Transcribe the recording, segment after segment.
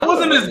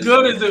wasn't as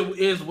good as it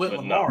is with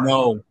Lamar.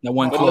 No, that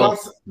wasn't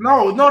close.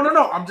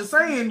 No. I'm just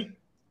saying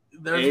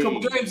there's a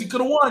couple games he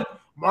could have won.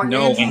 Mark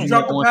Andrews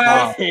dropped the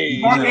pass.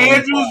 Mark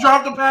Andrews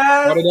dropped the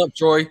pass. Start it up,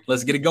 Troy.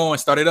 Let's get it going.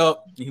 Start it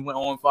up. He went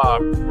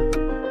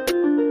 0-5.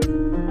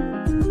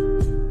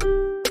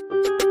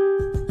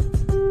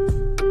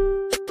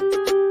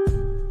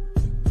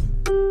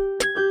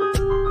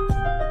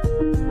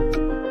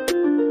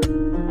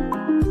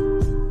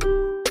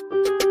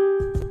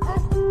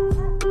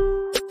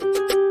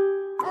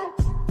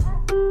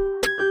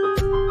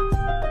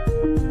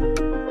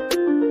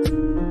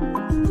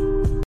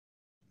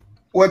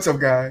 What's up,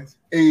 guys?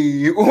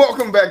 Hey,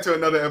 welcome back to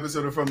another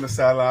episode of From the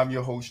Sideline. I'm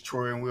your host,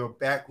 Troy, and we're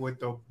back with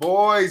the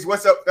boys.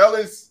 What's up,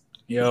 fellas?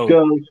 Yo.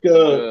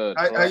 Good.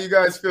 How you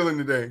guys feeling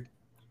today?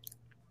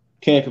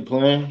 Can't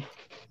complain.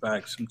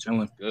 Facts. I'm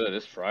chilling. Good.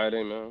 It's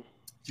Friday, man.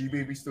 G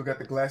Baby still got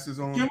the glasses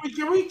on. Can we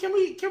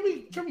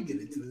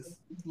get into this?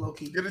 Low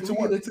key. Get into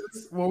what?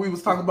 What we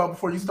was talking about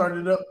before you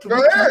started it up.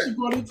 Go ahead.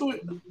 Go into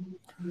it.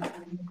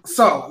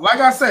 So, like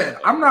I said,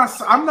 I'm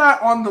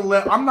not on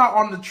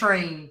the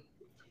train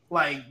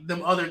like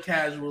them other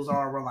casuals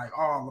are. We're like,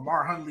 oh,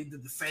 Lamar Huntley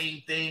did the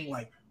same thing.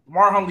 Like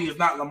Lamar Huntley is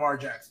not Lamar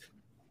Jackson.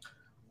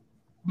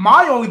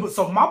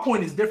 My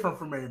point is different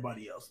from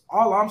everybody else.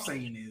 All I'm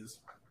saying is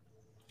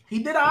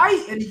he did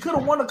and he could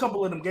have won a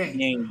couple of them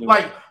games.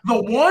 Like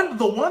the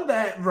one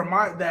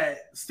that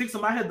sticks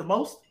in my head the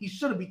most, he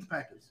should have beat the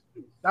Packers.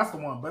 That's the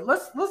one. But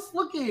let's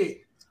look at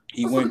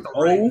he went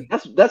 0.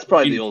 That's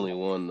probably the only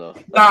one though.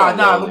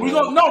 We're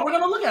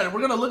gonna look at it.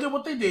 We're gonna look at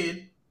what they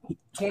did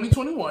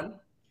 2021.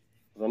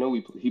 I know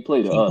he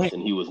played us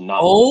and he was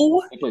not.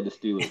 He played the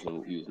Steelers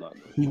and he was not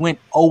good. He went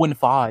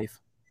 0-5.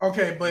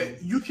 Okay,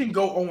 but you can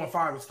go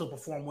 0-5 and still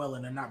perform well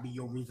and it not be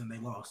your reason they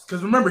lost.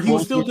 Because remember, he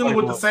was still dealing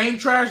with the same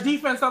trash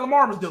defense that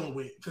Lamar was dealing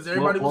with because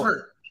everybody was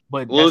hurt.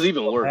 But it was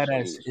even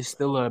worse. It's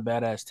still a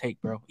badass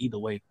take, bro. Either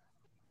way.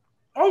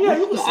 Oh yeah,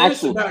 you can say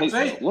it's a bad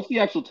take. What's the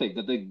actual take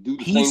that they do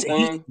the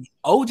same thing?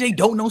 OJ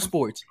don't know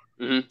sports.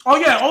 Mm-hmm. Oh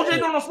yeah, OJ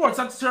don't know sports.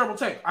 That's a terrible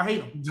take. I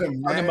hate him.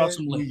 Talking about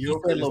some.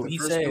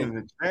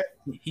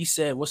 He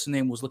said, "What's the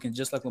name was looking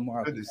just like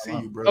Lamar." Good to see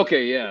you, bro.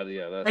 Okay, yeah.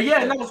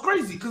 And that was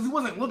crazy because he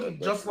wasn't looking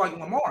just like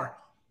Lamar.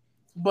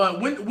 But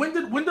when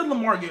did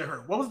Lamar get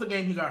hurt? What was the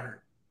game he got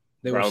hurt?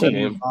 They were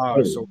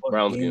 7-5. So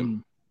Browns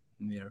game.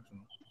 Yeah.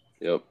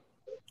 Yep.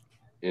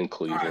 In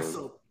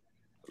Cleveland,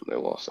 they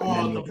lost.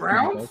 The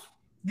Browns.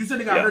 You said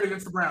they got hurt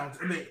against the Browns,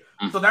 and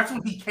so that's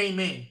when he came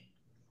in.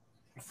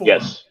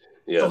 Yes.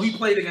 So he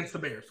played against the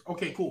Bears.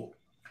 Okay, cool.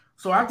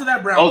 So after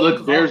that Browns. Oh,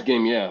 the Bears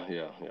game, yeah.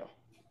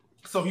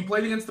 So he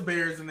played against the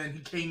Bears, and then he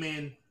came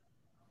in.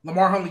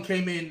 Lamar Huntley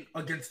came in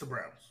against the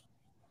Browns.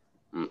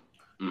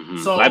 Mm-hmm.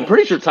 So I'm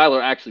pretty sure Tyler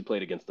actually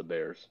played against the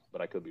Bears, but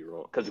I could be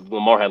wrong because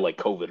Lamar had like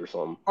COVID or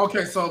something.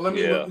 Okay, so let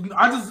me look.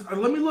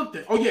 Let me look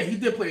there. Oh yeah, he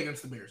did play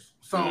against the Bears.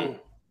 So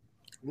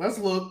let's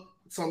look.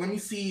 So let me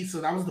see. So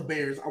that was the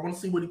Bears. I want to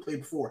see what he played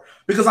before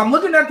because I'm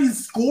looking at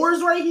these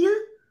scores right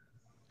here.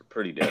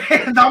 Pretty dead.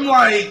 And I'm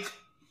like,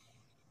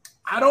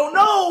 I don't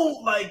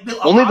know. Like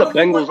only the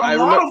Bengals. A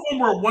lot of them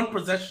were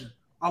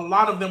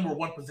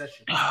one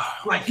possession.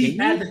 Like he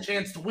had the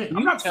chance to win.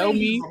 I'm not saying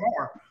he's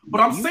Lamar,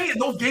 but I'm saying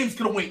those games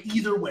could have went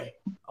either way.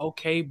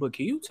 Okay, but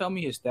can you tell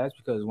me his stats?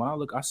 Because when I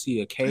look, I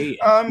see a K.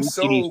 I'm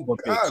so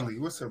godly.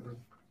 What's up, bro?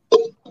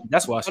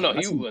 That's why I said. No,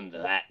 he wasn't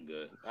that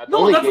good. That's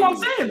what I'm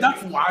saying.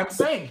 That's why I'm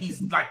saying he's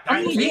like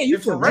that.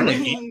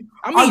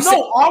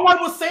 All I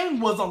was saying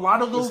was a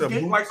lot of those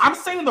games. Like I'm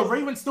saying, the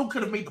Ravens still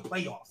could have made the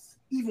playoffs.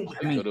 Even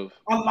with a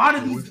lot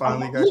of these, we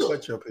finally got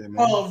clutch up here,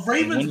 man.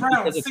 Ravens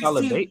Browns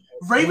 16,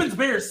 Ravens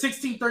Bears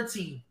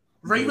 16-13,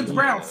 Ravens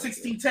Browns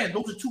 16-10.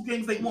 Those are two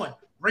games they won.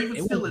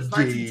 Ravens Steelers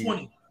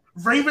 19-20,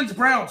 Ravens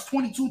Browns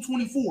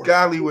 22-24.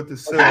 Golly with the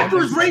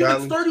Packers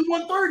Ravens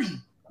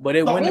 31-30. But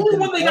the only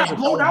one they got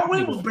blown out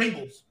with was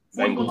Bengals.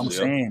 I'm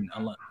saying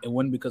it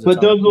wasn't because. But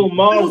does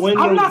Lamar win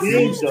those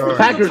games?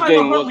 Packers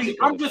game was.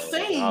 I'm just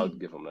saying. I'll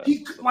give him that.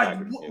 He like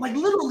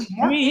literally.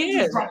 I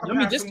mean,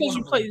 just because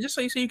you play, just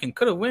so you say you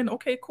could have win.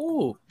 Okay,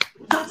 cool.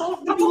 That's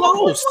all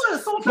lost.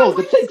 No,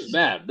 the take's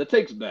bad. The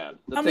take's bad.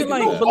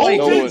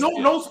 OJ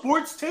don't know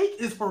sports take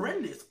is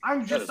horrendous.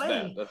 I'm just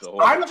saying.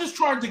 I'm just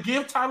trying to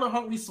give Tyler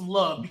Huntley some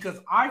love because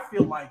I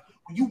feel like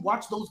when you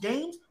watch those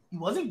games, he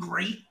wasn't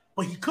great,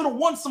 but he could have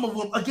won some of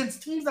them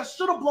against teams that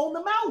should have blown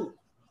them out.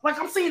 Like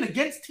I'm saying,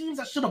 against teams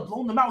that should have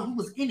blown them out, he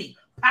was in it.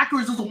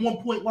 Packers was a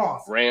 1-point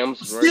loss.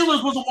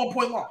 Steelers was a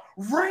 1-point loss.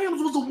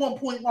 Rams was a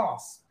 1-point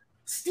loss.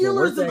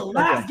 Steelers in the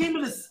last game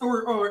of this,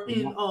 or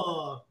in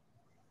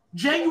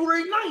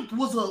January 9th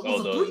was a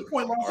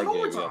 3-point loss in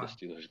overtime. The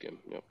Steelers game.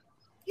 Yep.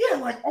 Yeah,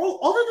 like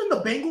other than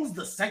the Bengals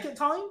the second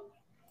time,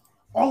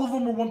 all of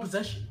them were one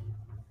possession.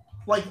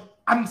 Like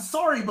I'm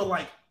sorry, but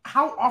like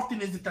how often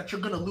is it that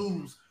you're gonna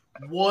lose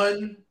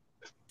 1,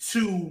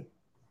 2,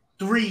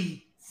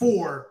 3,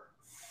 4,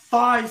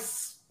 5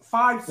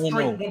 straight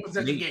one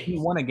possession games? He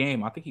won a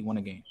game. I think he won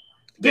a game.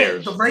 Yeah,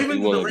 the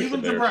Ravens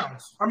and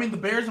Browns. I mean the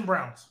Bears and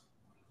Browns.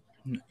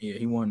 Yeah,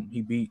 he won.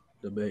 He beat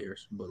the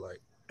Bears, but like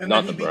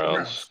not the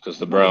Browns because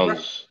the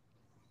Browns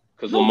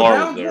because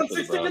Lamar was there for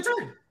the Browns.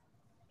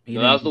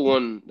 No, that was the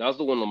one. That was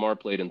the one Lamar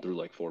played and threw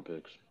like 4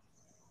 picks.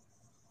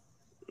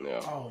 Yeah.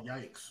 Oh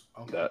yikes!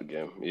 Okay. That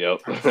game.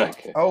 Yep.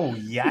 Oh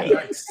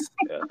yikes!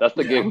 Yeah, that's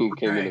the game he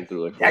came in and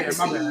threw like 4 picks.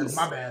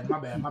 My bad.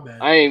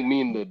 I ain't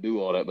mean to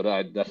do all that, but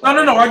that's.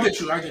 No. I get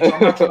you.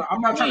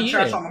 I'm not trying to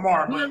trash on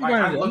Lamar, but like,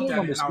 I looked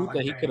at it and I was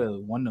like, he could have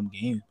won them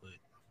games, but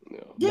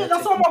yeah,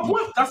 that's all my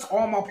point. That's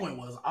all my point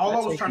was. All I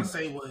was trying to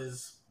say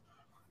was,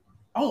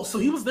 oh, so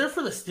he was there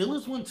for the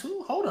Steelers one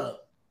too. Hold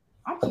up,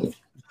 I'm confused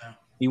now.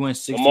 He went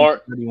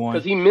 60-31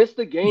 because he missed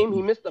the game.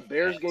 He missed the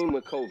Bears game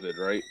with COVID,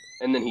 right?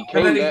 And then he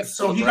came back.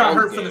 So he got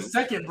hurt for the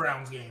second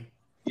Browns game.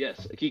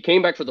 Yes, he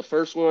came back for the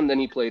first one. Then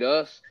he played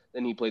us.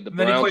 Then he played the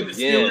Browns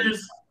again.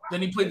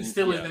 Then he played the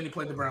Steelers. Then he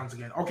played the Browns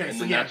again. Okay,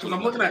 so yeah, because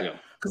I'm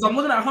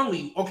looking at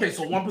Huntley. Okay,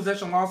 so 1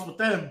 possession loss with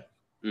them.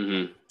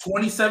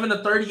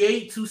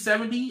 27-38,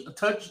 270, a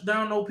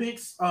touchdown, no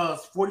picks,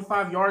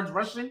 45 yards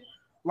rushing.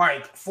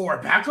 Like for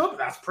a backup,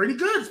 that's pretty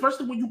good,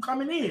 especially when you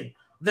coming in.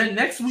 Then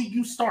next week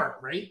you start,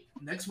 right?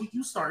 Next week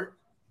you start.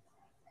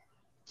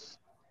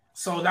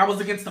 So that was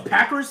against the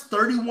Packers,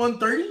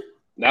 31-30.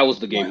 That was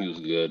the game he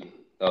was good.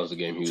 That was the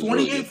game he was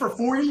 28 really for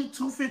 40,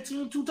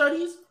 215, 2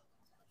 tutties,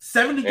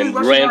 73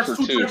 rushing yards,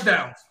 2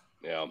 touchdowns.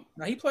 Yeah.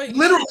 Now he played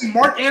literally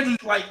Mark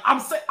Andrews. Like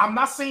I'm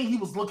not saying he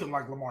was looking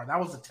like Lamar. That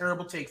was a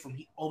terrible take from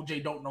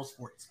OJ Don't Know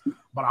Sports.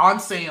 But I'm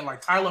saying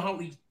like Tyler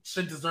Huntley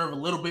should deserve a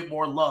little bit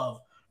more love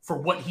for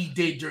what he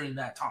did during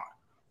that time.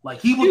 Like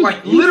he was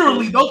like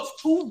literally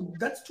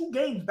that's 2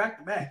 games back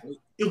to back.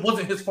 It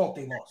wasn't his fault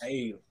they lost.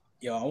 Hey,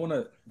 yo,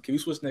 can we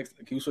switch next?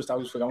 Can we switch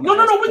topics? No,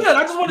 we good.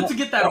 I just wanted to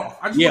get that off.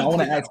 I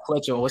want to ask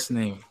Clutch, what's the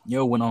name?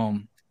 Yo,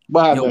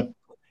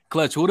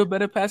 Clutch, who the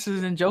better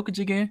passes than Jokic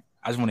again?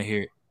 I just want to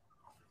hear it.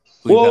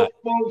 Well,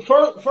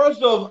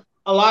 first off,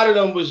 a lot of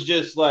them was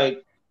just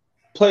like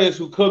players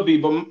who could be,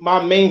 but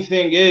my main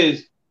thing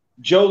is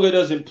Joga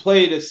doesn't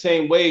play the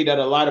same way that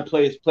a lot of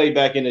players played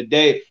back in the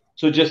day.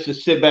 So just to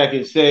sit back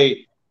and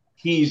say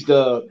he's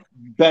the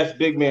best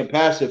big man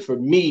passer for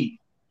me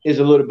is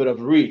a little bit of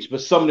a reach.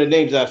 But some of the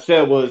names I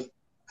said was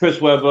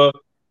Chris Webber,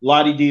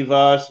 Lottie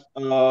Divas,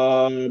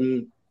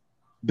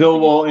 Bill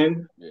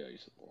Walton,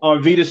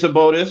 Vita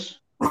Sabonis.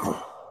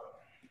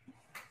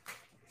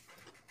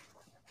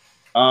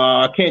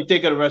 I can't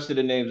think of the rest of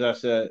the names I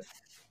said.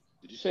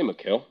 Did you say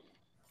McHale?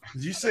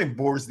 Did you say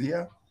Boris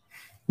Diaw?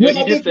 Yeah,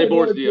 he did say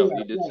Boris Diaw.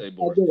 He did say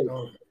Boris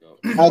Diaw.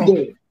 I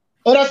did.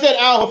 And I said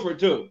Al Horford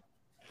too.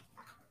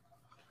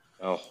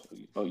 Oh,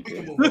 you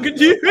did. Look at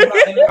you.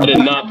 I did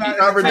not. That's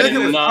not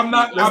ridiculous. I'm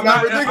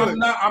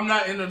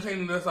not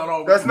entertaining this at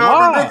all. That's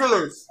not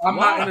ridiculous. I'm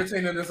not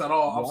entertaining this at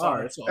all. I'm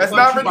sorry. That's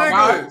not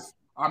ridiculous.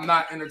 I'm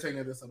not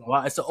entertaining this at all.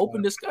 Wow, it's an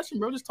open discussion,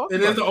 bro. Just talk. It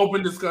is an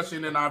open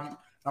discussion, and I'm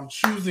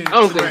choosing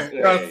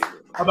to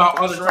about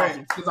other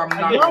topics because I'm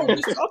not.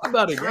 Just talk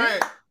about it,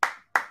 right?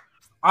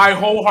 I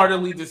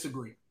wholeheartedly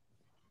disagree.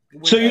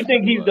 So you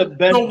think he's the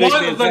best?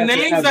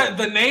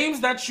 The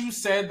names that you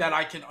said that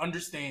I can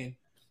understand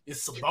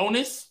is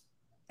Sabonis,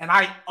 and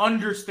I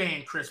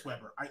understand Chris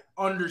Webber. I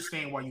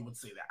understand why you would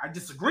say that. I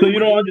disagree. So you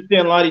don't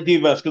understand Lonnie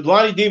Divas because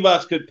Lonnie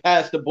Divas could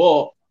pass the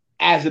ball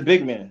as a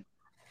big man.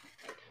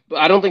 But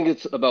I don't think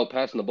it's about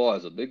passing the ball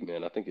as a big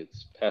man. I think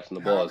it's passing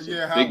the ball as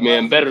a big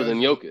man better than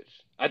Jokic.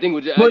 I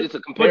think it's a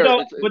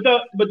comparison.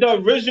 But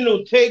the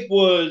original take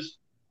was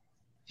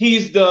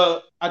he's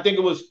I think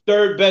it was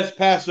 3rd best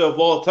passer of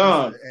all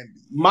time.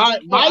 My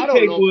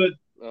take was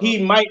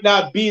he might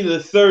not be the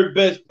 3rd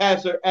best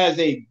passer as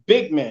a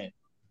big man.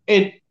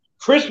 And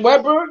Chris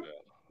Webber,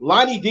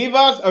 Lonnie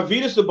Divas,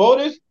 Arvydas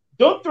Sabonis,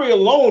 those 3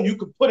 alone you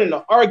could put in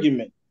an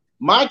argument.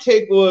 My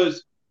take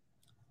was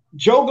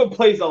Joga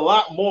plays a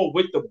lot more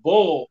with the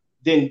ball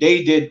than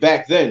they did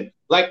back then.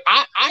 Like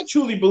I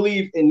truly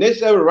believe in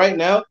this era right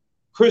now,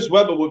 Chris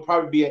Webber would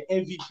probably be an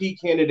MVP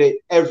candidate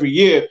every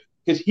year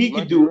because he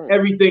could do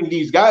everything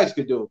these guys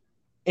could do.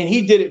 And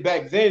he did it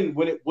back then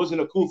when it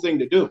wasn't a cool thing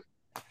to do.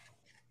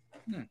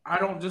 I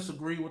don't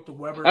disagree with the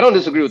Webber. I don't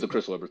disagree with the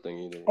Chris Webber thing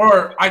either.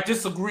 Or I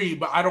disagree,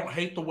 but I don't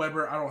hate the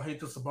Webber. I don't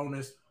hate the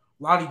Sabonis.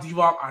 Lottie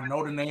Divac, I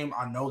know the name.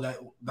 I know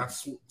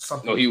that's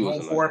something he's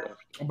known for.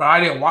 But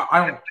I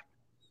don't.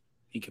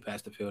 He could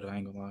pass the field. I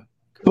ain't gonna lie.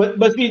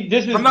 But see,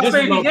 this is. I'm not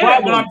saying he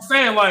can, but I'm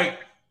saying like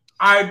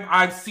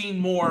I've seen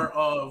more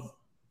of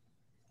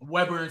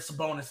Webber and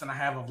Sabonis than I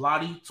have of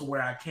Lottie, to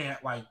where I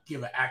can't like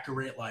give an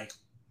accurate like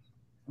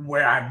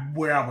where I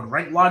would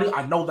rank Lottie.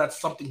 I know that's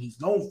something he's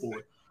known for,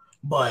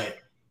 but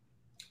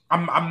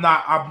I'm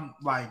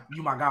like,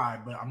 you my guy,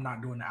 but I'm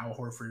not doing the Al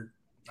Horford.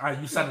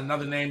 You said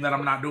another name that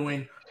I'm not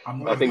doing.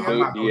 I think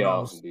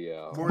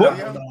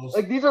DL.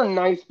 Like these are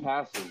nice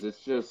passes.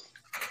 It's just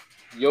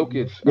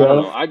Jokic. I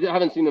don't know. I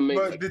haven't seen him make.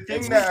 But the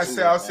thing that I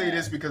said, I'll say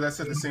this because I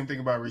said the same thing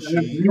about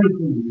Rashid.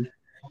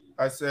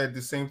 I said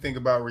the same thing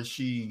about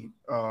Rashid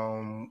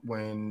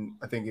when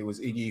I think it was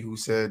Iggy who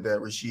said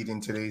that Rashid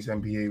in today's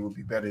NBA would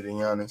be better than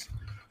Giannis.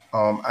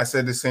 I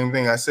said the same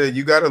thing. I said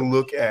you got to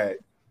look at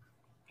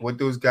what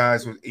those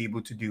guys were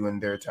able to do in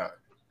their time,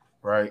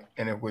 right?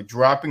 And if we're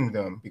dropping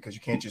them because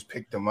you can't just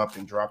pick them up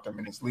and drop them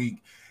in this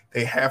league,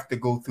 they have to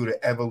go through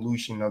the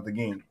evolution of the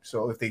game.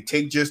 So if they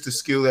take just the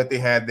skill that they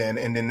had then,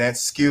 and then that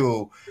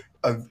skill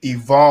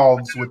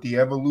evolves with the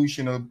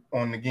evolution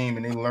on the game,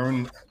 and they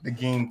learn the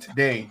game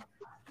today,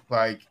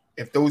 like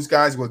if those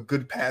guys were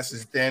good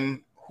passes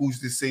then, who's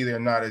to say they're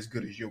not as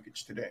good as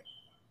Jokic today?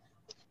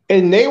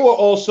 And they were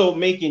also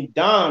making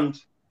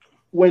dimes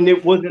when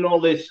it wasn't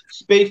all this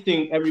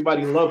spacing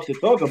everybody loves to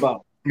talk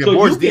about. Yeah, so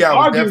Boris Diaw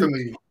was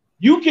definitely.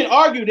 You can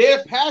argue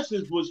their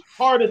passes was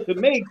harder to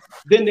make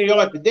than they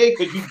are today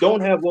because you don't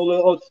have all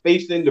the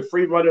spacing, the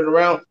free running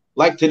around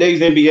like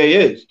today's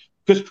NBA is.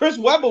 Because Chris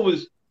Webber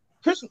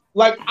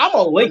I'm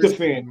a Laker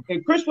fan,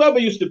 and Chris Webber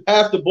used to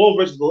pass the ball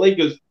versus the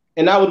Lakers,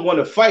 and I would want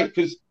to fight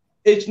because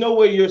it's no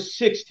way you're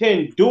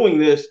 6'10" doing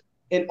this.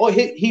 And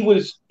he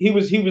was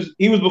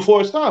before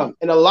his time,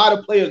 and a lot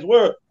of players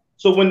were.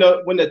 So when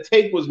the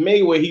take was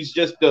made where he's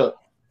just the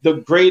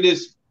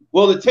greatest,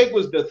 well, the take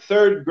was the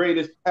third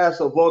greatest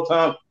passer of all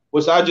time,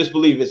 which I just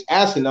believe is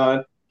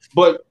asinine.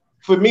 But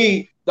for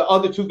me, the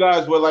other two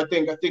guys were, I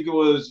think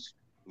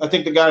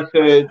the guy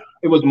said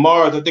it was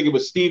Mars. I think it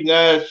was Steve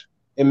Nash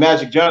and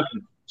Magic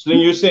Johnson. So then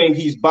you're saying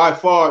he's by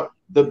far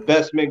the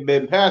best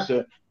big-man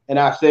passer, and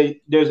I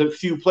say there's a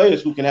few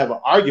players who can have an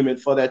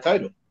argument for that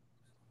title.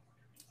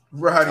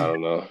 Right. I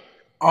don't know.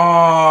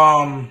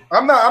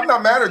 I'm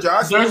not mad at you.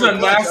 There's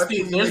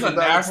a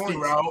nasty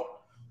route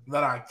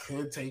that I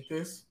could take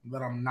this,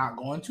 that I'm not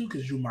going to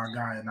because you're my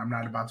guy and I'm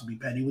not about to be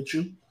petty with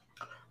you.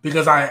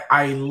 Because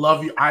I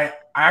love you. I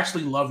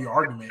actually love your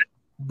argument.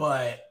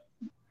 But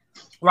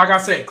like I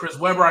said, Chris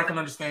Webber, I can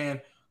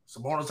understand.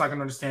 Sabonis, I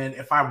can understand.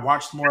 If I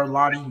watched more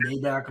Lottie,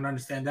 maybe I can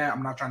understand that.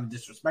 I'm not trying to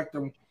disrespect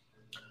them.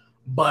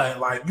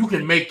 But you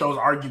can make those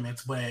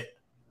arguments, but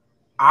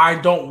I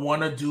don't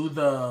want to do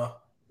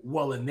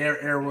in their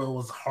era it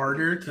was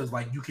harder because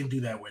you can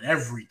do that with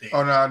everything.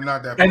 Oh no,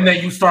 not that. And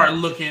then you start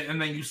looking.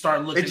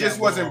 It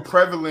just wasn't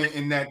prevalent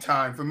in that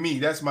time for me.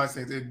 That's my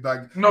sense. Big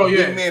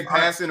man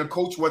passing, a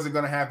coach wasn't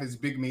gonna have his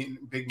big man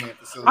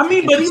facility. I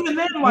mean, but even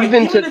then,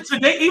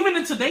 even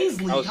in today's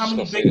league, how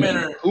many big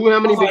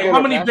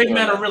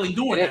men are really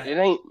doing that? It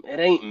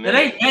ain't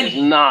many. It's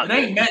not. It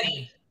ain't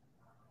many.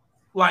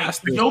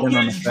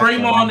 Jokic,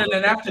 Draymond, and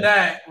then after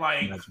that,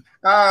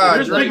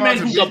 there's big men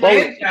who can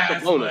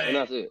pass, and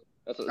that's it.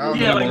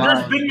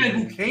 There's big men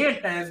who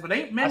can pass, but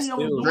ain't many of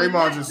them.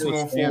 Draymond's a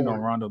small forward. On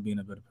Rondo being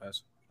a better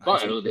passer.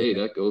 Hey,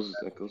 that goes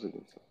against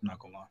him. I'm not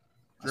gonna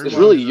lie. It's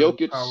really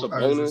Jokic,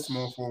 Sabonis.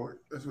 Small forward.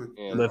 That's what.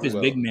 But if it's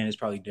big man, it's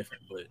probably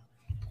different. But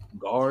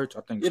guards,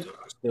 I think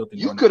still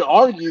think you could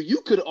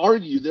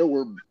argue there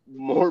were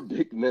more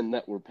big men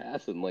that were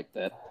passing like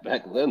that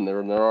back then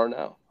than there are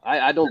now.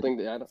 I don't think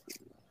that.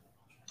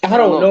 I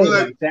don't know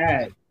like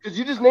that. Because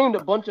you just named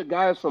a bunch of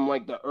guys from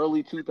the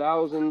early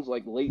 2000s,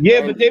 late.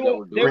 Yeah, but they were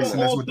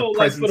also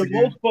for the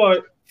most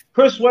part.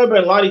 Chris Webber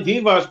and Lonnie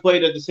Divac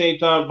played at the same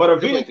time, but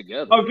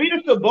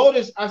Arvydas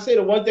Sabonis. I say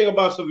the one thing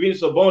about Arvydas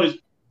Sabonis,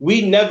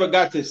 we never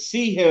got to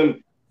see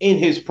him in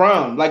his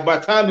prime. By the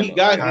time he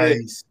got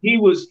here, he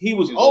was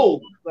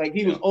old.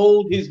 He was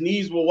old. His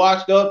knees were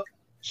washed up.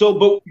 So,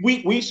 but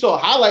we saw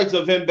highlights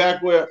of him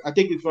back where I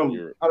think he's from.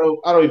 I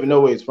don't even know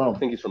where he's from. I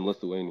think he's from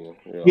Lithuania.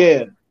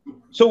 Yeah.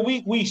 So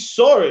we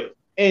saw it.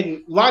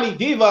 And Lonnie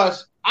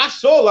Divac, I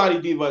saw Lonnie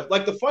Divac.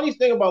 The funniest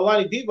thing about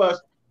Lonnie Divac,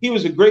 he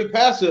was a great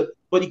passer,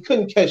 but he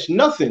couldn't catch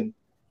nothing.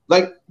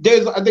 I think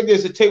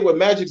there's a tape where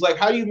Magic's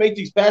how do you make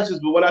these passes?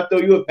 But when I throw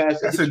you a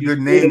pass, that's a good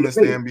name,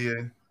 Mr.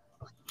 NBA.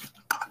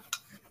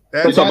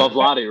 You're talking about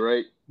Vlade,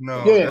 right?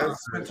 No, yeah.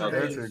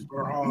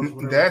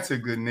 That's a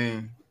good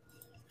name.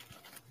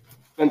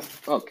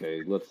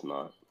 Okay, let's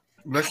not.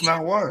 Let's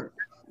not what?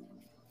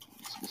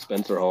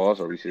 Spencer Hawes,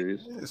 are we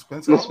serious? Yeah,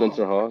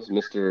 Spencer Hawes,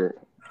 Mr.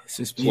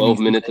 12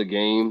 minutes a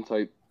game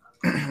type.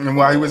 And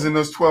while he was in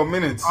those 12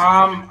 minutes,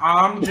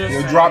 I'm just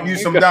he'll drop you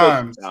some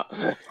dimes.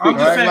 I'm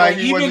just saying,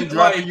 he wasn't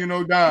dropping you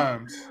no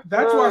dimes.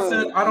 That's why I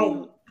said I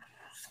don't.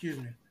 Excuse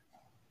me.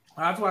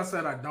 That's why I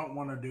said I don't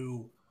want to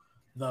do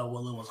it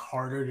was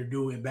harder to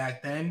do it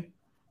back then,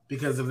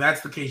 because if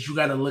that's the case, you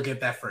got to look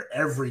at that for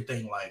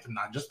everything,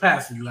 not just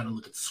passing. You got to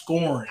look at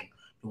scoring.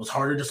 It was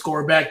harder to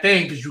score back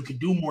then because you could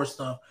do more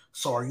stuff.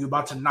 So are you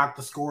about to knock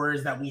the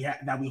scorers that we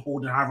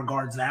hold in high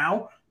regards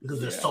now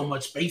because there's so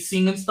much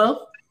spacing and stuff?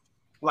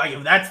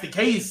 If that's the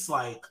case,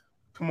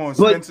 come on,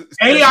 Spencer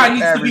AI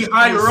needs to be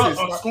higher up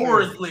on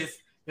scorers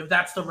list if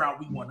that's the route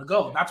we want to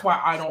go. That's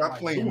why I don't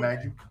doing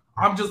that.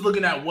 I'm just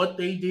looking at what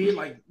they did.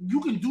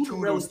 You can do the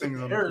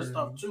relative error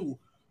stuff too,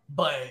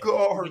 but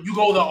when you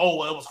go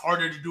it was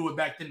harder to do it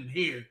back then than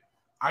here.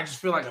 I just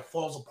feel like it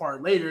falls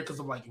apart later because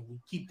of if we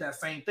keep that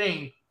same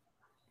thing.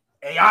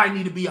 AI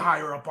need to be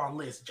higher up on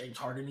lists. James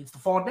Harden needs to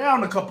fall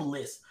down a couple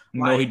lists.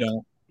 No, he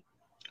don't.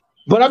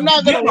 But I'm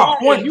not going to lie.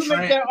 If you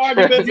make that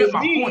argument with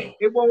me,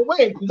 it won't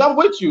win because I'm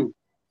with you.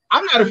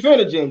 I'm not a fan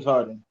of James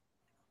Harden.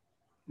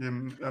 Yeah,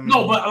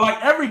 no,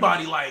 but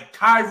everybody,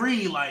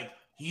 Kyrie,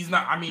 he's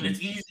not. I mean, it's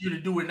easier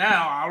to do it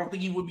now. I don't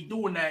think he would be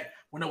doing that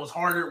when it was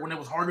harder. When it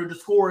was harder to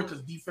score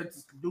because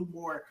defenses can do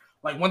more.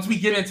 Once we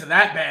get into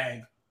that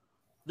bag,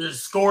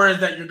 there's scorers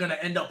that you're going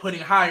to end up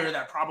putting higher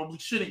that probably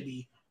shouldn't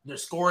be.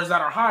 there's scores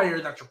that are higher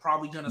that you're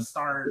probably going to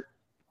start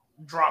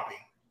dropping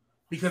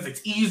because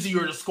it's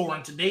easier to score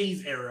in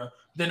today's era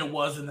than it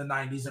was in the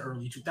 90s and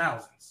early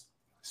 2000s.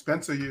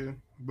 Spencer, yeah,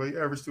 but he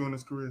averaged 2 in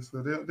his career,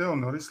 so they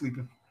don't know. They're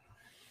sleeping.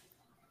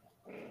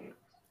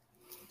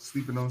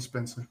 Sleeping on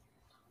Spencer.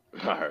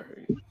 All right.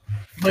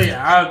 But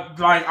yeah,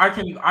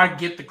 I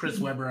get the Chris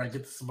Webber, I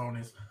get the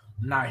Sabonis.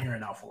 I'm not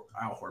hearing Al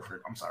Horford.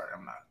 I'm sorry,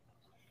 I'm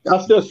not.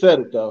 I still said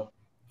it though.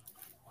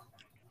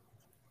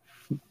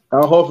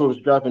 Al Horford was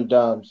dropping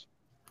dimes.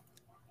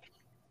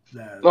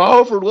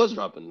 Horford was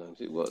dropping dimes.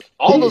 He was.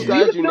 All those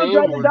guys you named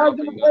were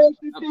dropping dimes.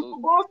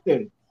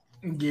 Boston.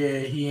 Yeah,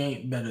 he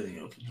ain't better than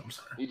Jokic. I'm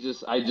sorry.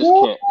 I just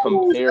can't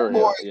compare him.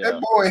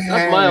 That boy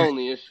That's my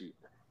only issue.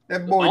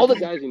 That boy, all the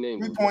guys he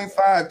named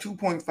 3.5,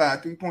 2.5,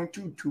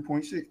 3.2,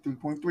 2.6,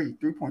 3.3,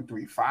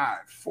 3.3, 5,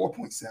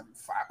 4.7,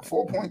 5,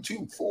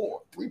 4.2,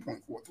 4,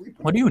 3.4, 3.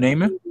 What are you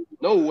naming?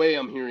 No way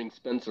I'm hearing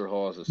Spencer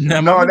Hawes.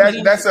 No,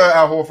 that's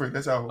Al Horford.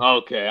 That's Al Horford.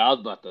 Okay, I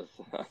was about to.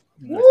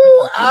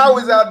 Woo, I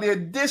was out there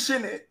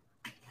dishing it.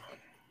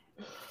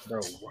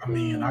 Bro, I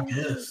mean, I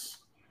guess.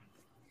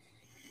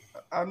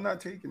 I'm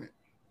not taking it.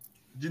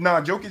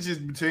 Nah, Jokic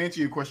is, to answer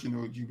your question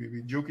though,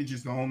 G-Baby, Jokic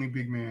is the only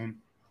big man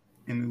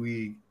in the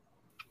league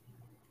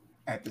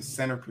at the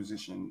center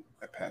position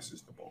that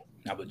passes the ball.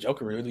 Nah, but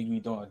Joker really be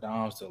doing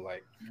dimes to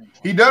like.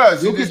 He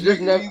does. He's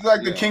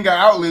like the king of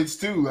outlets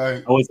too.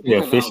 Like I would say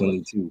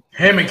efficiently too.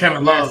 Him and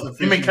Kevin Love.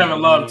 Him and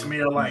Kevin Love to me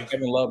are like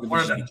Kevin Love one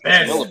of the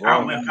best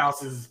outlet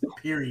passes.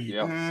 Period.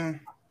 Yeah.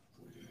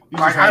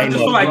 Like I just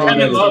feel like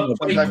Kevin Love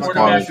played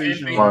quarterback.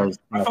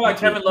 I feel like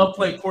Kevin Love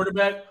played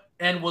quarterback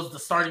and was the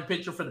starting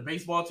pitcher for the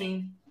baseball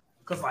team.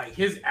 Because like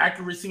his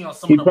accuracy on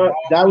some of the balls,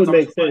 that would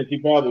make sense. He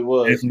probably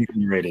was. Definitely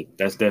underrated.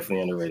 That's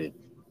definitely underrated.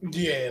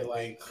 Yeah,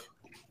 like.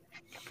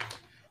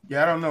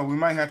 Yeah, I don't know. We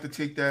might have to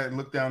take that,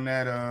 look down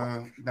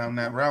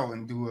that route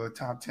and do a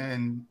top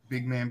 10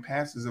 big man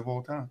passes of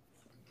all time.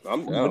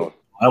 I'm down.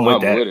 I'm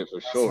with that. It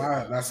for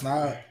sure. That's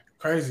not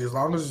crazy. As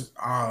long as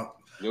I'm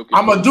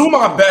gonna do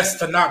my best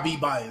to not be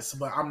biased,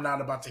 but I'm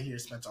not about to hear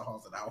Spencer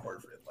Hawes and Al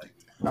Horford.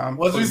 Like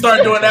once we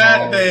start doing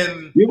that,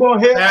 then you're gonna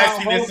hear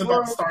nastiness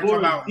about to start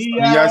coming out. You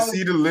guys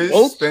see the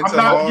list? Spencer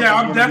Hawes. Yeah,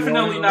 I'm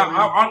definitely not.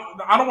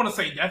 I don't want to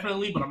say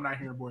definitely, but I'm not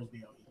hearing Boris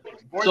Diaw.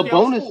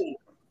 Sabonis, cool,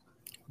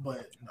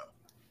 but no.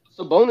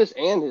 Sabonis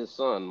and his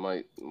son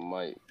might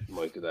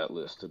make that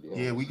list. To be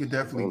honest, yeah, we could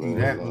definitely do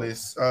that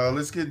list.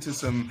 Let's get into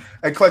some.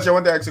 Hey, Clutch, I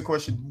want to ask a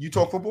question. You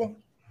talk football?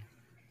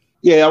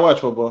 Yeah, I watch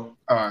football.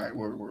 All right,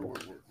 word. All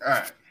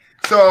right.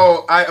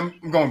 So I'm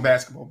going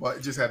basketball, but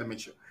just had to make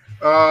sure.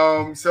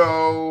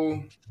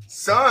 So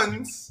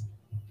Suns,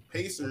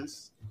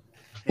 Pacers,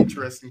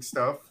 interesting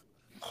stuff.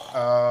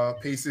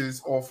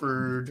 Pacers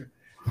offered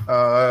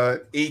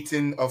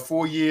Ayton a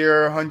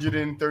 4-year,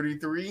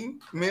 $133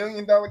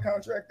 million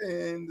contract,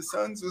 and the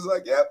Suns was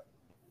like, "Yep,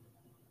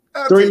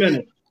 I'll take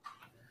it.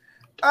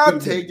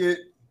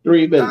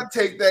 3 minutes. I'll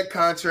take that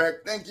contract.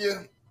 Thank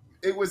you."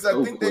 It was, I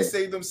think they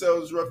saved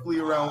themselves roughly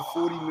around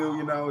 $40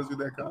 million with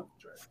that contract.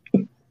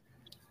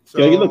 So,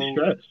 yeah, you look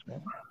stressed.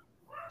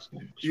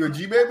 You a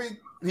G baby?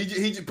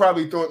 He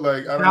probably thought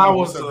like I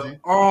don't know.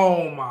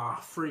 Oh my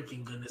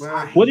freaking goodness!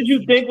 What did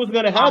you think was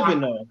gonna happen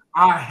though?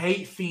 I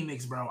hate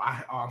Phoenix, bro.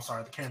 I'm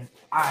sorry,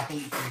 I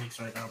hate Phoenix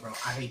right now, bro.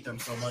 I hate them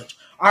so much.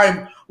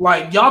 I'm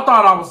like y'all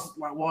thought I was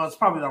like, well, it's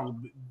probably not gonna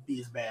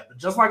be as bad, but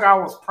just like I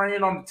was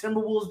praying on the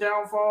Timberwolves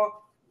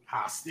downfall,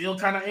 I still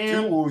kind of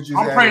am.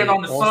 I'm praying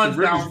on the Suns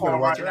downfall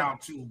right now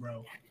too,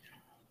 bro.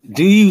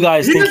 Do you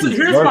guys think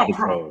here's my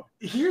problem?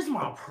 Here's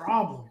my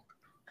problem.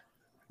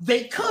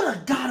 They could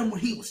have got him when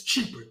he was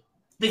cheaper.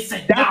 They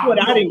said, that's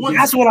what I didn't.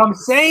 That's what I'm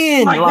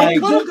saying. Like they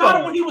could have got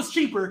him when he was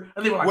cheaper,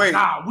 and they were like,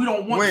 "Nah, we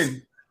don't want."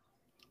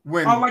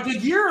 When? Like a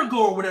year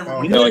ago or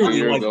whatever. Like a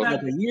year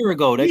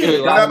ago. They could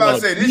have got him. I'm about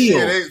to say this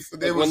year.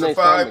 It was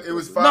 5. It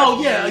was 5.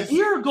 No, yeah, a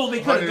year ago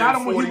they could have got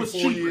him when he was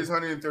cheaper. 4 years,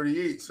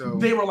 138. So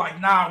they were like,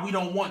 "Nah, we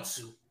don't want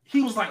to."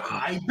 He was like,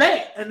 "I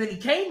bet," and then he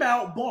came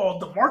out,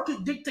 balled. The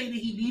market dictated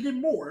he needed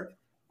more,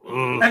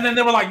 and then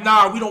they were like,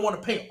 "Nah, we don't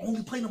want to pay."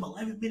 Only played him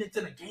 11 minutes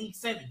in a game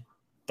 7.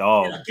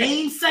 Dog. In a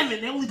game 7,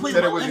 they only played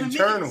him 11 minutes.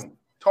 Internal.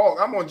 Talk.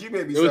 I'm on G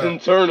baby. It was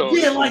internal.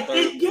 Yeah,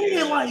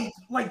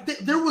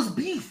 there was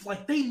beef.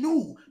 Like they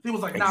knew. They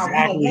was like, "Nah, we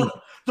don't want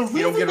him." The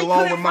reason don't get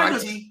along with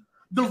Monty.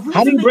 The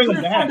reason they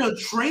couldn't find a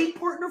trade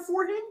partner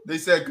for him, they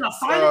said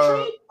sign a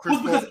trade,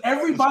 was because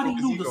everybody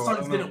knew the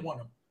Suns didn't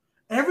want him.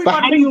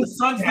 Everybody knew the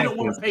Suns didn't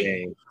want to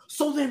pay him.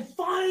 So then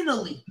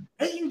finally,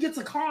 Ayton gets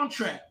a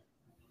contract,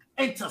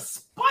 and to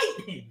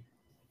spite him,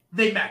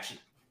 they match it.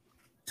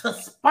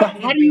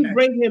 But how do you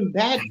bring him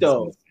back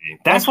though?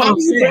 That's what I'm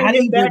saying. How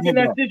do you bring him back in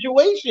that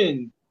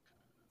situation?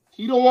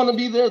 He don't want to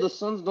be there. The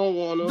Suns don't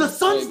want him. The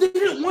Suns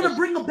didn't want to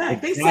bring him back.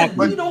 They said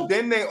we don't.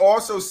 Then they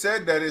also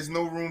said that there's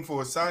no room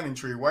for a signing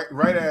trade.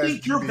 Right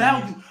as your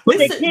value, but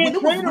they can't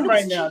trade him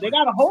right now. They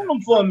gotta hold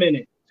him for a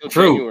minute.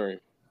 True.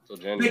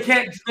 They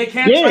can't trade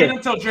him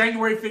until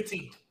January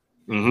 15th.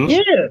 Mm-hmm.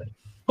 Yeah,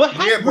 but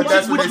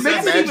that's what they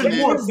said. Back in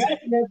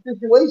that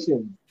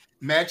situation.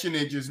 matching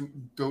it just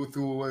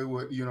threw away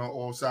with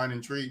all sign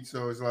and trade.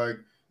 So it's like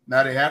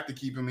now they have to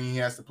keep him and he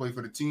has to play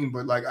for the team.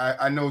 But like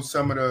I know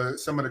some of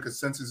the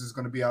consensus is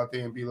going to be out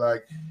there and be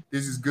like,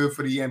 this is good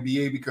for the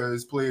NBA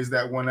because players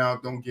that went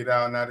out don't get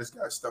out. Now this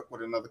guy's stuck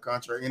with another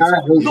contract. Yeah,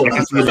 I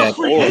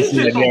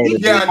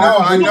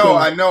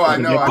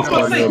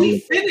know. He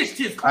finished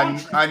his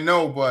contract. I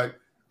know, but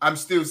I'm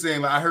still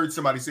saying, like, I heard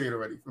somebody say it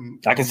already.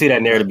 I can see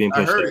that narrative being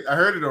pushed. I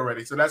heard it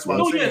already, so that's why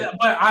I'm saying. Yeah,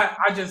 but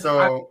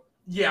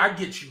I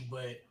get you,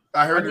 but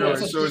I heard it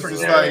already. So it's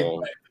just like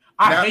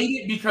I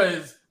hate it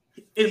because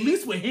at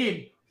least with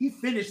him, he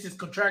finished his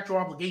contractual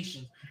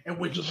obligations, and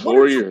when he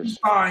 4 years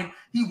signed,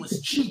 he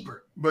was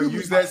cheaper. But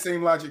use that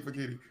same logic for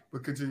Katie.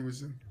 But continue with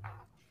him.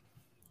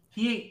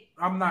 He ain't.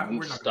 I'm not. We're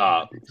not.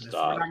 Stop. We're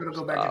not gonna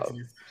go back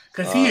into this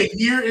because he a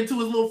year into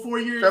his little 4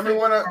 years.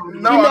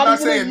 I'm not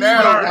saying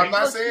now. I'm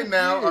not saying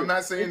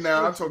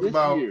now. I'm talking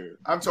about.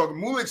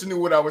 Mulich knew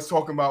what I was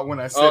talking about when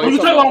I said it. You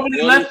talking about when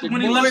he left?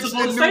 When he left to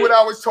go to State? Knew what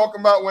I was talking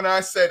about when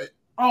I said it.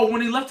 Oh,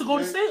 when he left to go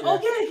to State? Oh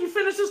yeah, he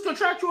finished his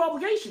contractual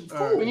obligations.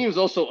 Cool. I mean, he was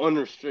also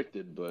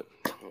unrestricted, but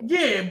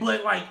yeah,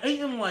 but like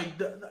Ayton, like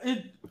they're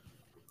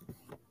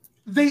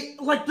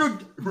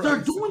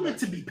doing it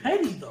to be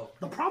petty though.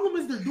 The problem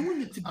is they're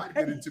doing it to be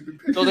petty.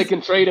 So they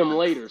can trade him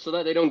later, so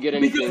that they don't get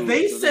anything. Because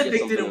they said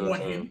they didn't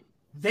want him.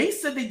 They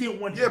said they didn't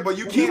want him. Yeah, but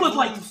you can't. He was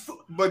like,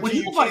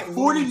 he was like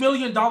 $40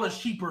 million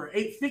cheaper,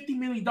 $50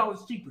 million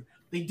cheaper.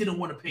 They didn't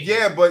want to pay him.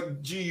 Yeah,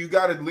 but you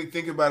got to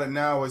think about it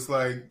now. It's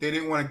like they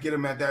didn't want to get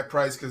him at that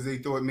price because they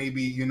thought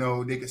maybe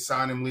they could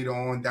sign him later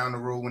on down the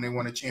road when they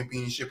won a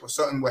championship or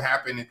something would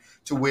happen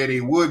to where they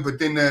would. But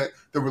then the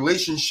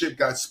relationship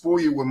got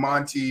spoiled with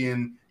Monty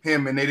and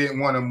him, and they didn't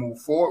want to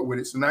move forward with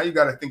it. So now you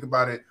got to think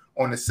about it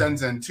on the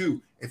Suns end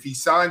too. If he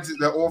signs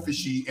the offer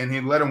sheet and he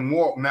let him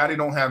walk, now they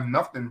don't have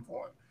nothing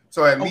for him.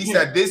 So at least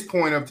at this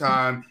point of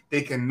time,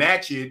 they can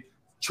match it.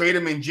 Trade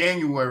him in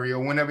January or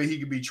whenever he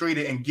could be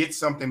traded and get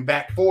something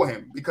back for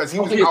him because he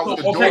was out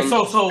the door.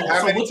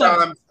 How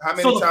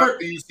many times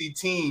do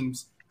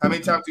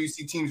you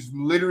see teams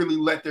literally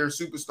let their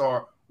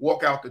superstar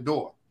walk out the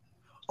door?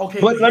 Okay,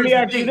 but let me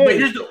ask you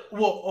this.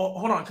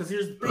 Hold on, because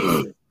here's the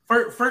thing.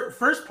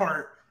 First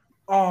part,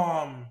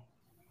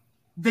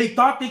 they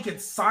thought they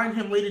could sign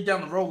him later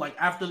down the road, like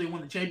after they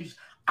won the championship.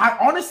 I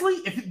honestly,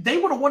 if they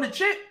would have won a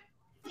chip,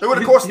 it would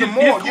have cost them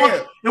more,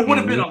 yeah. It would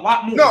have been a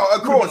lot more. No,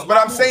 of course, but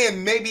I'm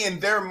saying maybe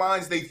in their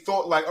minds they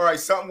thought like, all right,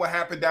 something will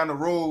happen down the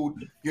road,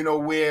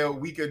 where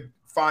we could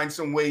find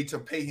some way to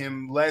pay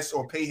him less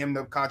or pay him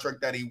the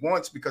contract that he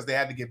wants because they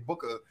had to give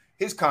Booker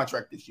his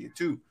contract this year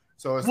too.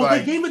 So it's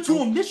they gave it to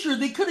him this year.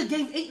 They could have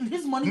gave Ayton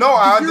his money. No,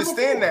 I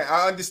understand that.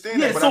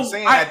 But I'm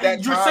saying at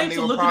that time they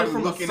were probably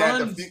looking at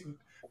the.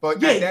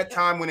 But at that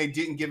time when they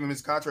didn't give him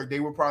his contract, they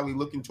were probably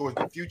looking towards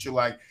the future.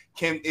 Like,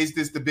 is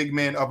this the big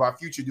man of our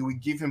future? Do we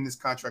give him this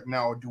contract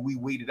now or do we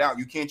wait it out?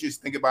 You can't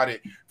just think about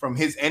it from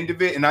his end of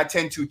it. And I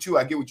tend to too.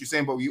 I get what you're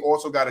saying, but we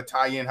also got to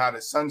tie in how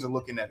the Suns are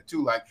looking at it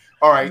too. Like,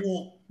 all right,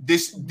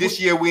 this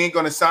year we ain't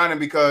gonna sign him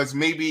because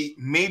maybe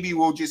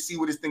we'll just see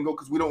where this thing goes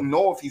because we don't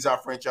know if he's our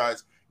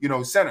franchise,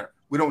 center.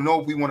 We don't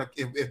know if we want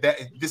to if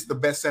this is the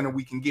best center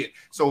we can get.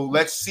 So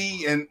let's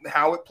see and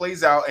how it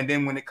plays out. And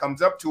then when it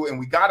comes up to it and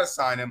we gotta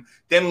sign him,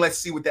 then let's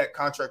see what that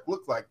contract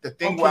looks like. The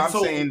thing where I'm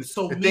saying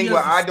the thing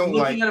where I don't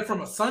looking at it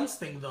from a Suns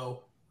thing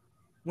though,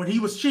 when he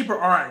was cheaper,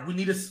 all right, we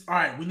need to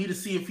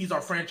see if he's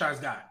our franchise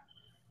guy.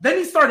 Then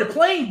he started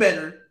playing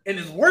better and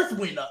his worth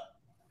went up.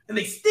 And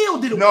they still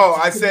didn't. No,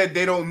 I said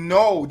they don't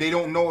know. They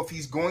don't know if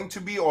he's going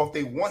to be or if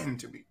they want him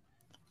to be.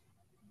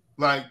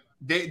 Like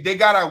They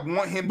gotta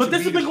want him to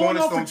be the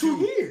cornerstone for 2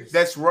 years.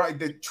 That's right.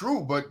 That's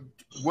true. But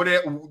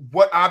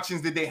what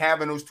options did they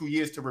have in those 2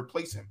 years to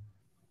replace him?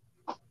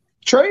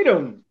 Trade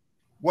him.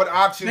 What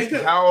options?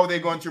 How are they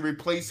going to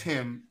replace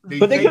him? They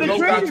could have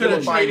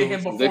traded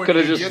him before. They could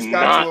have just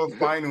got to a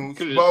finals.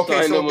 But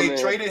okay, so they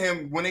traded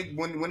him when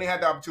they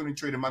had the opportunity to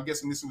trade him. I'm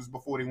guessing this was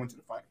before they went to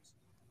the finals.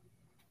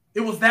 It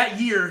was that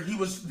year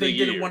they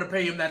didn't want to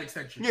pay him that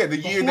extension. Yeah, the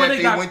year that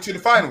they went to the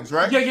finals,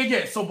 right?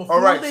 Yeah. So before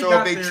all right, so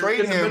if they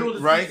trade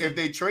him, right? If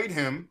they trade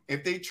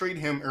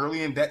him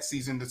early in that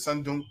season, the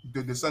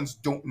Suns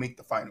don't make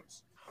the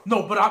finals.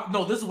 No, but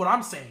this is what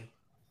I'm saying.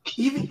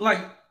 Even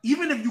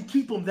if you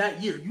keep him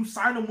that year, you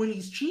sign him when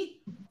he's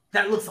cheap.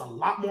 That looks a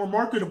lot more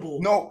marketable.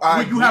 No,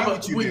 I agree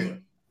with you.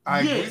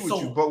 I agree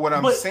with you, but what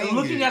I'm saying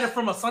looking at it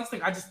from a Suns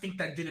thing, I just think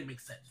that didn't make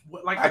sense.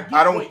 Like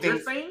I don't think you're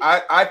saying.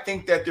 I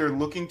think that they're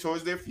looking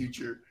towards their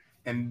future,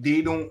 and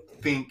they don't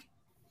think,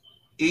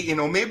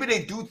 maybe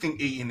they do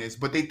think Ayton is,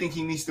 but they think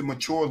he needs to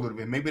mature a little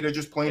bit. Maybe they're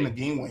just playing a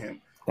game with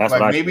him.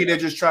 Maybe they're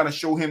just trying to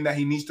show him that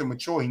he needs to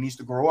mature. He needs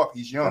to grow up.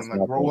 He's young.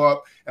 Grow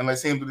up and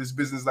let's handle this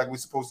business like we're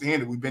supposed to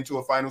handle. We've been to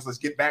a finals. Let's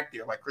get back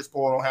there. Like Chris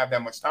Paul don't have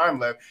that much time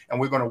left, and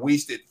we're going to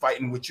waste it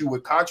fighting with you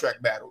with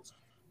contract battles.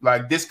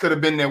 Like this could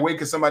have been their way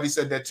because somebody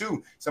said that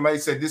too. Somebody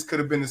said this could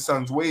have been the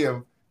Suns' way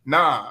of,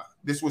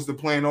 this was the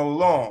plan all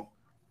along.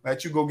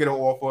 Let you go get an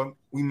offer.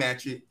 We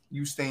match it.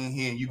 You staying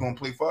here and you're going to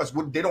play for us.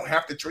 They don't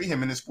have to trade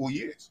him in his 4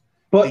 years.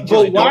 But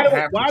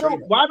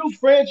why do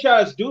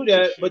franchise do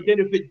that? But then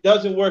if it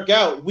doesn't work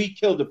out, we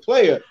kill the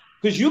player.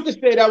 Because you could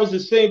say that was the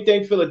same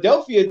thing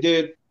Philadelphia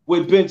did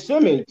with Ben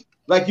Simmons.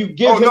 Like you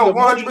give him the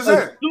money,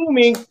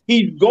 assuming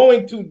he's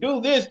going to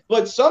do this.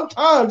 But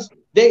sometimes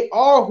they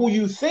are who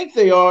you think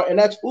they are, and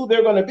that's who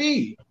they're going to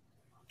be.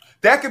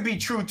 That could be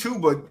true too,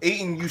 but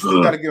Ayton, you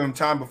still got to give him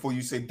time before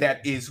you say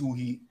that is who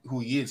he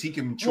is. He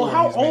can mature. Well,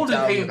 how old is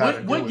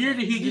Ayton? What year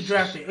did he get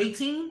drafted?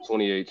 18?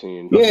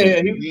 2018.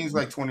 Yeah, he's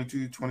like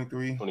 22,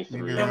 23.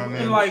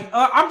 And like,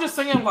 I'm just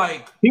saying,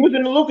 like he was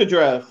in the Luka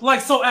draft.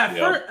 Like, so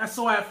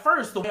at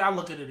first, the way I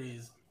look at it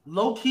is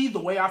low key. The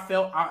way I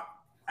felt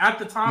at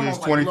the time, I was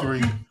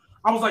 23. Like,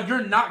 I was like,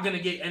 you're not gonna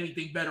get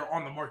anything better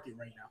on the market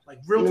right now. Like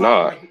real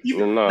time, like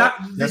even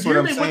that's what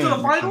I'm saying. Went to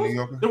the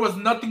finals, there was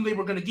nothing they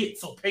were gonna get.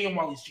 So pay him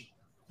while he's cheap.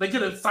 They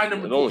could have signed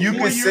him. You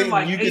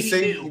can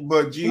say,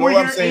 but G, all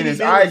I'm saying is,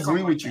 I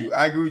agree with you.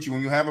 I agree with you.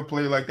 When you have a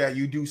player like that,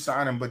 you do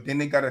sign him, but then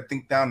they got to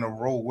think down the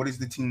road. What does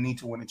the team need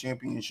to win a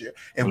championship?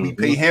 If we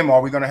pay him,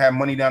 are we going to have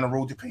money down the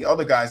road to pay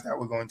other guys that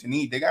we're going to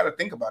need? They got to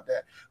think about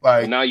that.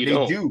 Like now you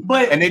don't. Do,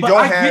 and they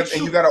don't have.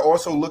 And you got to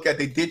also look at.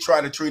 They did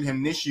try to trade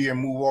him this year and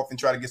move off and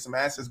try to get some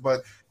assets,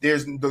 but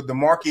there's the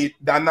market.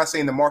 I'm not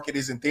saying the market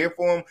isn't there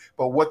for him,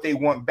 but what they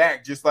want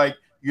back, just like.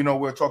 You know,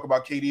 we'll talk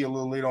about KD a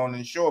little later on in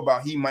the show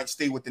about he might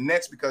stay with the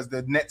Nets because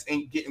the Nets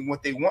ain't getting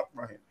what they want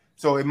from him.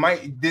 So it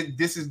might.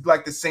 This is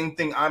like the same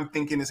thing I'm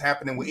thinking is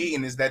happening with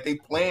Ayton is that they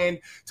planned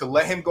to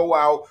let him go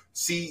out,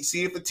 see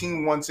if a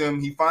team wants him.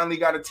 He finally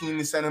got a team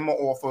to send him an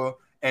offer,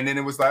 and then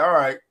it was like, all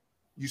right,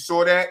 you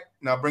saw that.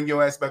 Now bring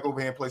your ass back over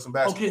here and play some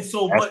basketball. Okay,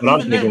 so but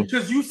even then,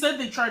 because you said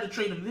they tried to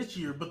trade him this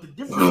year, but the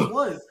difference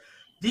was.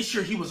 This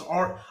year he was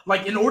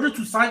like in order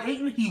to sign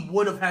Ayton, he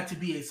would have had to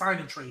be a sign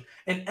and trade,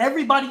 and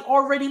everybody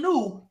already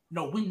knew.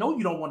 No, we know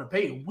you don't want to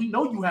pay him. We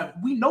know you have.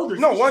 We know there's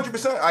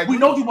 100%. We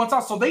know he wants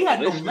out, so they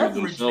had no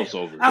leverage there,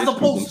 as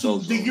opposed to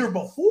the year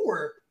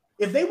before.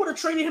 If they would have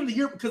traded him the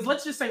year, because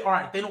let's just say, all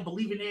right, they don't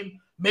believe in him.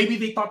 Maybe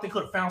they thought they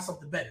could have found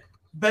something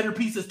better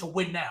pieces to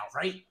win now,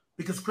 right?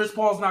 Because Chris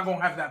Paul's not going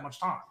to have that much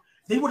time.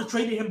 They would have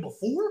traded him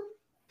before.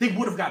 They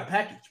would have got a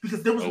package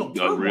because there was no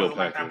turmoil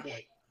at that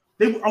point.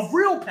 A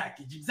real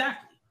package,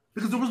 exactly.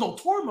 Because there was no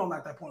turmoil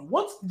at that point.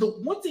 Once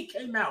it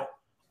came out,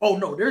 oh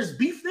no, there's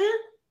beef there.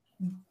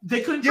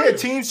 They couldn't. Yeah,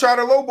 teams try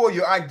to lowball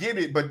you. I get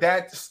it, but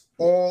that's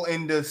all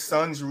in the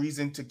Suns'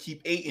 reason to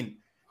keep Ayton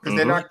because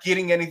they're not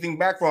getting anything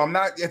back from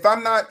him.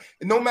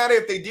 No matter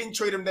if they didn't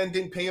trade him, then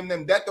didn't pay him,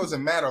 then that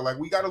doesn't matter. Like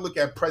we got to look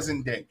at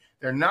present day.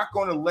 They're not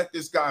going to let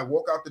this guy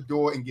walk out the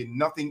door and get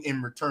nothing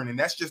in return, and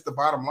that's just the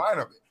bottom line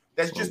of it.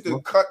 That's just the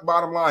cut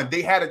bottom line.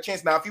 They had a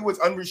chance. Now, if he was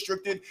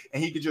unrestricted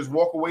and he could just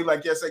walk away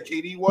like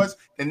KD was,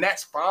 then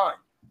that's fine.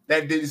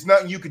 There's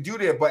nothing you could do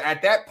there. But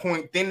at that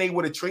point, then they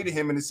would have traded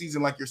him in the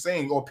season, like you're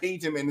saying, or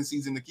paid him in the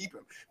season to keep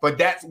him. But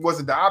that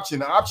wasn't the option.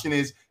 The option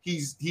is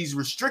he's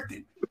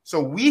restricted. So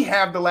we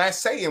have the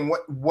last say in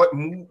what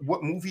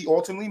move he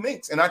ultimately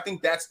makes. And I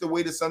think that's the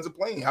way the Suns are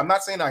playing. I'm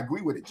not saying I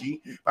agree with it,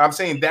 G. But I'm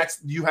saying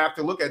you have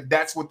to look at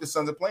that's what the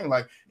Suns are playing.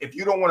 Like if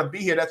you don't want to be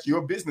here, that's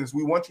your business.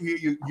 We want you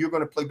here. You're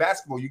going to play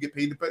basketball. You get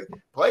paid to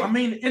play. I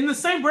mean, in the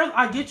same breath,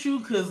 I get you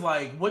because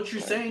like what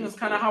you're saying is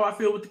kind of how I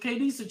feel with the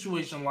KD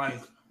situation.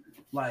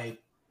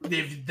 Like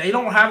if they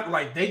don't have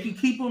they can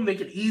keep him, they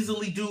could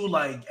easily do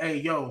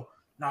hey yo.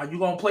 Now you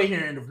gonna play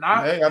here, and if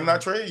not, hey, I'm not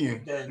trading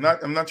you.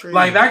 I'm not trading.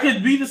 Like that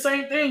could be the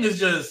same thing. It's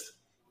just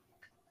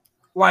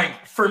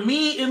for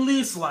me at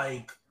least.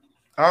 I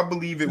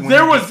believe it.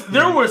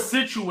 There were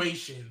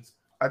situations.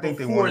 I think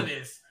before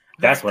this.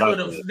 That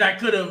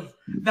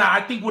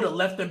I think would have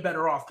left them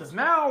better off because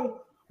now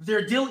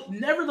they're dealing.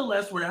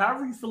 Nevertheless,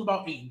 however you feel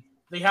about Ayton,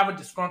 they have a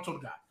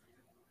disgruntled guy.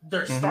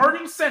 Their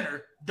starting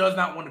center does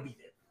not want to be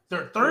there.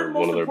 Their third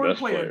most important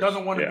player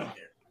doesn't want to be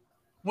there.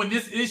 When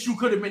this issue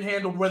could have been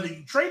handled, whether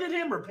you traded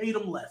him or paid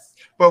him less.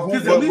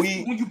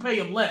 When you pay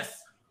him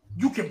less,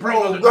 you can bring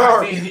other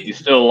guys in. He's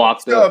still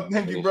locked up.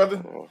 Thank you,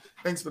 brother.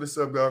 Thanks for the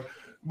sub, dog.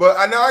 But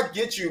I know I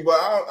get you, but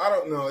I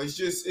don't know.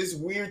 It's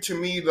weird to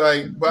me.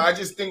 But I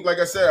just think, like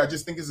I said, I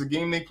just think it's a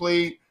game they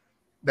played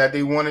that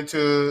they wanted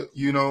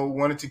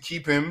to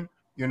keep him.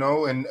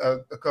 And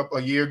a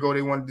year ago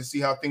they wanted to see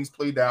how things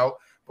played out.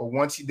 But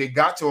once they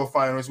got to a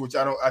finals, which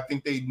I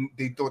think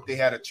they thought they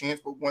had a chance,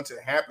 but once it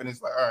happened,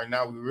 it's like, all right,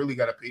 now we really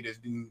got to pay this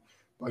dude.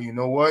 But you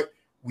know what?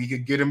 We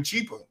could get him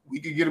cheaper. We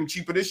could get him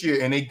cheaper this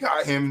year, and they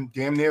got him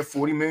damn near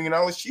 $40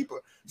 million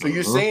cheaper. So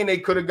you're saying they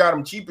could have got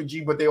him cheaper,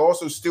 G, but they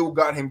also still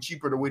got him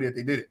cheaper the way that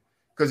they did it.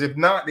 Because if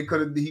not, he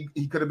could have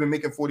been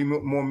making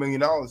 $40 more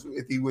million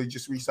if he would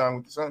just re-sign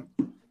with the Suns.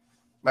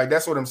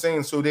 That's what I'm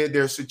saying. So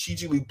they're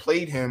strategically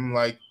played him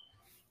like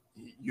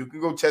you can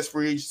go test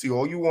free agency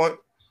all you want.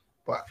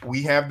 But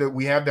we have the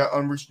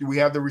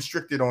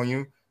restricted on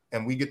you,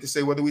 and we get to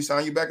say whether we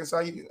sign you back and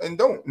sign you and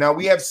don't. Now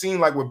we have seen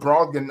with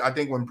Brogdon. I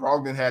think when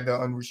Brogdon had the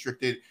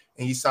unrestricted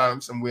and he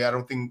signed somewhere, I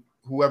don't think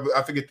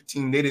I forget the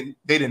team they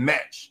didn't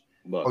match.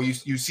 Bucks. Oh,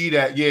 you see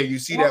that? Yeah, you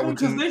see that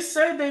because they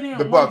said they didn't.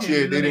 The Bucks,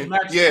 yeah, they didn't.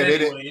 Yeah, they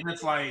didn't. And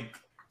it's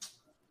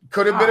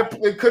Could have been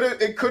it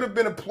could have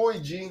been a ploy,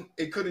 G.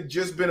 It could have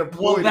just been a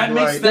ploy. Well, that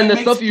makes then the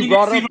stuff you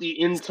brought up,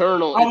 the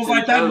internal. I was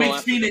like, that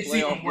makes Phoenix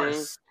even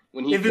worse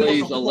when he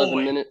plays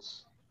 11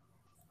 minutes.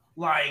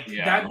 Like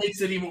that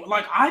makes it even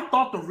like I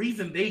thought the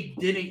reason they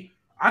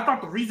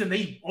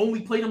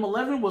only played him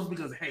 11 was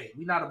because hey,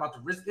 we're not about to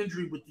risk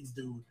injury with these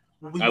dudes.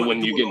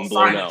 When you getting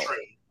blown out.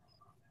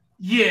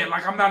 Yeah,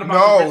 like I'm not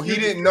about. No, he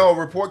didn't know.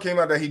 Report came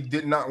out that he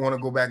did not want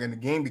to go back in the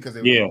game because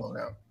they were blown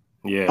out.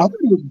 Yeah, I thought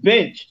he was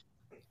benched.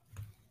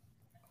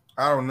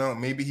 I don't know.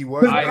 Maybe he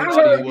was. I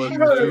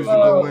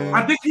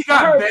think he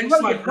got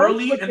benched like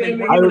early, and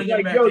then I was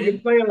like, "Yo, you're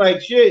playing like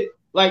shit."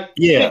 Like,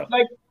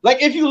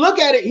 like if you look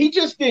at it, he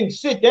just didn't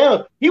sit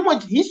down.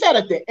 He sat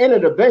at the end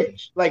of the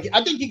bench. Like,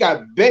 I think he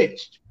got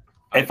benched.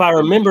 If I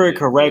remember it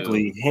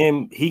correctly,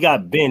 he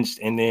got benched,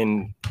 and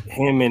then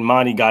him and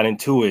Monty got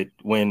into it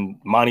when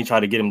Monty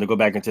tried to get him to go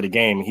back into the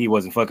game, and he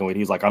wasn't fucking with it.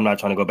 He was like, "I'm not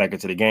trying to go back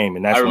into the game,"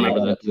 and that's when they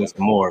got into it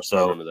some more.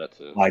 So,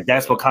 like,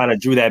 that's what kind of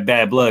drew that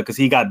bad blood because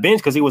he got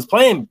benched because he was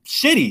playing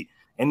shitty.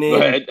 And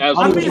then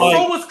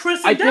so was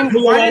Chris. I don't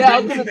blame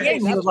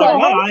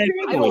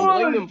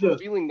him for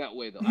feeling that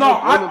way, though. No,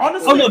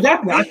 honestly,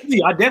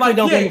 definitely. I definitely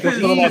don't blame him for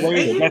feeling that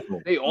way.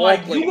 Definitely. They all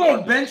you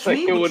won't bench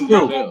me, but you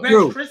won't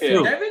bench Chris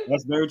and Devin.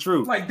 That's very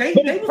true. Like they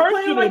was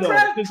playing like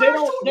trash. They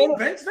don't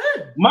bench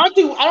them.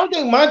 Monty, I don't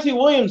think Monty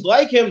Williams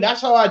like him. That's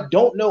how I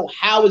don't know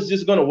how is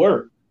this gonna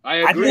work. I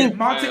agree.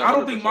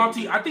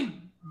 I think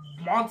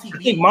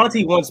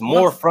Monty wants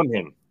more from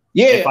him.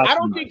 Yeah, I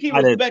don't think he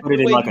respects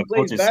the way he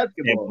plays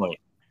basketball. Standpoint.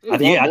 I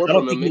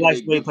don't think he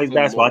likes the way he plays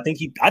basketball.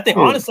 Honestly, I think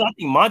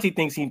Monty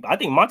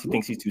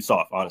thinks he's too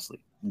soft, honestly.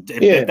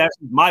 If that's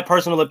my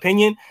personal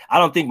opinion, I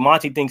don't think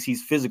Monty thinks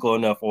he's physical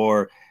enough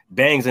or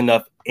bangs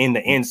enough in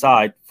the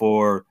inside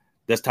for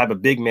this type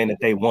of big man that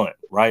they want,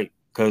 right?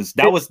 Because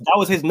that was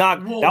his knock.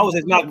 That was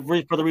his knock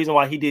for the reason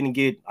why he didn't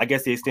get, I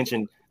guess, the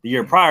extension the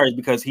year prior is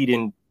because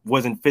he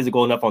wasn't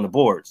physical enough on the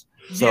boards.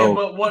 So, yeah,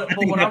 but what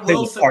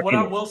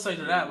I will say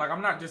to that, like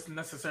I'm not just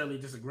necessarily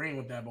disagreeing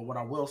with that, but what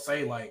I will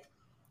say, like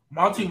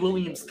Monty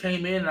Williams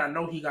came in, and I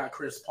know he got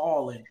Chris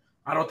Paul, and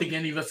I don't think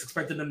any of us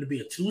expected him to be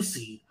a 2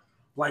 seed.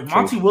 Like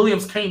Monty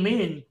Williams came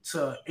in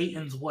to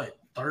Ayton's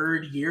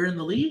third year in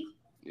the league.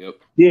 Yep.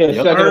 Yeah.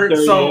 Third,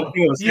 so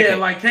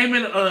like came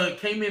in. I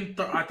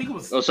think it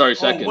was.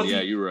 Second.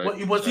 You're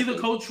right. Was he the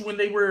coach when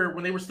they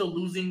were still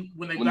losing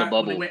when they went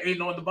 8-0 in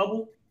the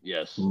bubble?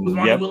 Yes.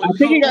 I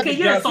think he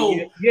got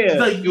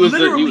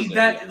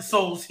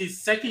So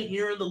his second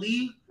year in the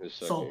league.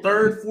 So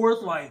third,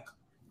 fourth, like.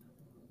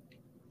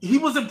 He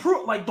was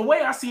improved. Like the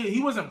way I see it,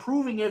 he was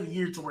improving every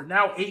year to where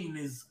now Ayton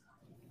is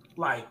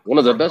like one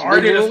of the best.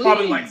 It's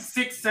probably like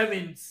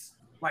 6'7",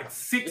 like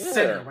 6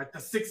 center, like the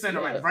 6 center,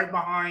 like right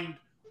behind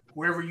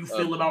wherever you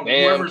feel about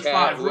whoever's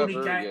 5, Rudy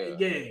Cat,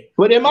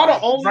 But am I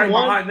the only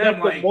one?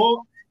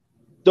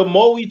 The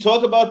more we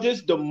talk about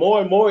this, the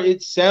more and more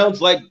it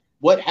sounds like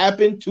what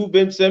happened to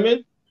Ben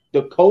Simmons.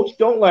 The coach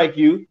don't like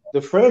you, the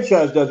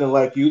franchise doesn't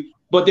like you,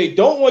 but they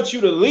don't want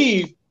you to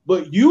leave,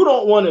 but you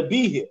don't want to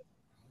be here.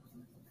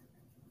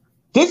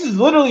 This is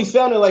literally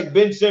sounding like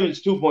Ben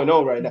Simmons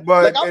 2.0 right now.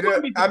 But I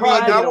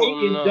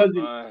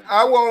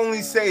will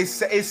only say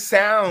it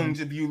sounds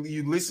if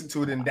you listen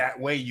to it in that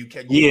way, you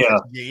can your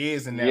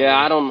ears in that way.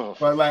 I don't know.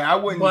 But like I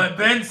wouldn't. But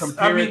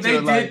they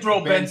did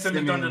throw Ben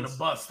Simmons under the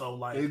bus though.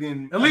 Like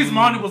at least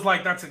Monty was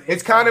like, "That's an."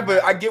 It's kind of,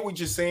 but I get what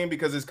you're saying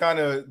because it's kind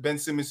of Ben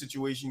Simmons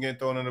situation getting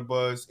thrown under the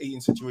bus,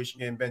 Ayton situation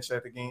getting benched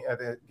at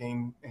that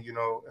game,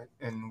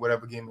 and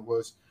whatever game it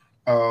was.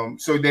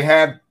 So they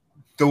have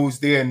those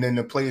there, and then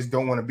the players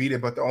don't want to be there.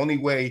 But the only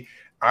way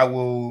I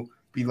will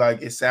be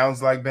like, it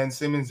sounds like Ben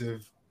Simmons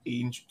if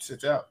Ayton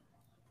sits out.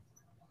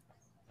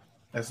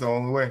 That's the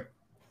only way.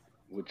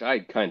 Which I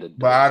kind of.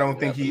 But I don't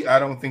think he's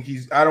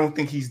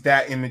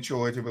that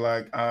immature to be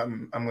like,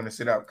 I'm going to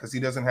sit out because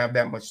he doesn't have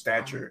that much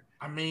stature.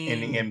 In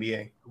the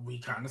NBA, we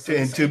kind of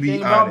said to be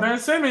about Ben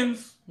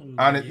Simmons.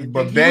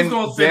 But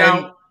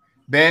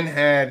Ben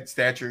had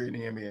stature in the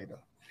NBA though.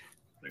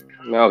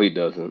 No, he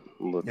doesn't.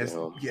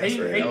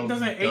 Ayton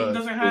doesn't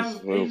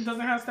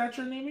have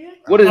stature in the NBA.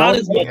 What is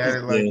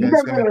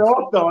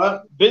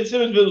Ben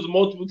Simmons was a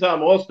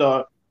multiple-time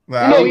All-Star.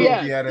 Well, he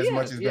had as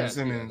much as Ben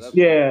Simmons.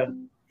 Yeah,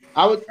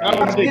 I would say as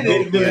much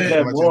as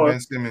Ben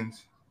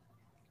Simmons.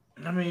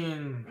 I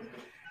mean,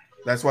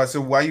 that's why.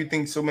 So why you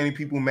think so many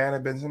people mad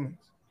at Ben Simmons?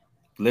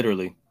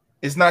 Literally,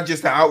 it's not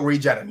just an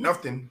outrage out of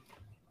nothing.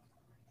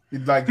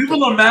 Like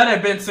people are mad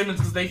at Ben Simmons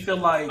because they feel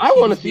like I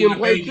want to see him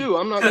play too.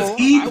 I'm not because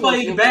he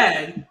played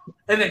bad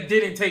and it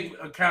didn't take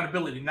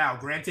accountability. Now,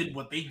 granted,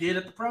 what they did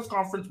at the press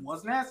conference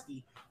was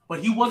nasty, but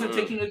he wasn't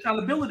taking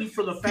accountability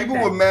for the fact people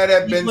were mad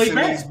at Ben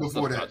Simmons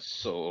before that.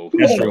 That's true.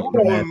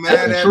 People were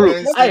mad at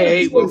Ben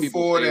Simmons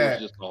before that.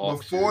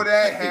 Before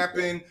that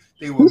happened,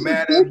 they were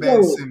mad at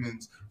Ben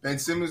Simmons. Ben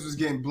Simmons was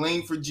getting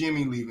blamed for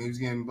Jimmy leaving. He was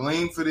getting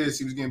blamed for this.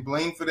 He was getting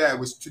blamed for that. It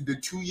was the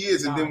 2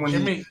 years, and then when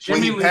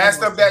he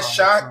passed up that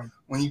shot.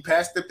 When he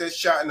passed up that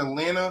shot in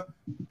Atlanta,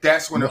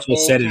 that's when it all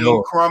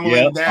came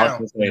crumbling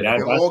down.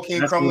 It all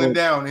came crumbling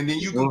down. And then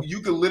you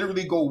could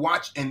literally go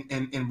watch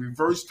in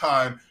reverse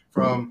time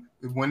from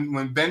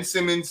when Ben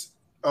Simmons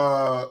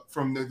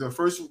from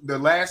the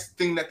last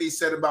thing that they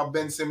said about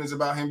Ben Simmons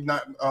about him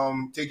not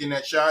taking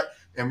that shot,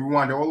 and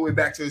rewind all the way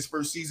back to his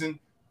first season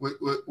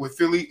with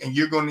Philly, and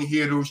you're going to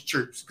hear those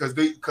chirps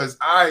because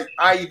I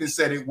even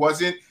said it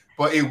wasn't,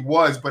 but it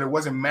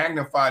wasn't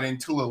magnified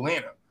until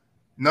Atlanta.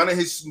 None of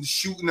his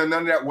shooting or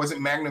none of that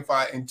wasn't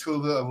magnified until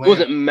the Atlanta.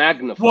 Wasn't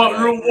magnified.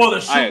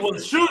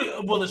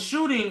 The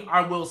shooting,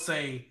 I will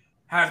say,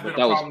 has been a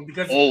problem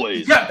because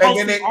always. But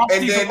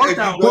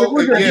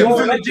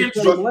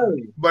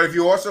if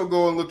you also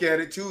go and look at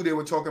it too, they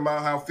were talking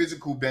about how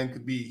physical Ben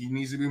could be. He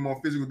needs to be more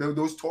physical.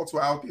 Those talks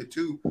were out there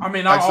too. I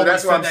mean, so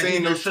that's what I'm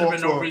saying. There should have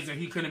been no reason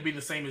he couldn't be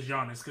the same as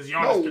Giannis because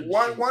Giannis.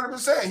 No,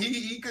 100%.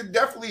 He could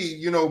definitely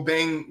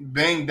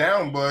bang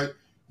down, but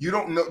you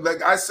don't know.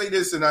 Like I say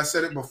this, and I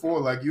said it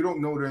before. Like you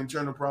don't know the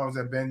internal problems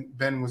that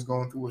Ben was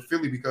going through with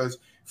Philly because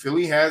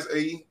Philly has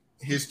a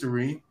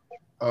history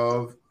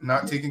of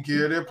not taking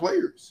care of their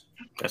players.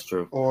 That's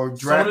true. Or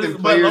drafting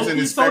players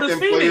and expecting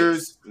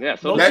players. Yeah,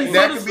 so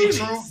that could be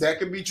true. That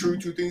could be true.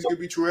 Two things could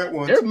be true at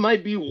once. There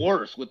might be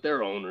worse with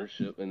their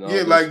ownership. And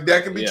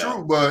that could be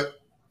true.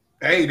 But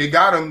hey, they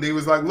got him. They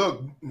was like,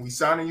 look, we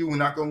signing you. We're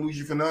not going to lose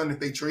you for nothing. If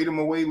they trade him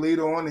away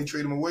later on, they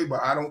trade him away.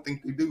 But I don't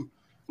think they do.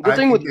 I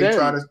think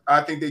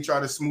they try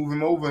to smooth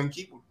him over and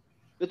keep him.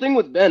 The thing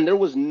with Ben, there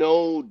was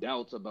no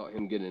doubts about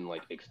him getting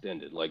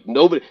extended. Like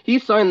nobody, he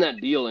signed that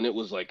deal and it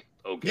was like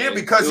okay. Yeah,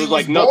 because he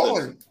was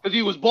balling. Because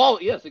he was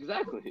balling. Yes,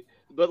 exactly.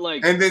 But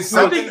and then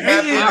something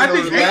happened. I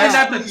think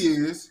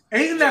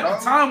Aiden at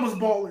the time was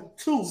balling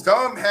too.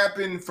 Something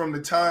happened from the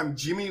time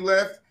Jimmy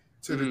left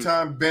to the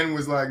time Ben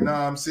was like,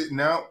 "Nah, I'm sitting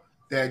out."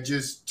 That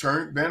just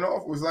turned Ben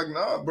off. Was like,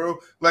 "Nah, bro."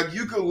 Like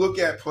you could look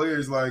at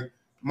players like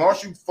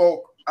Marshall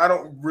Faulk. I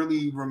don't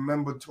really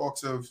remember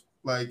talks of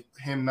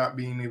him not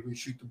being able to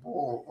shoot the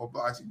ball or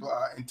blah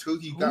blah until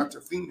he got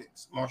to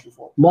Phoenix. Marshall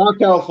Faulk.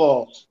 Markel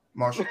Falls.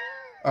 Marshall.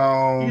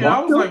 I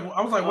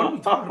was like, what are we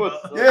talking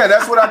about? Yeah,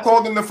 that's what I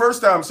called him the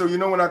first time. So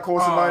when I call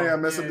somebody, I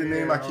mess up the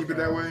name. I keep it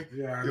that way.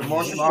 Yeah,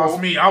 Marshall Faulk.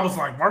 Me. I was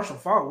like Marshall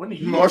Faulk. When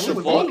he Marshall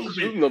Faulk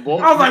shooting the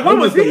ball. I was like, what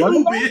was he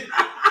moving?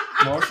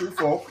 Marshall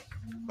Faulk.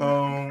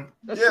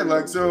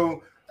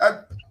 So I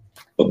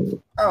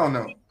don't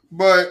know,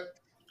 but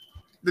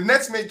the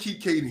Nets may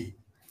keep KD.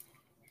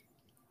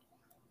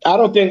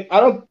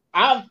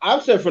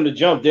 I've said from the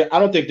jump I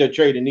don't think they're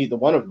trading either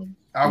one of them.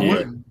 I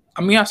wouldn't.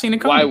 I mean, I've seen it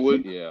coming. Why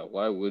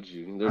would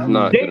you? There's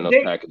not good enough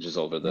packages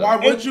over there. Why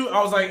would you?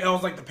 I was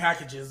like the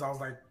packages. I was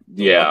like, what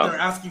they're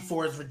asking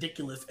for is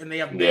ridiculous, and they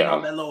have been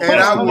on that low.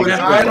 And I would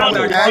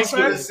ask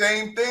for the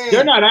same thing.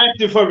 They're not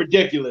asking for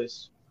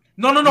ridiculous.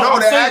 No. I'm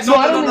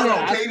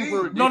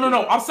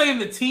saying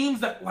the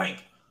teams that why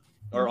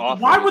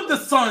would the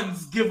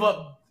Suns give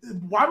up?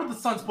 Why would the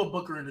Suns put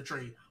Booker in the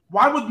trade?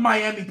 Why would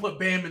Miami put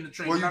Bam in the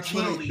trade? Well, you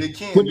can't. They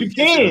can't. But you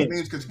can.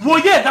 Well,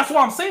 yeah, that's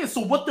what I'm saying.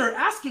 So what they're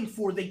asking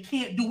for, they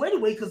can't do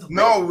anyway because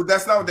no,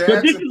 that's not what they're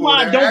asking for. This is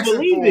why I don't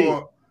believe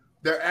it.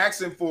 They're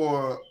asking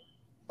for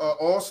an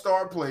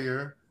all-star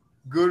player,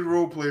 good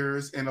role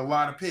players, and a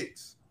lot of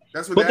picks.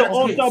 That's what they're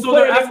asking for. So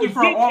they're asking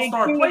for an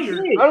all-star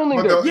player. I don't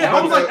think they're.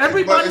 I was like,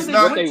 everybody they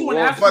went to and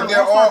asked for an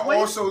all-star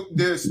player.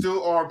 There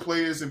still are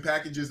players and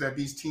packages that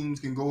these teams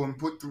can go and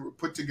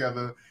put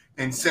together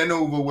and send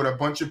over with a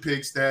bunch of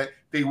picks that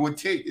they would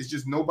take. It's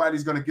just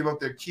nobody's going to give up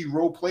their key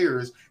role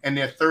players and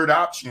their third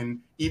option,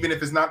 even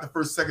if it's not the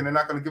first, second. They're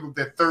not going to give up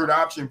their third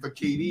option for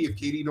KD if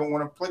KD don't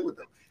want to play with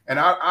them. And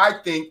I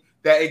think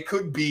that it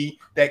could be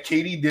that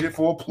KD did it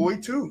for a ploy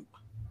too.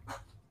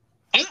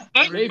 You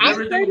don't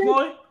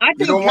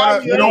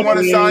want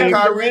to sign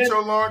Kyrie to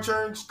a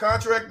long-term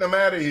contract? No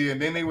matter here.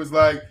 And then they was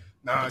like,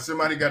 nah,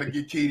 somebody got to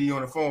get KD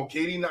on the phone.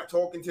 KD not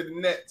talking to the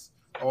Nets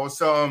or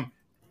some.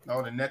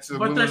 No, the Nets are.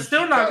 But they're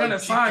still not going to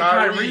sign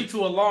Kyrie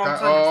to a long-term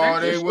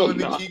extension. They're willing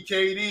to keep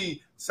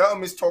KD.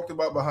 Something is talked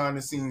about behind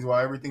the scenes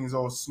while everything is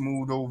all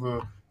smooth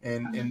over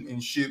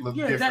and shit look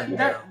different.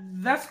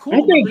 That's cool.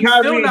 I think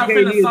Kyrie still not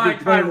going to sign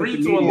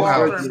Kyrie to a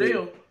long-term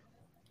deal.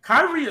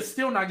 Kyrie is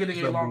still not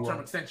getting a long-term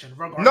extension.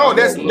 No,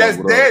 that's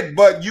dead.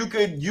 But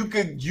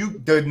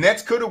the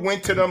Nets could have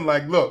went to them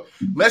like, look,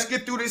 let's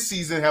get through this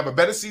season, have a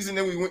better season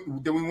than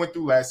we went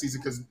through last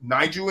season because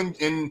Nigel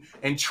and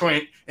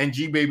Trent and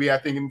G Baby, I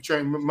think, and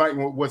Trent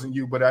wasn't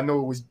you, but I know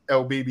it was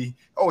L Baby.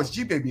 Oh, it's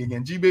G Baby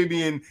again. G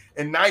Baby and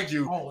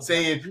Nigel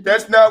saying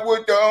that's not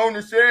what the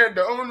owner said.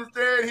 The owner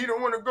said he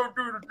don't want to go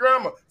through the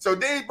drama. So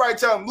they probably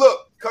tell him,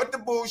 look, cut the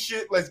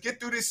bullshit. Let's get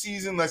through this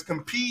season. Let's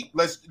compete.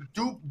 Let's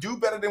do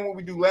better than what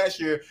we do last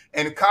year.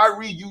 And if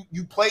Kyrie,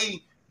 you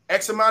play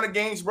X amount of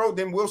games, bro,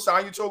 then we'll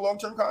sign you to a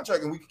long-term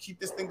contract and we can keep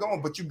this thing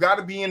going. But you got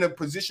to be in a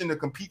position to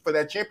compete for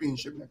that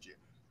championship next year.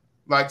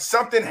 Like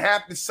something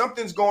happened,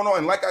 something's going on.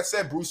 And like I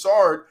said,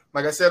 Broussard,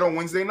 like I said on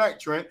Wednesday night,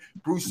 Trent,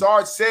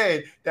 Broussard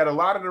said that a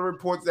lot of the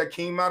reports that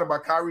came out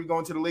about Kyrie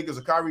going to the Lakers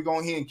or Kyrie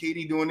going here and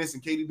KD doing this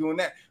and KD doing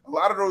that, a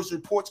lot of those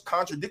reports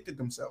contradicted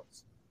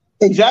themselves.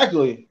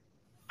 Exactly.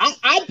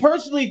 I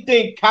personally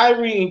think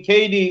Kyrie and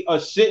KD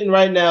are sitting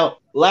right now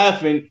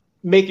laughing,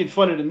 making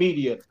fun of the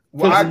media.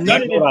 Well, I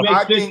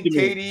think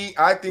KD.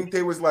 I think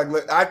they was like.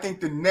 I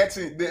think the Nets.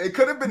 It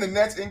could have been the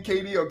Nets and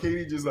KD, or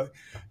KD just like,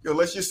 yo,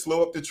 let's just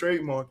slow up the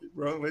trade market,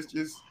 bro. Let's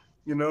just,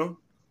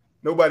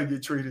 nobody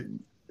get traded.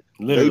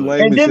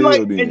 Literally. And then,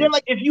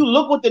 if you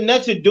look what the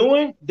Nets are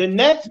doing, the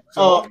Nets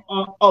are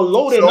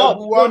loading up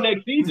for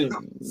next season.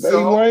 They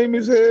lame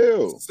as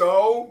hell.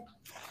 So,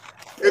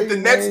 if the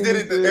Nets did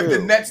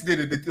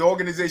it, the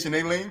organization,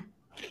 they lame.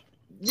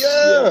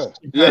 Yeah.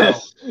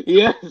 Yes.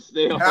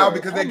 They are. How?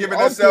 Because they're giving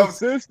themselves.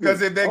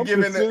 Because if they're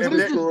giving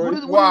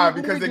why?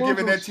 Because they're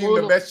giving their team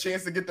the best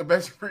chance to get the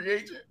best free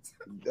agents.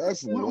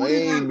 That's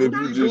lame. If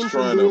you're just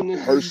trying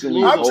to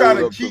personally. I'm trying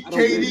to keep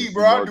KD,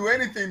 bro. I'll do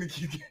anything to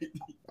keep KD.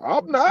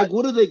 I'm not. Like,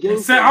 what are they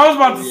getting? I was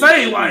about to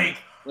say,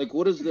 like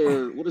what is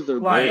their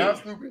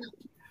like?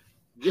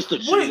 Just a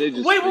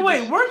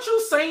wait. Weren't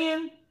you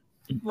saying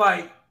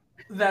like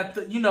that?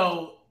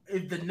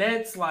 If the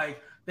Nets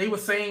they were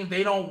saying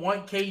they don't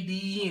want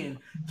KD and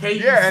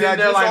KD sitting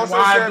there like,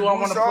 why do I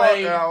want to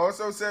play? I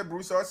also said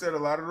Broussard said a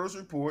lot of those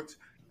reports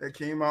that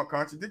came out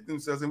contradict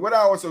themselves. And what I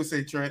also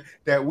say, Trent,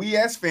 that we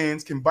as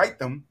fans can bite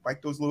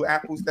those little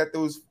apples, that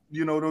those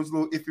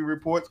little iffy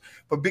reports,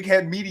 but big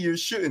head media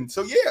shouldn't.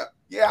 So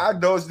yeah, I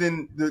dozed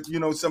in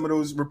some of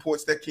those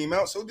reports that came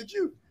out. So did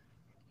you?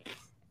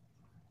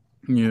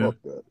 Yeah.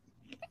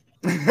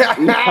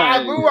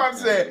 Boo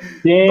upset.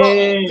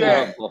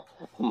 Yeah.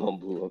 I'm on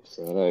Boo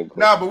upset.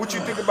 Nah, but what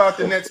you think about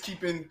the Nets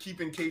keeping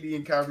KD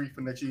and Kyrie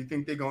for next year? You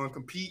think they're going to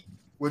compete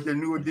with their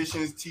new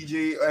additions,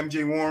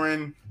 MJ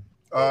Warren,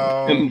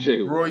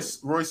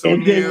 Royce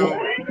O'Neal?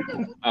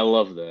 I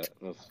love that.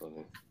 That's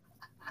funny.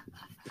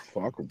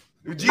 Fuck them.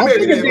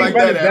 G-Baby didn't like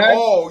that at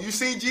all. You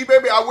see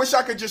G-Baby? I wish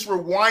I could just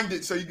rewind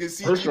it so you could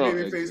see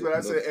G-Baby face, but I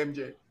said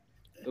MJ.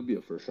 That'll be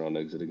a first round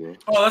exit again.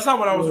 Oh, that's not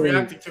what I was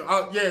reacting to.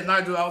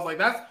 Nigel, I was like,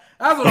 that's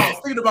what I was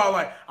thinking about.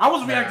 Like, I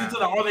was reacting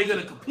to are they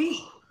going to compete?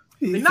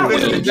 They're not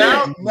winning the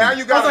chip. Now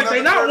you got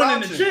they're not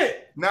winning the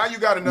chip. Now you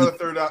got another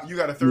third. You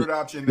got a third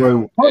option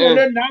now.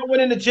 They're not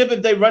winning the chip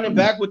if they running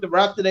back with the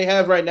roster they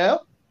have right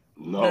now.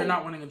 No, they're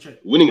not winning a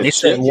chip. They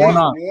said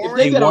Warnock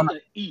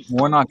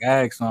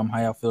asked how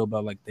y'all feel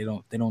about they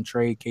don't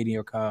trade KD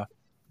or Kyle.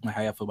 Like,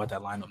 how y'all feel about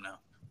that lineup now?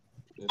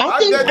 I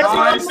think that's what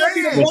I'm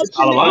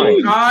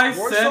saying. I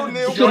said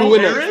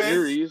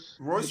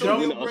Royce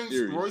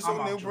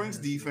O'Neal brings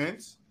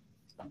defense.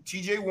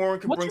 TJ Warren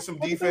can bring some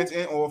defense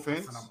and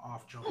offense. I'm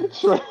off, Joe.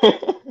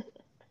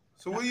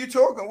 So what are you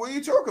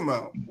talking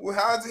about? Well,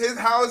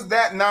 how is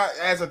that not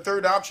as a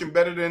third option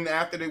better than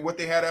what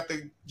they had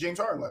after James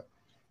Harden left?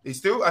 They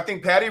still, I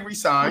think Patty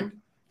resigned.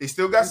 They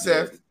still got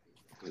Seth.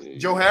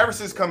 Joe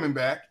Harris is coming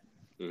back.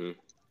 Mm-hmm.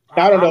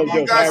 I don't know.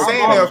 You guys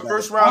saying they're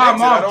first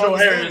round exit. I don't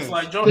understand.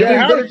 Like Joe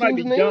Harris might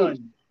be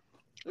done.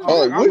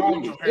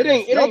 It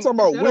ain't. Y'all talking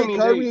about Win,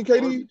 Kyrie, and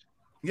KD?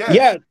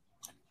 Yes.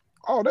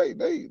 Oh, they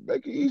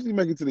can easily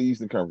make it to the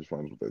Eastern Conference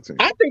Finals with that team.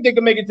 I think they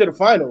can make it to the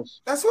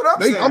finals. That's what I'm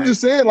saying. I'm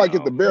just saying, like,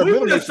 at the bare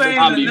minimum. We're just saying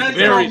the Nets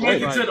don't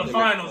make it to the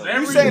finals.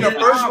 You saying a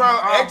first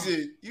round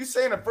exit? You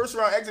saying a first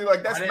round exit?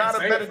 Like, that's not a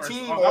better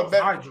team or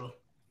better.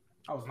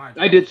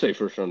 I did say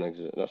first round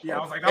exit. I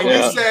was like,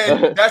 you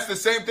said that's the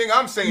same thing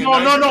I'm saying. No.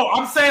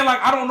 I'm saying like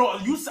I don't know.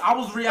 I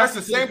was reacting. That's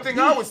the same thing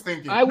I was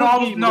thinking. I'm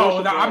not.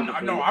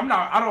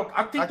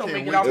 I think they'll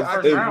make it out the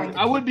first round.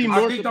 I would be more.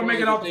 I think they'll make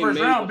it out the first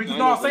round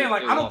because I'm saying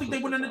like I don't think they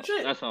win in the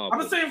chip. I've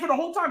been saying for the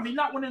whole time they're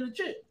not winning the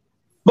chip.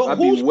 But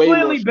who's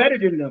clearly better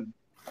than them?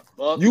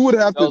 You would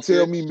have to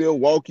tell me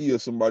Milwaukee or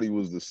somebody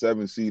was the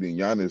 7th seed and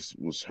Giannis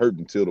was hurt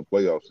until the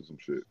playoffs or some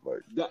shit.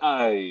 Like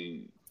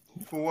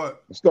for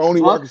what? It's the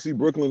only way I can see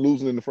Brooklyn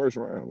losing in the first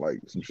round,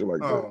 like some shit like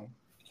that.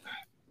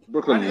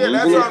 Brooklyn,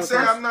 that's what I'm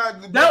saying. I'm not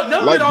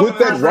they'll like with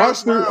that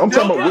roster. I'm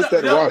talking about with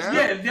that roster.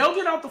 Yeah, they'll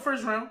get out the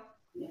first round.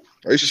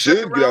 They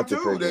should get out the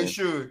first round. They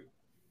should.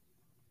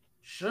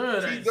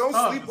 Don't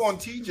sleep on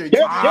TJ.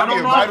 I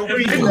don't know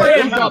if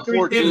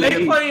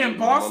they play in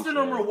Boston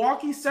or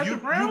Milwaukee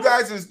second round.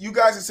 You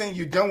guys are saying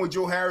you're done with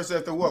Joe Harris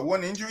after what?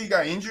 One injury? He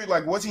got injured.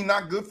 Like, was he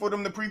not good for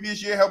them the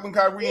previous year, helping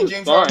Kyrie and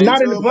James Harden?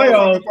 Not in the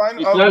playoffs.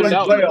 Not in the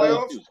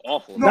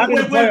playoffs. Not in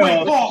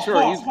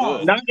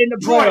the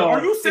playoffs.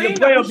 Are you saying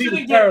that we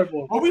shouldn't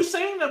terrible? Are we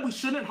saying that we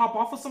shouldn't hop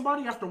off of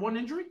somebody after one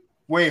injury?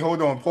 Wait,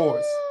 hold on,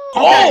 pause.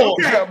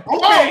 Okay.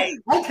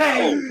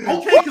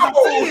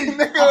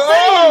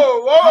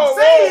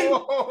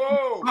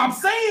 I'm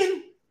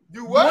saying,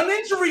 one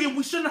injury and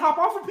we shouldn't hop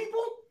off of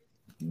people.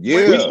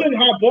 Yeah, we shouldn't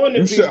hop on.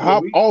 You should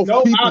hop off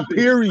people.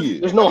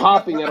 Period. There's no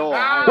hopping at all.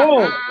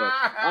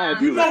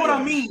 You know what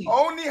I mean?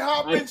 Only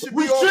hopping should be.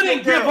 We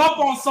shouldn't give up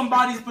on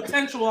somebody's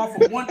potential off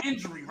of one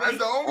injury, right?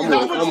 That's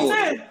what you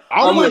said.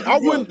 I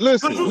wouldn't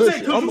listen.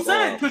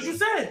 Because you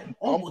said.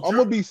 I'm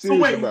gonna be serious. So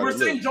wait, we're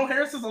saying Joe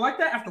Harris isn't like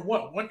that after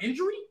what? One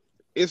injury?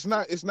 It's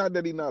not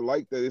that he's not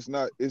like that. It's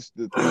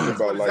the thing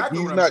about like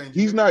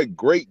he's not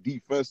great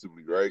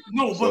defensively, right?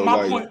 No, but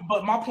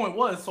my point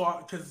was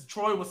because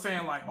Troy was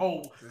saying like,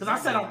 because I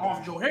said I'm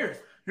off Joe Harris.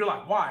 You're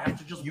like, why?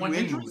 After just one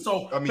injury?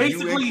 So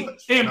basically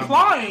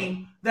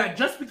implying that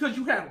just because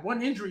you had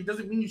one injury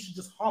doesn't mean you should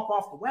just hop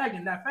off the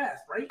wagon that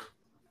fast, right?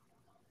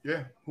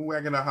 Yeah, who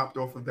acting I hopped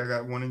off if they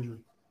got one injury?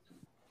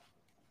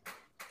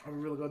 Are we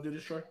really gonna do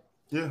this, Troy?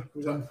 Yeah.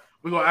 We gonna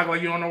act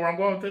like you don't know where I'm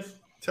going with this?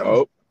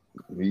 You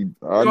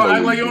gonna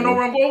act like you don't know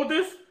where I'm going with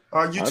this?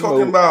 Are you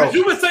talking about?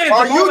 You were saying.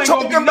 Are you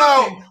talking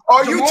about?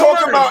 Are you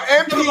talking about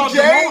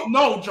MPJ?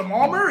 No,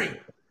 Jamal Murray.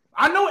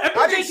 I know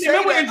MPJ came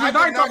in with injuries.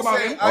 I ain't talking about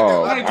him.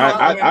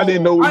 I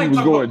didn't know where you was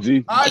going,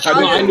 G.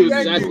 I knew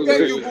exactly.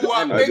 Thank you,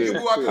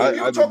 Buwak.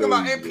 You were talking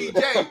about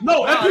MPJ.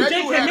 No, MPJ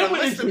came in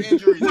with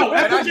injuries. No,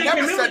 and I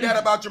never said that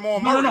about Jamal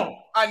Murray. No.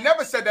 I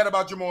never said that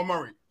about Jamal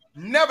Murray.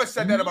 Never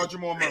said that about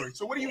Jamal Murray.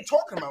 So what are you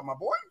talking about, my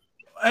boy?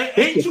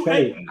 Ain't you? Nah,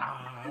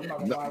 I'm not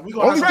gonna lie.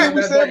 Only thing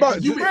we said about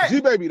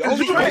G-Baby. The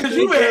only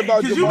thing we said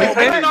about Jamal Murray.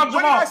 What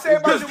did I say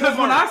about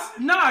Jamal Murray?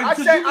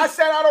 I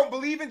said I don't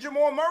believe in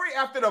Jamal Murray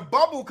after the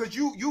bubble because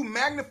you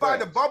magnify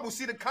the bubble.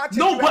 See the content.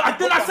 No, but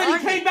then I said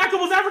he came back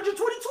and was averaging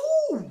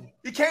 22.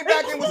 He came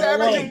back and was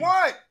averaging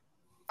what?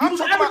 I'm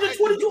talking about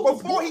 22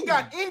 before he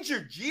got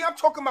injured. G, I'm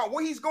talking about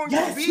what he's going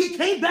to be. He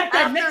came back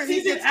that next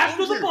season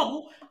after the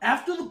bubble.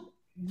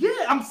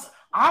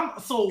 I'm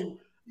so.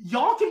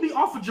 Y'all can be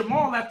off of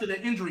Jamal after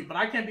the injury, but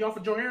I can't be off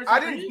of Joe Harris.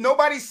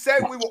 Nobody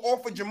said we were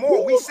off of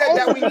Jamal. We said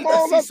that we need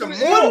to see some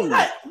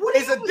more.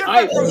 It's a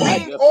difference from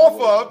being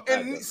off of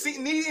and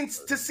needing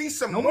to see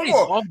some more.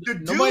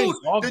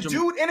 The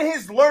dude in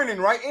his learning,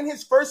 right? In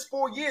his first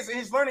 4 years in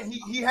his learning,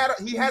 he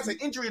has an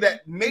injury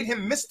that made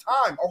him miss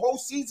time a whole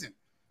season.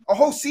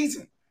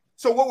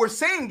 So what we're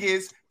saying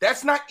is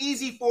that's not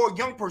easy for a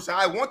young person.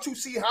 I want to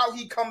see how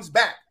he comes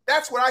back.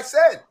 That's what I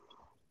said.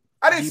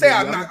 I didn't say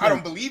I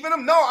don't believe in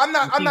him. No, I'm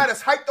not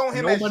as hyped on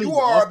him as you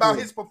are about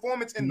his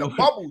performance in the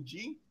bubble,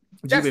 G.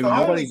 That's the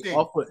only thing.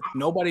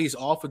 Nobody's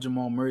off of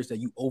Jamal Murray. Is that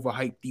you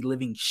overhyped the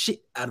living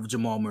shit out of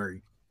Jamal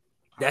Murray.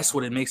 That's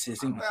what it makes it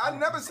seem. I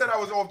never said I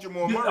was off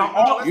Jamal Murray.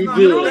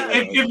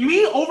 If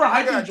me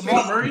overhyping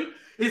Jamal Murray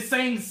is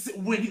saying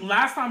when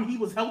last time he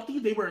was healthy,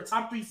 they were a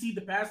top 3 seed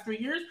the past 3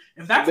 years.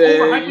 If that's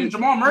overhyping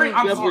Jamal Murray,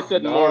 I'm sorry.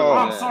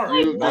 I'm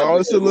sorry. No,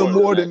 it's a little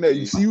more than that.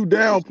 You see, you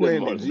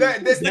downplaying it.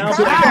 That's the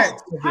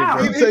context.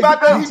 He's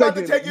about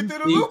to take you through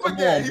the loop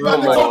again.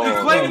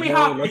 Explain to me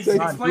how.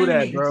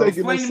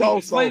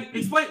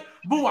 Explain.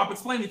 Boo-Wop,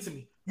 explain it to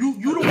me. You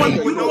the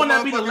one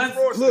that be the less.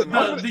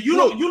 You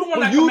the one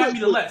that come at me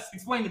the less.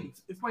 Explain it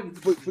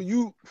to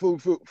me.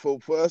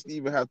 For us to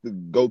even have to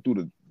go through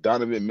the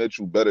Donovan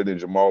Mitchell better than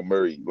Jamal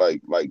Murray,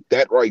 like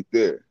that right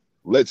there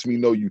lets me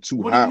know you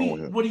too high on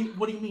him. What do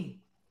you mean?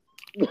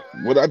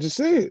 What I just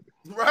said.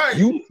 Right.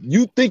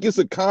 You think it's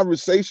a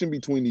conversation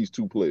between these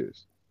two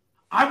players?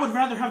 I would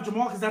rather have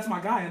Jamal because that's my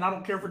guy, and I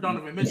don't care for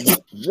Donovan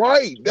Mitchell.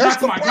 Right, that's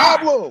the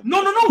problem.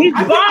 No.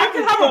 I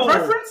can have a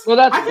preference. Well,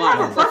 that's I can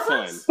have a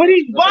preference. But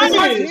he's biased.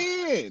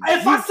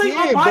 If I say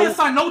I'm biased,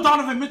 I know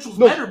Donovan Mitchell's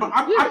better, but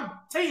I'm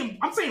saying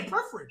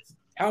preference.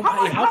 How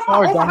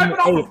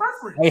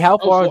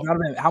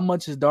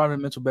much is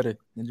Donovan Mitchell better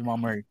than Jamal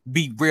Murray?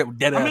 Be real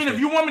dead. I mean, if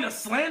you want me to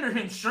slander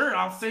him, sure,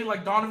 I'll say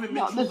like Donovan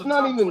Mitchell is a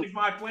top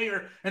 25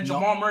 player and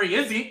Jamal Murray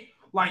isn't.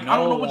 Like, I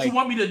don't know what you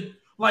want me to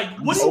like.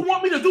 What do you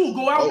want me to do?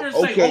 Go out there and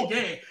say, "Oh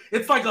yeah,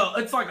 it's like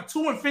a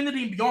to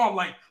infinity and beyond."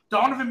 Like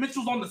Donovan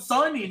Mitchell's on the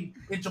sun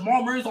and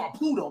Jamal Murray's on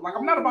Pluto. Like,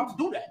 I'm not about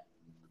to do that.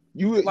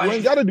 You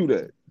ain't got to do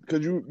that.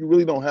 Because you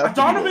really don't have to.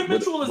 Donovan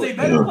Mitchell is a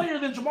better player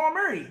than Jamal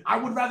Murray. I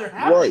would rather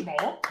have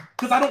Jamal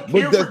because I don't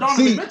care for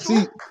Donovan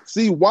Mitchell.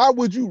 See, why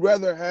would you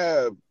rather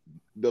have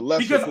the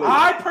lesser Because player?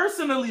 I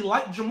personally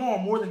like Jamal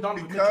more than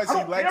Donovan Mitchell. Because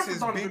he likes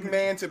his big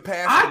man to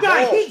pass I the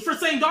got ball. heat for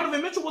saying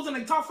Donovan Mitchell wasn't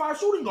a top 5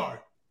 shooting guard.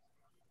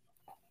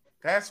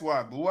 That's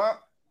why, Buwak.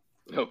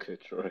 Okay,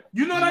 Troy.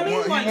 You know what I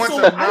mean? He wants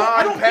a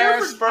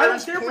non-pass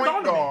first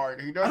point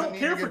guard. He doesn't need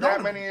to get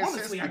that many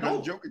assists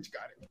because Jokic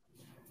got it.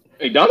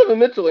 Hey, Donovan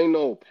Mitchell ain't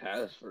no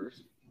pass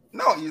first.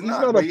 No, he's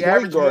not. He's not a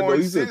point guard, though.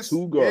 He's a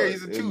 2 guard. Yeah,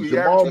 he's a 2.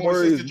 Jamal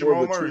Murray is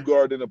more of a 2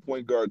 guard than a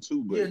point guard,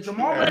 too. But yeah,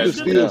 Jamal Murray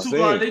should be a 2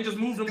 guard. They just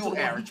moved him to the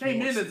 1. He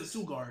came in as a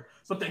 2 guard.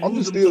 But they I'm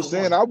just still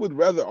saying I would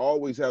rather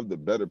always have the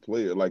better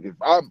player. Like if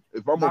I'm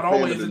not a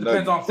always, fan it of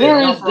depends on for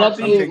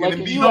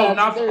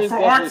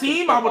our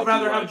team, I would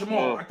rather have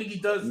Jamal. I think he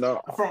does.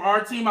 No. For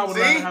our team, I would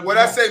rather have what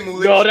I say,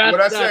 Malik? What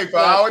I say for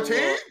our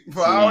team?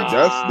 For our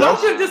team. Y'all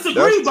can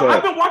disagree, but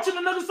I've been watching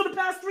the Nuggets for the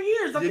past 3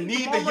 years. You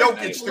need the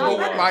Jokic to go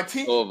with my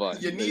team.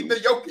 You need the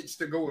Jokic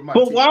to go with my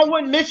team. But why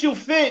wouldn't Mitchell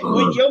fit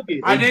with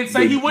Jokic? I didn't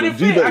say he wouldn't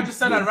fit. I just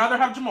said I'd rather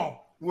have Jamal.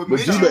 I'm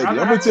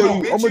gonna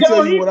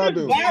tell you what I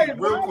do.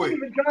 Real quick,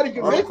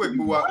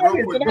 Buwak.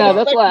 Yeah,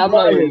 that's why I'm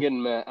not even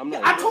getting mad.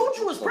 I told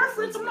you his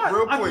preference. I'm not.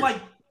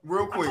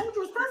 Real quick.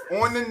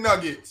 On the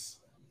Nuggets,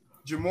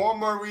 Jamal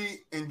Murray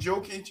and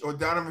Jokic or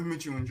Donovan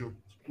Mitchell and Jokic?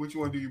 Which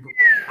one do you prefer?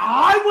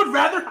 I would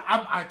rather.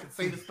 I can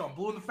say this stuff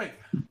blue in the face.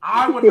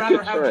 I would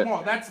rather have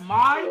Jamal. That's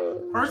my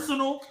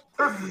personal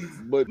preference.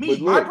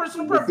 My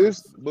personal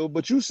preference.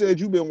 But you said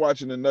you've been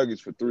watching the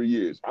Nuggets for 3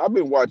 years. I've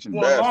been watching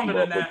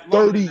basketball for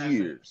 30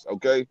 years.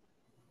 Okay,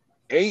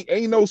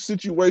 ain't no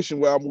situation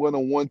where I'm gonna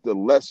want the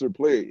lesser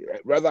player.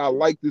 Rather, I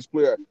like this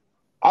player.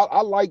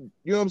 I like,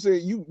 you know what I'm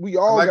saying. We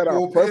all got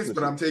our preferences.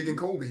 But I'm taking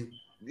Kobe.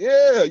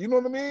 Yeah, you know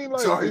what I mean?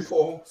 Like, sorry,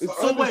 Paul. It's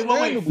so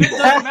wait. Fit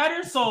doesn't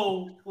matter.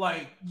 So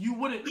like, you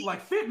wouldn't like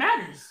fit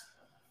matters.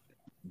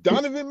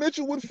 Donovan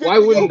Mitchell would fit. Why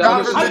wouldn't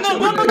Donovan Mitchell?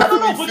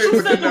 No. But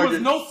you said there was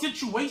no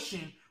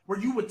situation where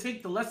you would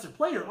take the lesser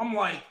player. I'm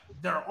like,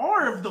 there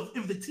are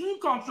if the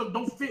team construct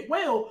don't fit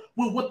well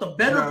with what the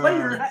better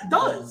player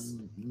does.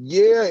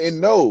 Yeah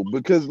and no,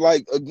 because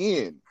like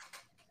again,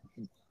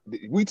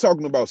 we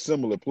talking about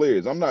similar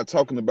players. I'm not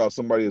talking about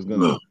somebody that's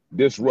gonna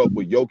disrupt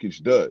what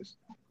Jokic does.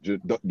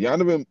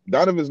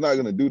 Donovan's not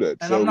gonna do that.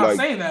 And so, I'm not like,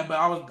 saying that, but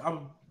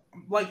I'm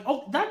like,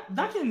 oh,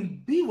 that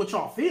can be what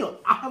y'all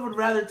feel. I would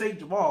rather take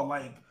Jamal.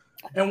 Like,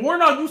 and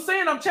Warnock, you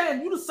saying I'm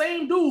chatting, you the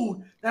same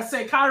dude that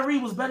said Kyrie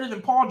was better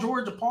than Paul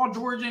George or Paul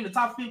George in the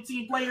top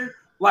 15 player.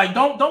 Like,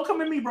 don't come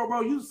at me,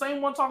 bro. You the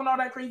same one talking all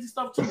that crazy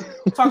stuff too.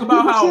 Talk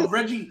about how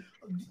Reggie.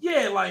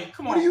 Yeah, like,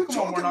 come on. What are you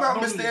talking about,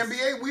 Mr.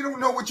 NBA? We don't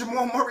know what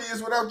Jamal Murray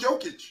is without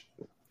Jokic.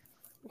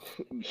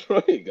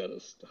 Troy gotta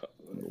stop.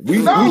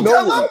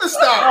 Tell him to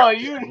stop.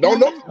 No,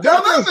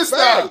 tell him to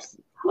stop.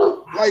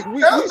 Like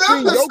we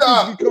seen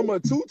Jokic become a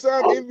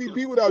 2-time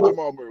MVP without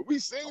Jamal Murray. We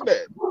seen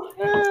that.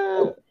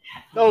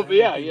 No, but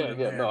yeah.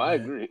 No, I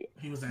agree.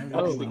 He was an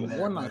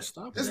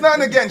MVP. It's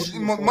not against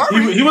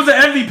Murray. He was an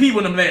MVP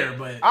when I'm there,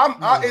 but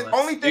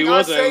only thing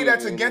I say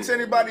that's against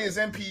anybody is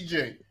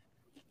MPJ.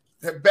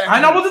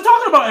 I wasn't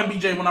talking about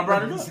MPJ when I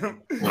brought it up.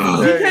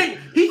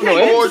 He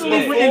can't.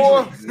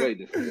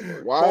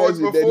 Why is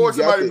it before that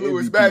somebody blew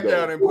his back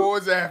out and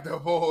pause after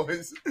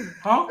pause?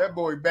 Huh? That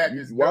boy back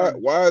is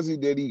why is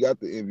it that he got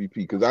the MVP?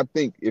 Because I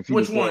think if he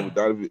was playing with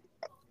Donovan,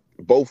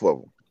 both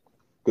of them.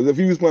 Because if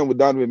he was playing with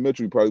Donovan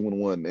Mitchell, he probably would have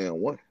won and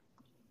won.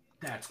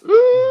 That's no.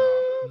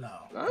 I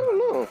don't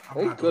know.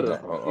 He could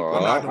have.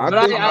 I'm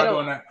not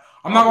doing that.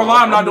 I'm not gonna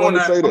lie. I'm not doing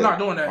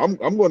that.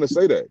 I'm going to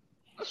say that.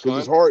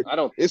 Because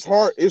it's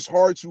hard. It's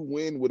hard to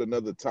win with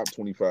another top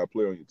 25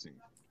 player on your team.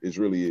 It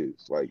really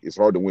is. Like, it's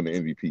hard to win the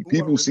MVP.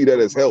 People see that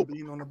as help.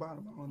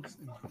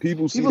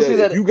 People see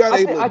that. You got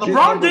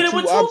LeBron did it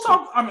with 2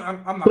 top. I'm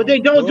not. But they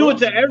don't do it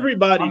to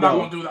everybody. I'm not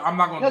going to do that. I'm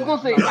not going to do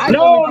that.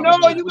 No, you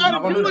got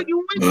to do it.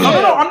 You win.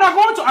 No, I'm not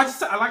going to. I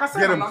just, like I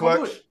said, I'm not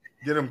going to do it.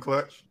 Get him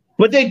clutch.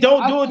 But they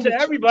don't do it to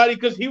everybody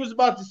because he was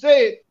about to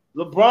say it.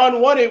 LeBron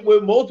won it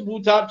with multiple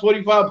top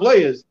 25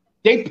 players.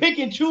 They pick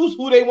and choose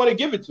who they want to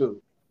give it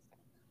to.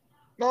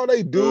 No,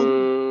 they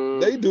do.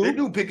 They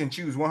do pick and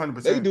choose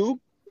 100%. They do.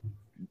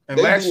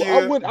 And last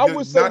year, I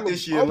would say not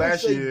this year.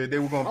 Last year, they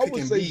were going to pick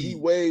and be.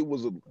 D-Wade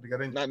was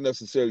not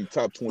necessarily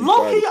top 25.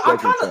 Low-key,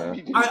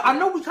 I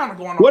know we kind of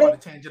going off on a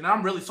tangent, and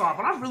I'm really sorry,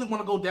 but I really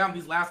want to go down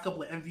these last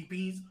couple of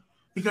MVPs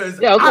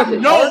because I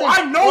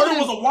know there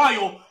was a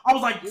while I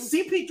was like,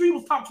 CP3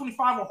 was top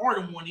 25 or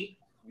Harden won it.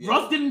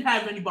 Russ didn't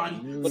have anybody.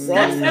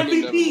 That's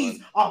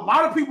MVPs. A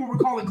lot of people were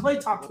calling Klay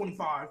top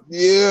 25.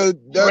 Yeah,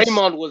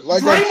 Draymond was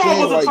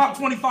a top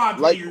 25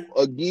 player.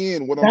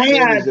 Again, what I'm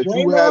saying is that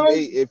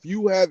if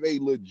you have a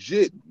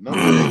legit number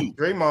 8,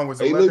 Draymond was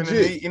a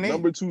legit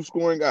number 2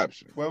 scoring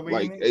option.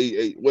 Like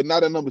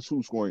not a number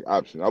 2 scoring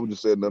option. I would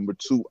just say a number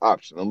 2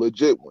 option, a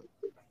legit one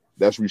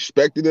that's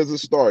respected as a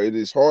star. It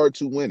is hard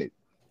to win it.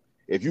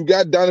 If you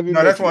got Donovan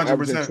Mitchell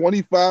averaging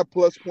 25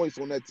 plus points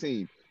on that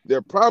team, they're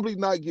probably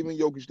not giving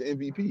Jokic the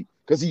MVP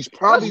because he's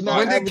probably not.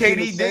 When did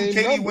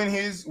KD win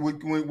his?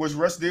 Was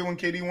Russ there when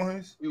KD won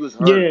his? He was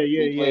hurt. Yeah.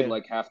 He played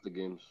like half the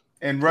games.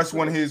 And Russ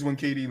won his when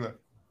KD left.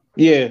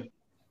 Yeah.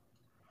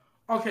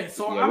 Okay,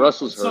 so Russ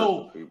was hurt.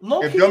 So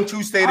if them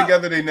two stay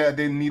together, they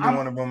neither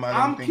one of them.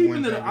 I'm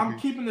keeping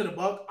it a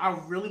buck. I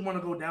really want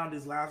to go down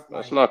this last.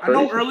 That's not crazy.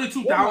 I know early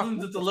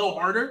 2000s it's a little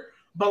harder,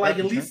 but like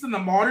at least in the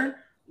modern,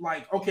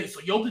 like okay, so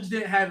Jokic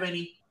didn't have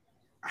any.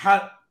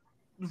 I'm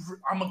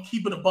gonna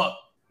keep it a buck.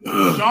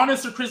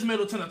 Giannis or Chris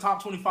Middleton a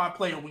top 25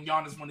 player when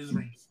Giannis won his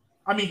rings?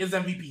 I mean his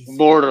MVPs.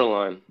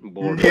 Borderline.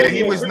 Yeah,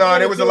 he was not.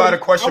 There was a lot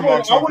of question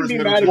marks on Chris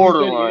Middleton.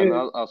 Borderline. It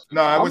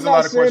was a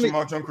lot of question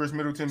marks on Chris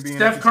Middleton being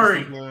Steph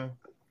Curry.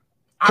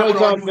 I would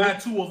argue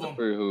had 2 of them.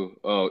 Who?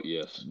 Oh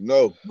yes.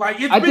 No. Like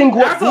it's been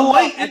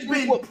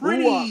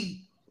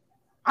pretty.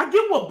 I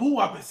get what Boo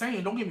Wop is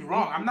saying. Don't get me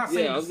wrong. I'm not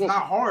saying it's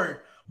not hard,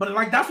 but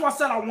like that's why I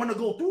said I want to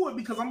go through it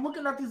because I'm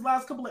looking at these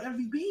last couple of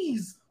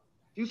MVPs.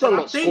 You talking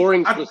about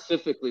scoring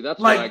specifically? That's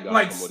what I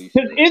got from what he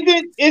said.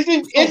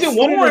 Isn't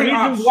one of the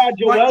reasons why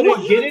Joel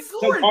didn't get it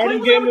because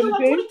Harden gave him the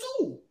team?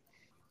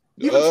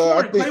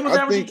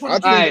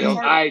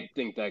 I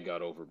think that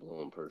got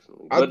overblown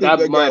personally, but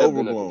that might have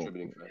been a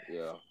contributing factor.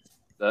 Yeah,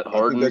 that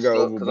Harden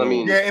stuff. Because I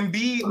mean,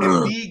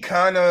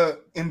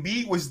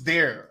 Embiid was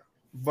there,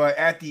 but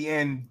at the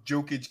end,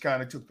 Jokic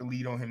kind of took the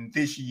lead on him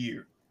this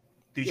year.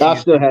 I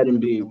still had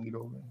Embiid.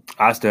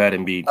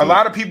 Too. A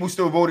lot of people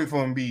still voted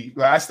for Embiid.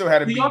 Like, I still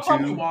had Embiid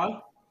too.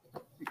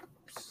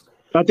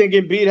 I think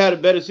Embiid had a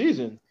better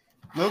season.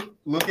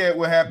 Look at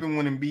what happened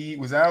when Embiid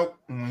was out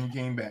and when he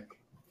came back.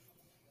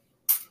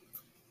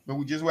 But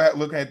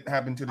look at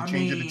happened to the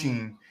change of the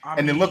team,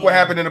 and then look what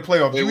happened in the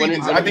playoffs.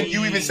 I think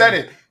you even said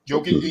it.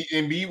 Jokic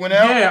Embiid went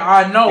out. Yeah,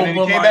 I know. And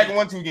then he came back and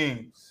won 2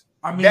 games.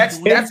 I mean, that's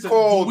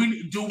called.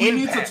 Do we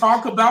need to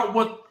talk about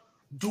what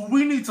Do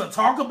we need to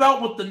talk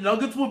about what the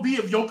Nuggets would be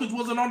if Jokic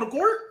wasn't on the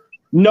court?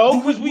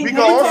 No, because we can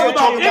also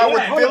talk about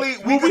what Philly.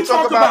 We can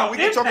talk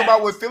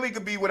about what Philly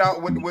could be without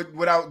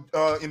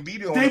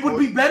Embiid on. They would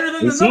be better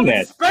than the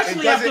Nuggets,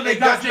 especially after they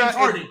got James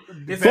Harden.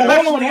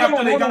 Especially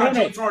after they got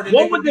James Harden.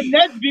 What would the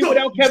Nets be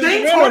without Kevin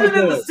Durant? James Harden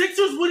and the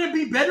Sixers wouldn't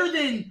be better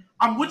than.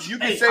 You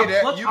can say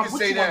that. You can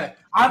say that.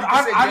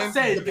 I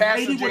said the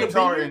KD would have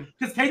been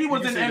because KD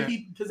was an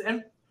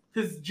MVP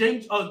because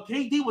James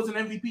KD was an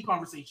MVP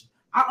conversation.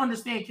 I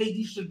understand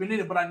KD should have been in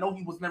it, but I know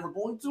he was never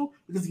going to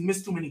because he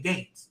missed too many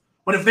games.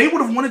 But if they would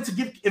have wanted to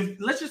give, if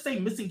let's just say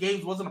missing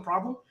games wasn't a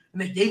problem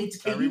and they gave it to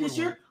KD this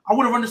year, I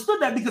would have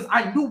understood that because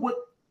I knew what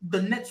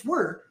the Nets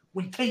were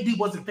when KD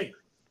wasn't there.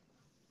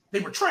 They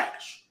were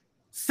trash.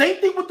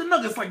 Same thing with the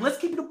Nuggets. Like, let's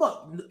keep it a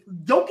buck.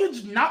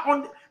 Jokic not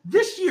on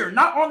this year,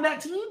 not on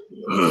that team.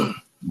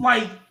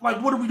 like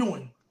what are we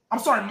doing? I'm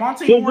sorry,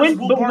 Monte. But when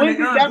did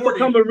that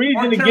become a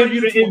reason to give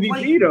you the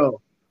MVP though?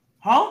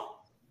 Huh?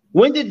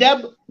 When did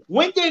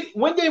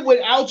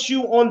without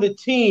you on the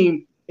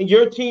team and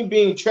your team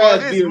being trash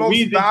be a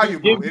reason to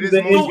give you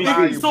the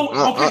MVP? So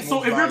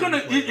if you're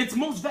gonna, it's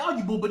most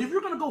valuable. But if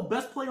you're gonna go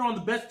best player on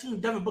the best team,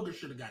 Devin Booker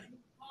should have got it.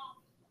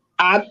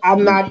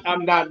 I'm not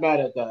mad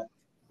at that.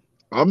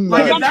 I'm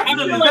not. Like,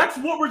 if that's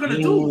what we're gonna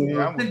do.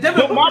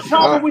 But my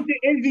problem with the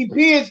MVP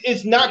is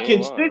it's not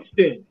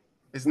consistent.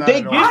 It's not.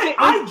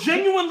 I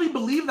genuinely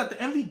believe that the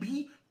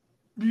MVP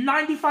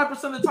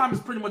 95% of the time has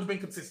pretty much been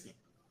consistent.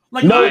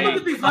 Like, look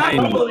at these last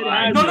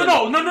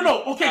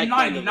No. Okay,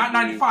 90, not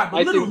 95.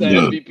 But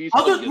literally,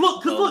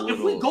 if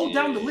we go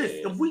down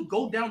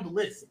the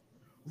list,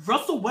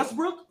 Russell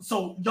Westbrook.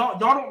 So y'all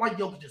don't like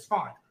Jokic, it's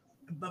fine.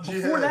 But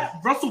before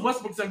that, Russell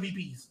Westbrook's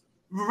MVP.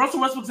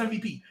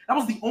 That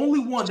was the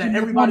only one that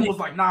everybody was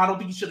like, nah, I don't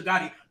think he should have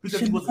got it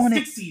because he was a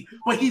 6 seed.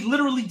 But he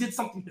literally did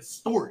something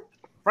historic,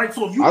 right?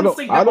 So if you want to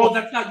say that,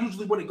 that's not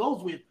usually what it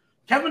goes with.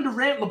 Kevin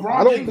Durant,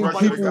 LeBron James, I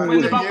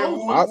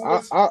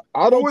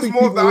don't think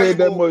people had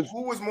that much.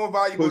 Who was more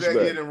valuable that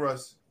year than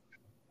Russ?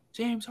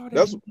 James Harden.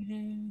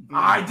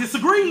 I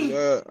disagree.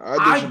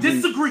 I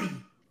disagree.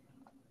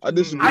 But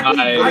again,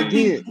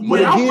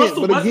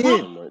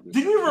 do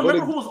you even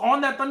remember who was on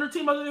that Thunder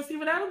team other than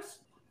Steven Adams?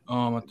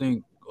 I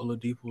think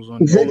Oladipo was on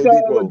that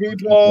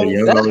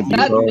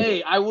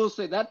day. I will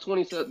say that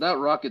that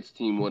Rockets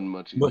team wasn't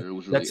much either. It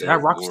was really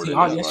that Rockets team.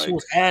 That shit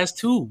was ass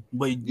too.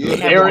 But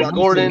Eric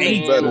Gordon,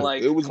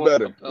 it was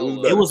better.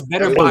 It was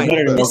better by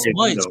this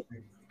much.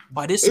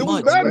 By this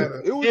much,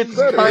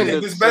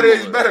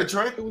 it's better,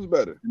 Trent. It was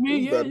better.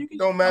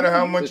 Don't matter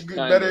how much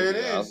better it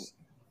is.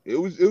 It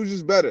was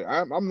just better.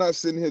 I'm not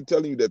sitting here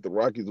telling you that the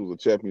Rockets was a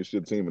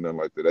championship team and nothing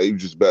like that. It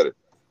was just better.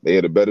 They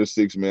had a better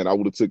 6-man. I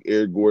would have took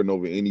Eric Gordon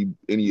over any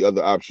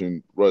other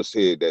option Russ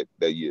had that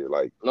year.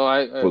 Like,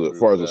 as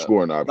far as the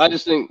scoring option. I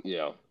just think,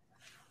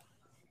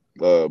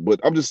 but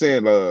I'm just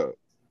saying, I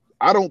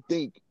don't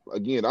think.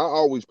 Again, I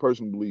always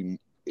personally believe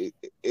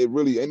it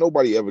really ain't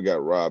nobody ever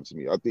got robbed to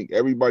me. I think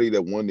everybody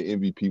that won the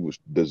MVP was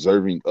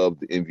deserving of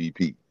the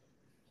MVP.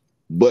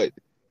 But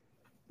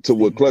to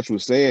what Clutch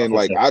was saying,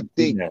 like I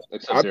think a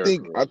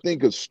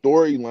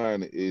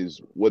storyline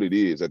is what it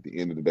is at the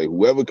end of the day.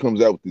 Whoever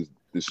comes out with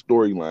this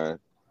storyline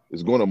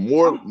is going to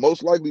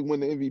most likely win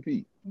the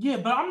MVP. Yeah,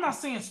 but I'm not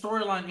saying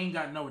storyline ain't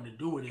got nothing to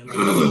do with it. Like,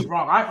 that's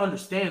wrong. I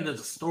understand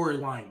there's a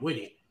storyline with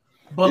it,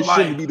 but it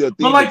shouldn't be the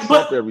thing that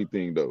trump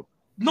everything though.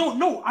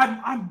 No,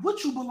 I'm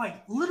with you, but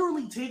like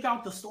literally take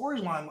out the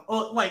storyline.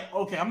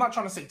 Okay, I'm not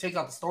trying to say take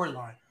out the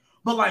storyline,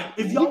 but like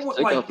if y'all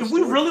like if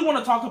we really want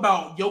to talk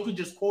about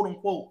Jokic's quote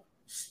unquote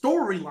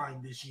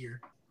storyline this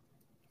year,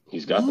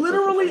 he's got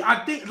literally.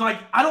 I think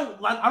I don't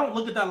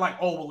look at that like,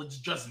 oh well, it's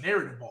just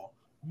narrative ball.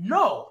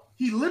 No,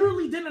 he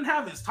literally didn't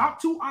have his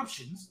top two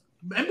options.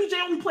 MPJ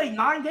only played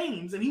 9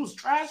 games, and he was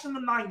trash in the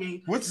 9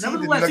 games.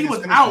 Nevertheless, he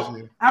was out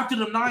after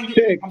the 9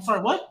 games. I'm sorry,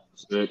 what?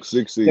 6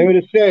 seed. They were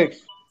the 6.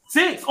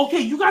 6.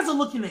 Okay, you guys are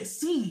looking at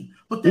seed,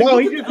 but then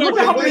look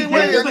at how many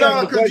games.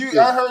 Because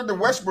I heard the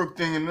Westbrook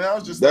thing, and I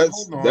was just hold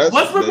on.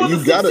 Westbrook was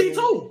a 6 seed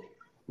too.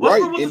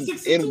 Right,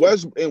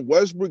 and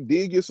Westbrook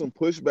did get some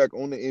pushback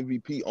on the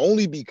MVP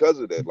only because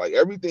of that. Like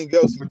everything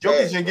else, but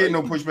Jokic didn't get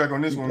no pushback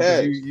on this one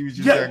because he was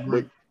just that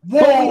great.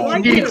 Whoa!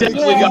 He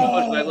definitely got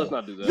pushback. Let's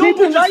not do that.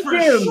 Jokic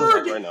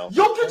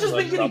has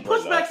been getting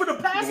pushback for the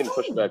past 2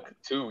 pushback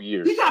 2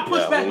 years. He got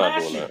pushback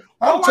last year.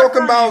 I'm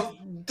talking about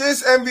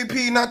this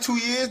MVP, not 2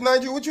 years,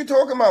 Nigel. What you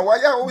talking about?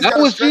 Why y'all always? That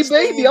was G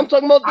baby. I'm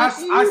talking about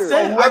this year. I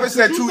said whoever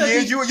said 2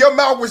 years. Your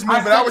mouth was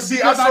moving. I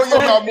saw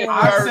your mouth moving.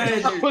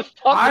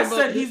 I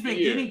said he's been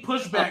getting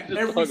pushback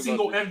every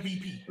single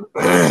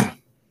MVP.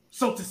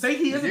 So to say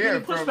he isn't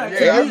getting pushback,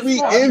 every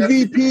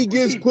MVP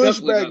gets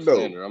pushback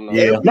though.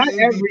 Not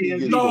every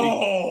MVP.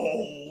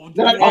 No,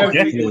 not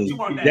every.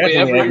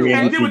 Definitely every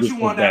MVP. What you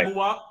want that,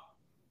 Buwap?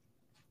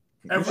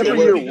 Every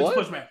year gets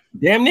pushed back.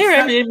 Damn near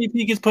every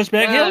MVP gets pushed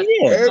back. Hell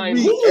yeah.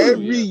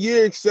 Every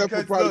year except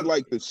for probably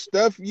like the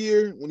Steph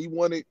year when he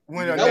won it.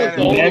 That was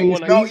the only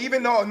one.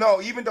 Even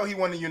though he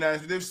won the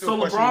unanimous, there's still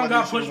LeBron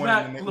got pushed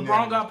back.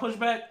 LeBron got pushed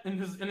back in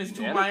his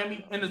two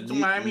Miami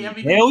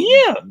MVP. Hell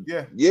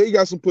yeah. Yeah, he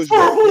got some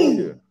pushback.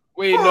 Yeah.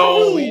 Wait,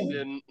 no, he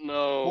didn't.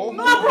 No.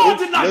 LeBron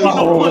did not get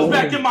no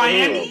pushback in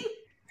Miami.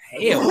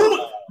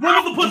 Hell.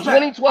 What was the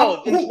pushback? In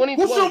 2012.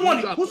 Who should have won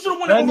it? Who should have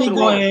won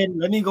it?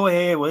 Let me go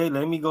ahead. Wait,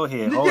 let me go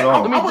ahead. Hold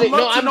on. I would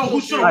love to know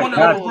who should have won it.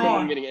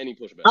 LeBron getting any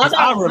pushback.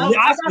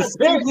 I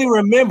specifically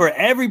remember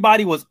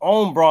everybody was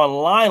on Bron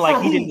line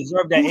like he didn't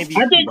deserve that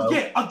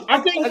MVP.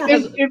 I think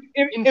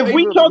if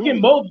we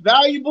talking most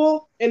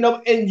valuable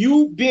and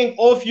you being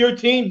off your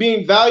team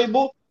being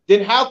valuable,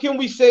 then how can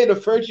we say the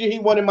first year he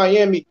won in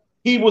Miami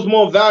he was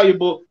more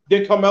valuable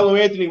than Carmelo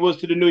Anthony was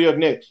to the New York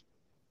Knicks?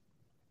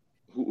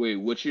 Wait,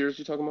 which years are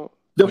you talking about?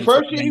 The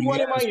first year he won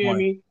in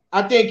Miami,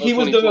 I think he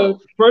was the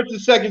first and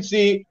second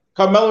seed.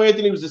 Carmelo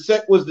Anthony was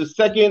the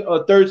second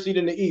or third seed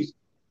in the East.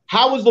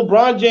 How was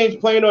LeBron James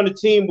playing on the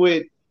team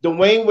with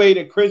Dwayne Wade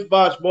and Chris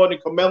Bosh more than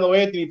Carmelo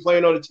Anthony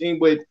playing on the team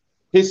with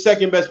his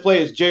second best player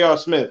is J.R.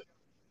 Smith?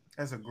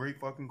 That's a great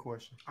fucking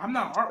question. I'm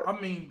not. I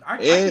mean,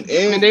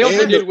 they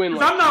also did win.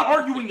 I'm not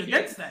arguing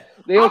against that.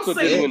 They also I'm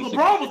saying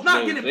LeBron was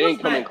not getting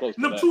pushed back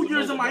in the 2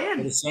 years in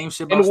Miami. The same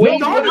shit. And did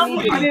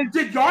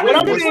the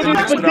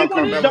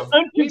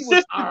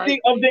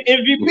inconsistency of the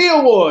MVP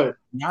award.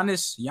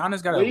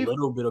 Giannis got a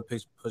little bit of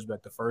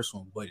pushback the first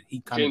one, but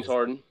he kind of James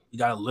Harden. He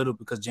got a little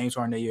because James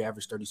Harden that year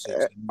averaged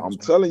 36. I'm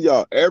telling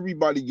y'all,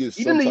 everybody gets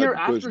even some the year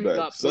type of after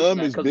pushback. Some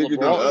is bigger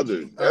than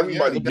others.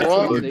 Everybody gets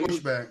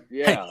pushback.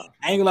 Yeah, hey,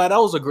 I ain't gonna lie, that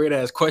was a great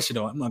ass question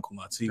though. I'm not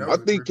gonna lie to you. I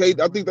think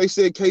they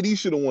said KD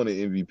should have won an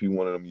MVP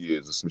one of them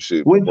years or some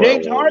shit. When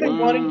James Harden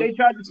won it, they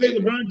tried to say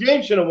LeBron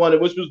James should have won it,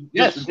 which was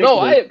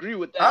I agree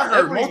with that. I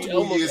heard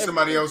multiple years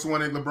somebody else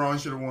won it. LeBron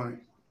should have won it.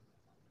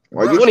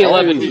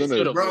 2011, he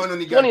should have.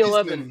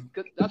 2011,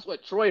 that's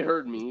what Troy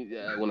heard me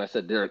when I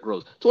said Derrick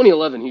Rose.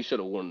 2011, he should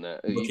have won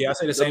that. Okay, I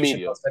say the same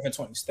shit about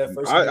Steph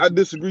first. I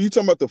disagree. You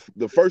talking about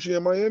the first year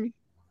in Miami?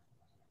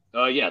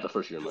 Yeah, the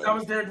first year in Miami. That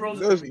was Derrick Rose.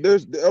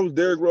 That was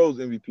Derrick Rose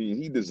MVP,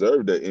 and he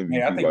deserved that MVP,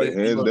 yeah, I think like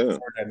hands down.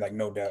 That, like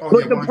no doubt.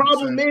 But the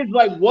problem is,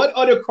 like, what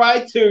are the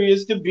criteria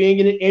to being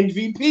an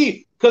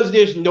MVP? Because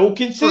there's no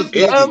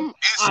consistency.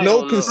 It's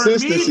no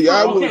consistency.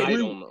 I would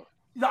agree.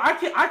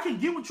 I can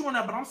get what you on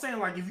that, but I'm saying,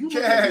 like, if you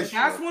look at the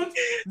past ones,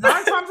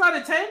 9 times out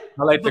of 10,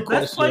 the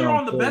best player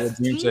on the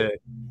best team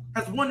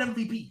has won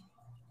MVP.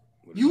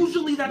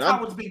 Usually that's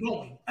how it's been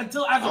going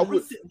until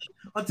recently,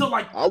 until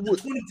like the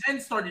 2010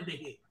 started to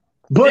hit.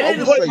 But then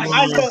it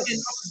was up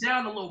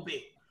down a little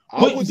bit.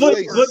 I would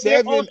say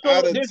 7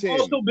 out of 10. There's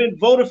also been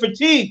voter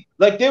fatigue.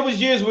 Like there was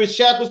years where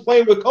Shaq was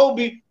playing with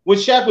Kobe, when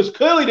Shaq was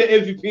clearly the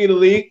MVP of the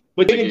league,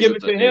 but they didn't give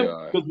it to him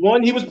because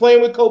 1, he was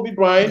playing with Kobe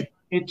Bryant,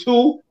 and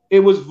 2, it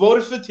was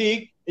voter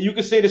fatigue. And you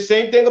could say the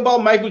same thing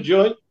about Michael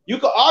Jordan. You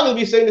could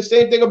arguably say the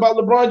same thing about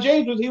LeBron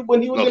James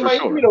when he was in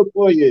Miami those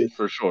 4 years.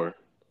 For sure.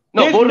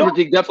 No, voter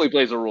fatigue definitely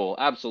plays a role.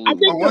 Absolutely. I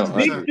think the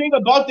big thing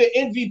about the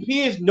MVP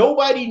is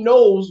nobody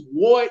knows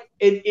what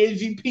an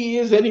MVP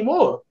is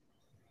anymore.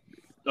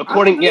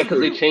 Because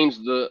they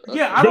changed the.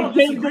 I don't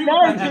disagree with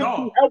that at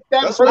all.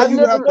 That's why you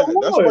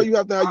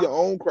have to have your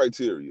own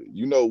criteria.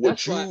 You know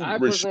what you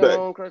respect. My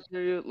own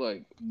criteria,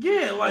 like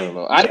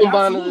I don't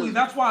buy absolutely.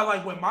 That's why,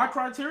 like, with my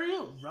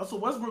criteria, Russell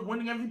Westbrook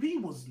winning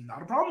MVP was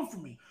not a problem for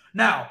me.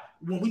 Now,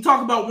 when we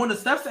talk about one of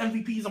Steph's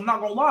MVPs, I'm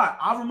not gonna lie.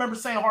 I remember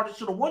saying Harden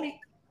should have won it.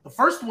 The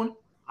first one,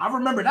 I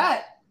remember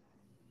that.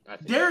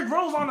 Derrick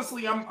Rose,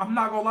 honestly, I'm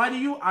not gonna lie to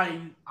you.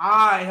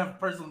 I have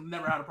personally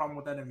never had a problem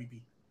with that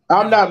MVP.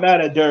 I'm not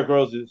mad at Derrick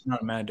Rose.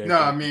 Not mad at Derrick. No,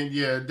 I mean,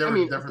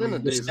 Derrick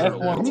definitely.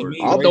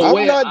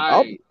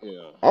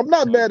 I'm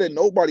not mad at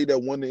nobody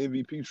that won the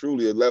MVP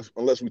truly,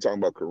 unless we talking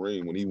about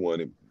Kareem when he won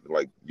it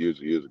like years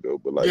ago.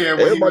 But like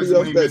everybody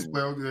else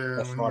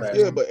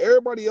but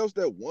everybody else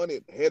that won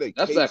it had a.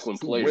 That's back when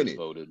players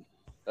voted.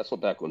 That's what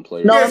back when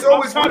players. No, it's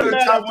always one of the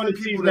top 2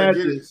 people that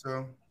get it.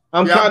 So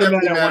I'm kind of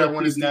mad at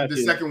one of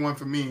the second one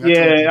for me.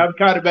 Yeah, I'm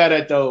kind of bad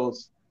at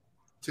those.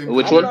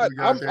 Which one? I'm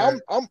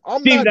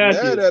not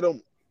mad at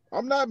him.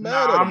 I'm not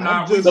mad at him.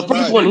 I'm just the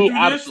first one he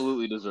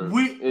absolutely deserved.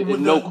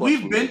 No question.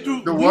 We've been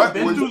through the what?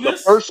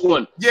 The first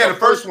one. Yeah, the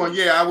first one.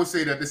 Yeah, I would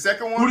say that. The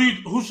second one.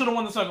 Who should have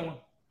won the second one?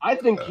 I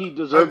think he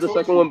deserved the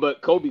second one,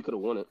 but Kobe could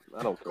have won it.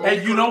 I don't care.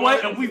 And you know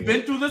what? And we've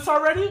been through this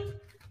already.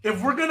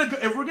 If we're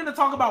gonna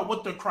talk about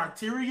what the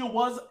criteria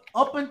was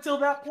up until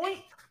that point,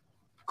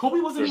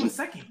 Kobe wasn't even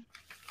second.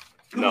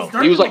 He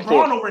was like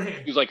fourth. Over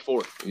here. He was like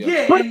fourth.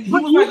 Yeah, but he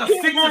was like a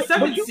 6 or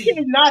 7 seed. You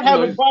cannot have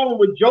a problem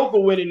with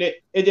Joker winning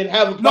it and then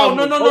have a problem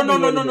with Kobe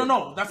winning it.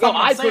 No. That's not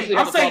what I'm saying.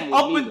 I'm saying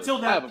up until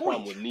that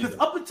point. Because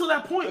up until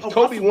that point,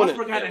 Kobe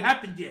Westbrook hadn't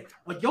happened yet.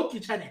 Like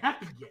Jokic hadn't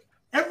happened yet.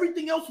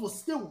 Everything else was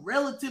still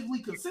relatively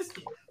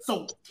consistent.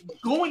 So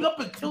going up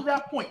until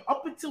that point,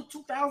 up until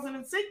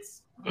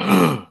 2006,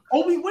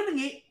 Kobe winning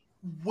it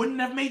wouldn't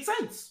have made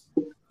sense.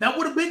 That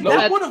would have been the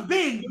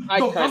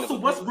Russell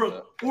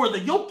Westbrook or the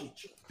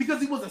Jokic, because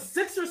he was a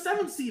 6 or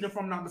 7 seed, if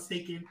I'm not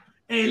mistaken.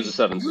 And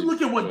you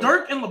look at what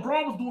Dirk and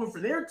LeBron was doing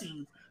for their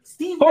team.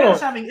 Steve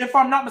Nash having, if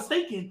I'm not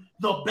mistaken,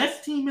 the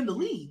best team in the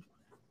league.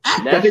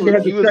 I think they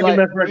had the second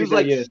best record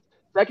that year.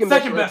 Second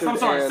best. I'm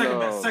sorry.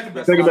 Second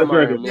best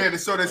record. Yeah.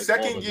 So the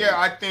second year,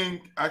 I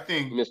think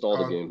missed all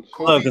the games.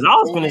 Because I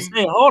was going to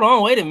say, hold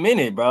on, wait a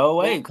minute, bro.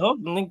 Wait,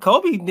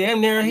 Kobe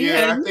damn near he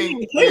had a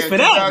case for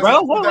that,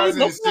 bro.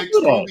 2006,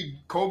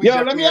 Kobe.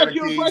 Yo, let me ask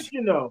you a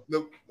question though.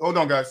 Hold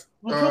on, guys.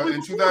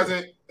 In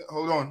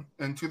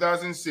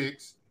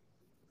 2006,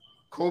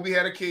 Kobe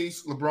had a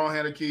case, LeBron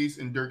had a case,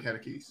 and Dirk had a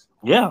case.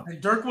 Yeah.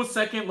 And Dirk was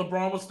second,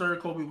 LeBron was third,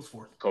 Kobe was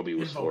fourth.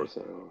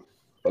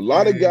 A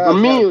lot of guys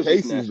have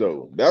cases,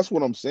 though. That's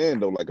what I'm saying,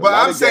 though. Like, but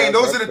I'm saying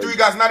those are the 3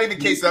 guys, not even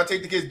cases. I'll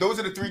take the case. Those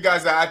are the 3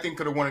 guys that I think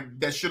could have won.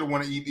 That should have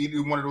won.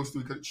 Either one of those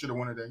 3 should have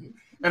won it that year.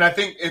 And I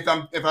think if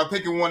I'm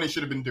picking one, it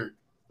should have been Dirk.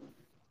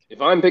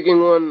 If I'm picking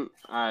one,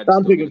 I'm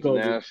picking Kobe.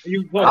 Nash.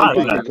 I'm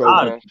picking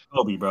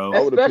Kobe, bro.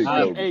 I would have picked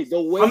Kobe. Hey,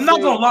 the way I'm not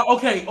gonna lie.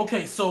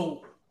 Okay.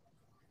 So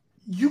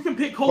you can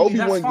pick Kobe.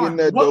 That's wasn't fine. getting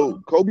that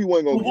though. Kobe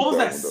wasn't gonna. What was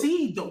that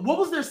seed though? What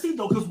was their seed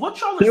though? Because what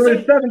y'all are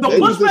saying, the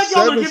pushback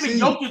y'all are giving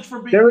Jokic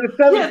for being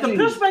the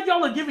pushback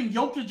y'all are giving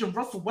Jokic and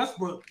Russell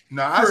Westbrook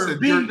for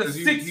being the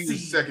 6th seed.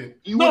 Second.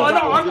 No, I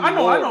know.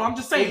 I'm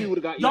just saying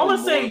y'all are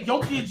saying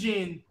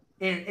Jokic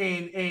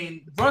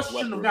and Russ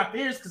shouldn't have got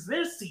theirs because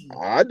they're seed.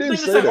 I didn't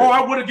say that. Oh,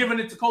 I would have given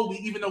it to Kobe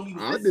even though he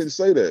was. I didn't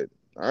say that.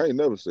 I ain't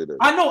never said that.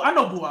 I know,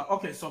 Boo.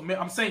 Okay, so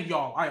I'm saying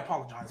y'all. I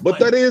apologize. But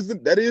that is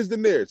the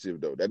narrative,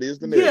 though. That is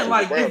the narrative. Yeah,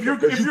 like if you're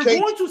going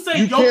to say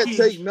you Jokic, can't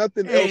take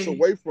nothing else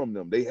away from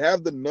them. They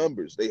have the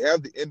numbers. They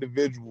have the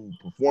individual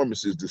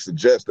performances to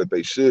suggest that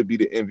they should be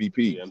the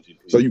MVP.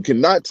 So you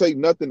cannot take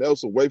nothing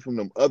else away from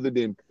them other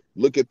than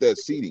look at that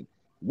seeding,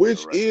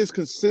 which is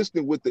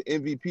consistent with the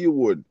MVP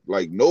award.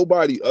 Like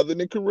nobody other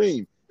than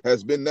Kareem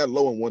has been that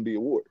low and won the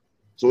award.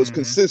 So it's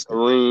consistent.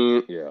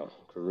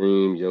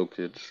 Kareem,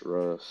 Jokic,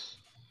 Russ.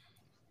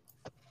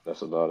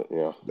 That's about it.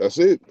 Yeah, that's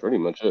it. Pretty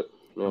much it.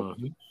 Yeah.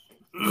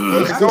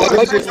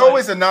 There's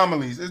always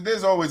anomalies.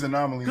 There's always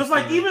anomalies. Because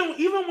like even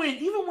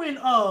when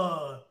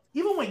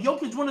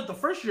Jokic won it the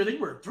first year, they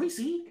were a 3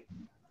 seed.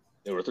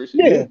 They were a 3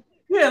 seed.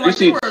 Yeah, like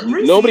they were a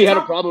 3 seed. Nobody had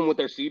a problem with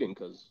their seeding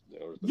because.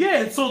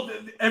 So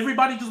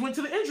everybody just went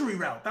to the injury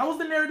route. That was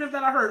the narrative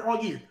that I heard all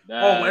year.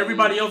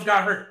 Everybody else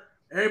got hurt.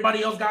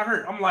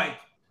 I'm like,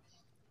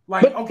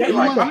 okay,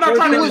 like I'm not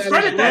trying to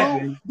discredit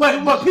that,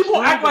 but people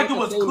act like it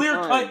was clear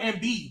cut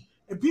Embiid.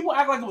 If people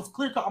act like it was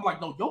clear cut, I'm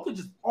like, no, Jokic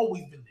has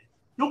always been there.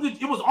 Jokic,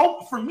 it was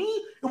all for me.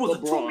 It was a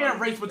 2-man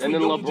race between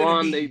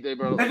Jokic and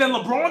Embiid. And then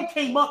LeBron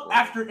came up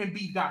after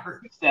Embiid got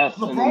hurt.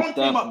 LeBron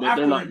came up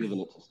after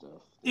Embiid.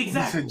 Exactly. He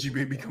said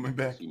G-Baby coming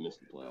back. He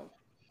missed the playoff.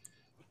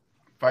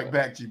 Fight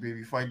back,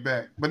 G-Baby. Fight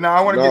back. But now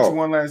I want to get to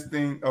one last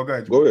thing. Oh, go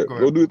ahead. Go ahead.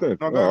 Go do your thing.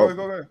 No,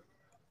 go ahead.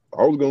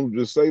 I was going to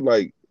just say,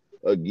 like,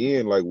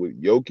 again, like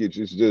with Jokic,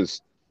 it's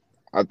just,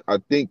 I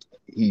think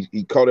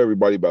he caught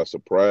everybody by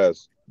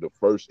surprise the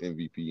first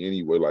MVP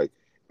anyway. Like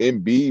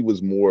Embiid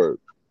was more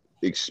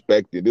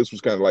expected. This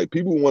was kind of like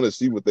people want to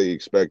see what they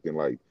expecting.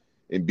 Like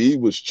Embiid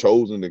was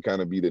chosen to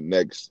kind of be the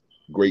next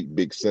great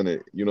big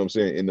center, you know what I'm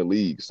saying, in the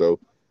league. So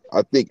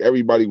I think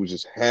everybody was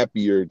just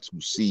happier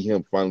to see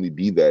him finally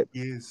be that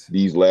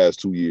these last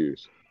 2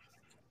 years.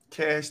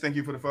 Cash, thank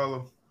you for the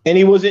follow. And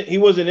he wasn't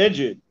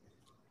injured,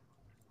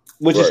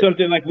 which is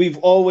something like we've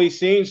always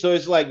seen. So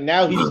it's like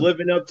now he's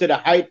living up to the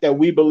hype that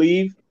we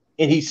believe,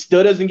 and he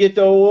still doesn't get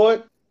the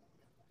award.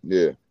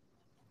 Yeah,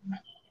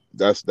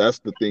 that's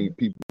the thing.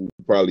 People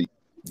probably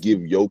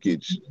give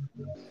Jokic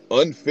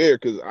unfair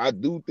because I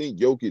do think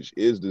Jokic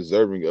is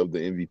deserving of the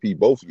MVP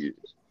both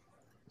years.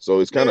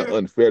 So it's kind of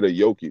unfair to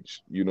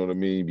Jokic, you know what I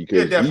mean?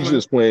 Because he's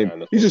just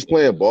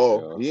playing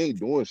ball. He ain't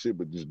doing shit,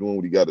 but just doing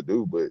what he got to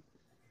do. But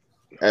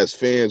as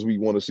fans, we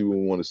want to see what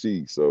we want to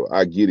see. So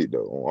I get it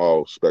though on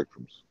all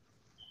spectrums.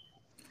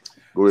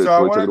 Go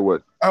ahead, take it away.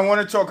 I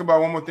want to talk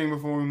about one more thing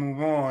before we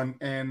move on.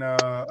 And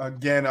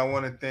again, I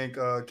want to thank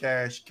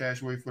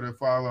Cashway for the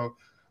follow.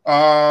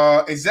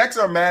 Execs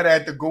are mad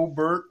at the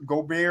Gobert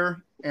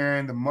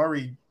and the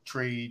Murray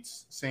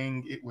trades,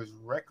 saying it was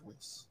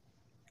reckless.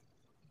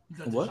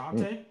 What?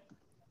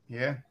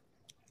 Yeah.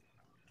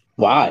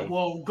 Why?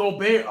 Well,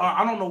 Gobert,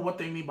 I don't know what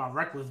they mean by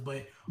reckless,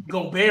 but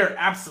Gobert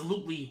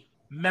absolutely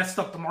messed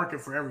up the market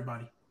for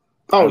everybody.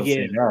 Oh,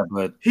 yeah.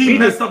 But he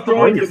messed up the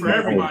market for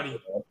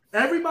everybody.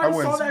 Everybody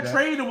saw that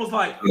trade and was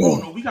like, "Oh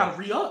no, we gotta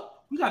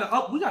re-up. We gotta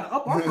up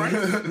our price."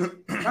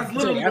 That's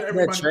literally after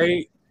that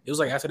trade. It was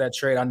like after that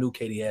trade, I knew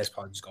KD's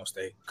probably just gonna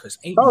stay because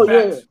I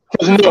was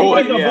like,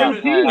 nobody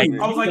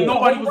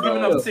was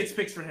giving up 6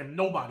 picks for him.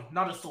 Nobody,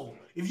 not a soul.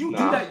 If you do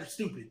that, you're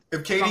stupid.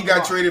 If KD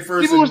got traded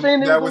first,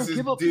 and that was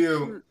his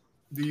deal.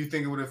 Do you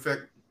think it would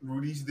affect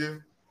Rudy's deal?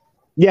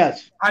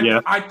 Yes.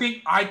 I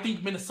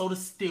think Minnesota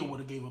still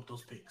would have gave up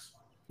those picks.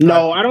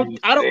 No, I don't.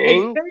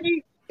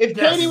 If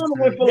KD would have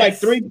went for like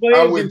 3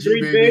 players and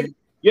 3 picks,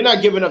 you're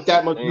not giving up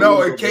that much.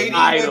 No, if KD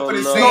went for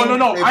the same.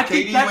 No. I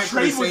think that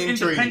trade was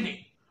independent.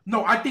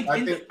 No, I think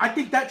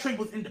that trade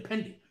was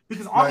independent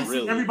because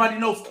obviously everybody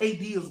knows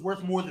KD is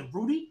worth more than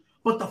Rudy.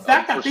 But the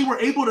fact that they were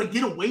able to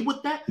get away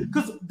with that,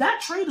 because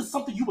that trade is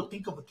something you would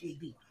think of a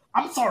KD.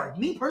 I'm sorry,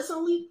 me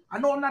personally, I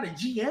know I'm not a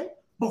GM,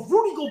 but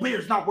Rudy Gobert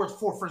is not worth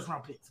 4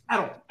 first-round picks at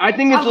all. I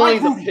think it's only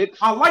the picks.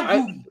 I like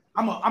Rudy.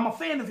 I'm a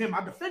fan of him.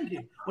 I defend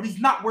him, but he's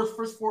not worth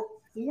four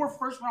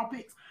first-round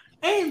picks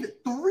and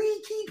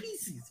 3 key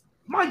pieces.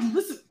 Mind you,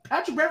 listen,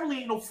 Patrick Beverly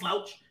ain't no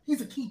slouch.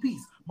 He's a key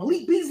piece.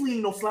 Malik Beasley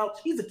ain't no slouch.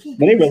 He's a key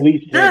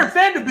piece. Jared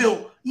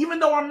Vanderbilt, even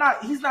though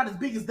he's not as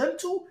big as them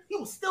two, he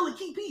was still a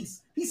key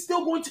piece. He's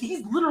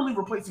literally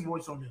replacing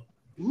Royce O'Neal.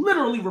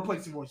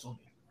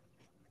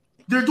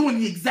 They're doing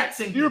the exact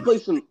same thing. He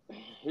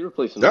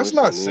replacing. That's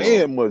not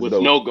saying much with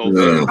though. No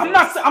Gobert. I'm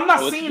not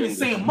saying it's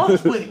saying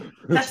much, but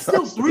that's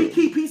still 3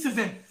 key pieces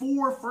and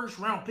 4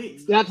 first-round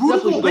picks. Rudy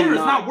Gobert is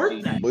not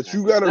worth that. But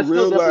you gotta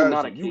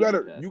realize, you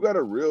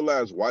gotta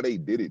realize why they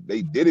did it.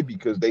 They did it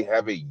because they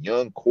have a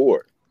young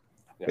core.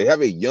 Yeah. They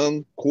have a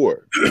young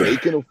core. They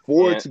can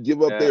afford to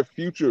give up their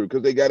future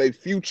because they got a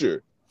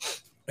future.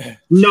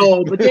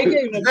 No, but they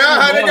gave they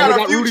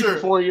got Rudy for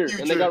 4 years,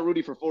 and they got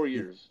Rudy for 4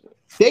 years.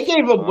 They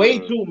gave up way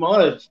too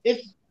much.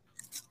 I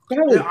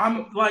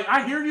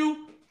hear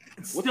you.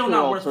 It's still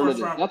not worth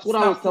first round. That's what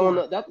I was telling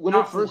them. That when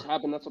it first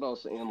happened, that's what I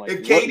was saying. Like,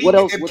 if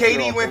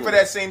KD went for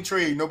that same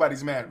trade,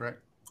 nobody's mad, right?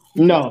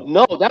 No,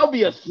 that would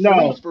be a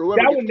fleece for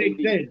whoever. That would make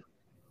sense.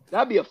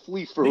 That'd be a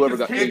fleece for whoever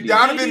got KD.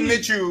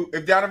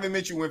 If Donovan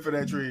Mitchell went for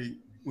that trade,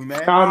 we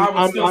mad?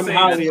 I would still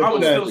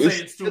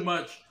say it's too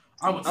much.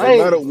 No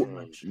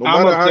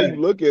matter how you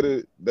look at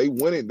it, they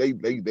win it. They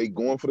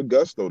going for the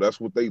gusto. That's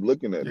what they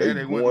looking at. They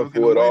going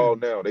for it all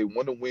now. They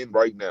want to win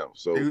right now.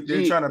 So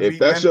if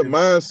that's your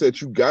mindset,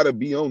 you gotta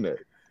be on that.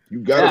 You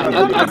gotta.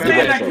 I'm not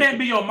saying that can't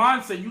be your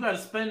mindset. You gotta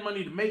spend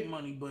money to make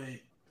money, but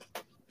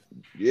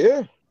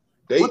yeah,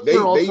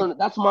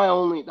 that's my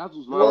only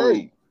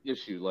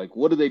issue. Like,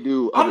 what do they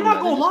do? I'm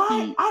not gonna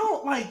lie. I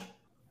don't like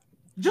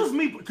just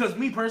me because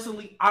me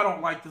personally, I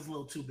don't like this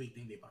little too big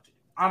thing they about to do.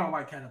 I don't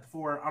like Cat at the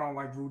 4. I don't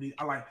like Rudy.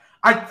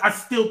 I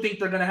still think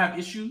they're gonna have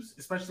issues,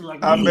 especially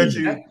like. I bet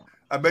you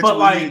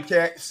like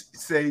Cat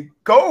say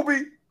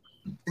Kobe.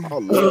 I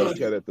love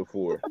Cat at the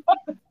 4.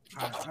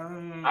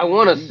 I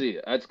want to see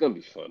it. It's gonna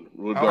be fun.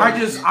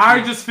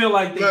 I just feel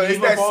like they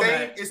gave up all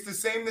that. It's the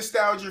same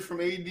nostalgia from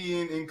AD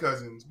and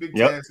Cousins. Big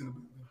Taz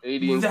in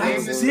the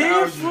That's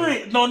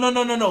different.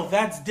 No.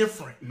 That's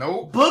different.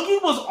 Nope.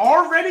 Boogie was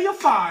already a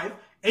 5.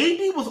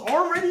 AD was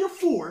already a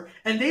 4,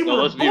 and they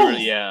were both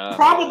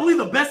probably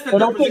the best at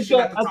their position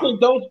at the time. I think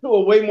those two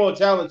are way more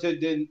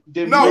talented than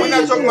No, we're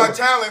not talking about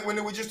talent.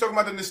 When we're just talking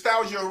about the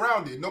nostalgia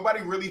around it.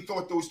 Nobody really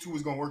thought those two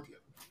was gonna work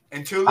together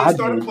until they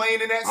started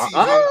playing in that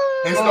season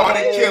and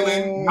started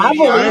killing. When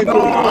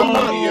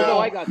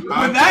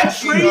that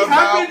trade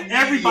happened,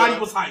 everybody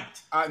was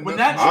hyped. When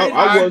that trade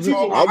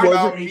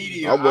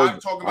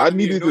happened, I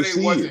needed to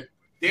see it.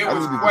 There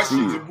was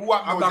questions. There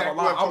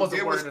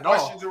was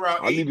questions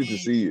around AD to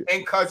see it.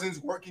 and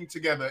Cousins working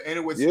together, and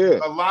it was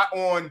a lot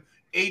on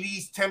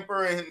AD's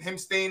temper and him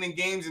staying in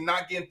games and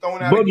not getting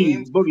thrown out of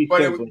games. Boogie,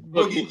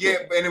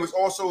 and it was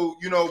also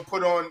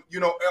put on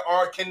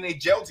can they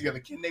gel together?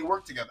 Can they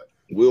work together?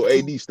 Will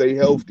AD stay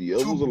healthy?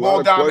 It was a lot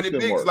of question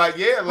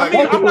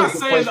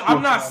marks.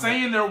 I'm not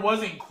saying there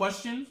wasn't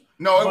questions.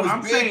 No, it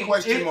was big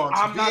question marks.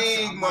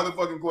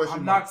 Motherfucking question marks.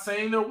 I'm not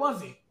saying there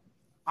wasn't.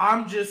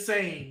 I'm just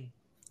saying.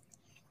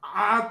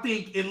 I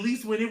think at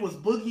least when it was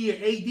Boogie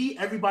and AD,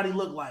 everybody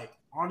looked like,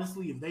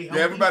 honestly, if they help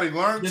everybody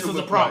learned this is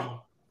a problem.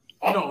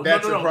 No.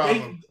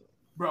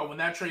 Bro, when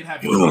that trade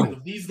happened,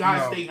 if these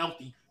guys stay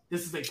healthy,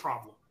 this is a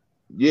problem.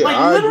 Yeah,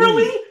 like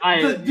literally,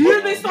 the year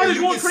they started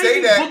going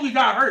crazy, Boogie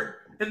got hurt.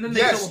 And then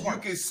you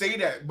can say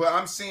that, but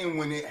I'm saying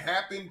when it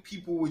happened,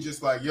 people were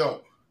just like,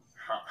 yo,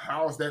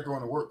 how is that going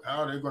to work?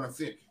 How are they going to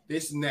fit?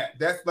 This and that.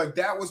 That's like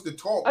that was the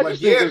talk. Like,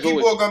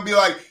 people are gonna be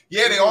like,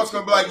 they also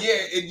gonna be like,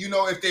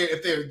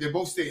 if they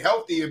both stay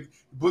healthy, if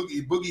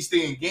Boogie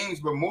stay in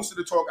games. But most of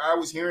the talk I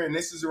was hearing, and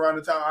this is around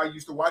the time I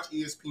used to watch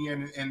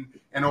ESPN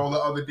and all the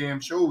other damn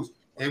shows.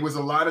 There was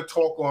a lot of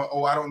talk on,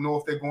 I don't know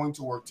if they're going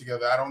to work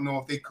together. I don't know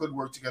if they could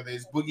work together.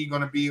 Is Boogie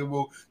going to be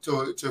able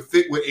to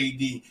fit with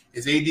AD?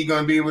 Is AD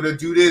going to be able to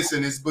do this?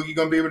 And is Boogie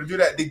going to be able to do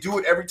that? They do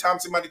it every time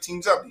somebody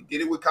teams up. They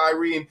did it with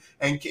Kyrie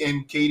and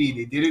KD.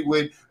 They did it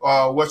with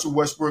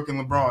Westbrook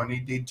and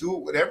LeBron. They do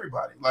it with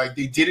everybody. Like,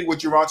 they did it with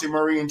Dejounte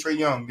Murray and Trae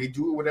Young. They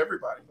do it with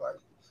everybody. Like,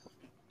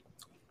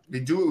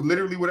 they do it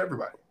literally with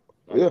everybody.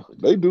 Yeah,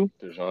 they do.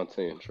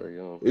 Dejounte and Trae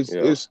Young.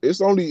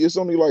 It's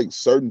only like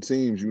certain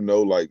teams,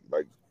 like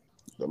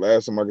the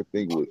last time I could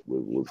think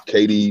was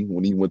KD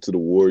when he went to the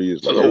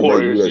Warriors. Like,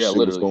 everybody knew that shit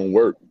was gonna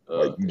work.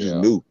 Like, you just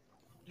knew.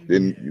 You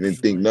didn't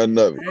think nothing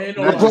of it.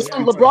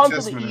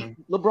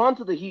 LeBron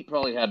to the Heat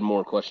probably had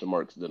more question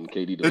marks than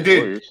KD to the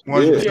Warriors. More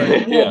than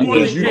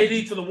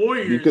KD to the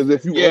Warriors. Because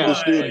if you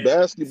understood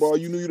basketball,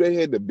 you knew they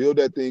had to build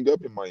that thing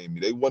up in Miami.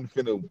 They wasn't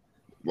finna.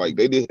 Like,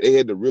 they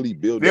had to really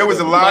build. There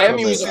was a lot of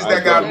pieces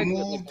that got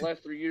moved.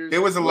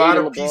 There was a lot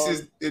of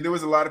pieces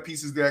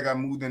that got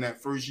moved in that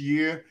first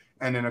year.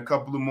 and then a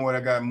couple of more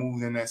that got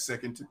moved in that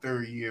second to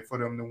third year for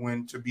them to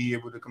win, to be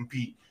able to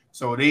compete.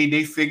 So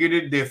they figured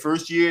it. Their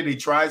first year, they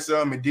tried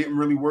some. It didn't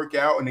really work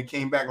out, and they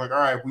came back like, all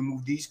right, if we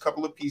move these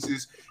couple of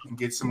pieces and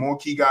get some more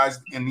key guys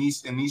in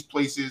these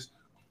places,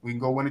 we can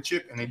go win a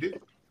chip, and they did.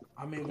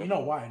 I mean, we know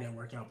why it didn't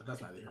work out, but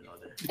that's not here nor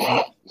there.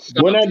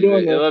 We're not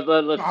doing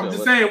that. I'm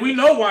just saying, we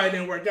know why it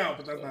didn't work out,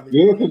 but that's not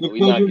here.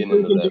 We're not getting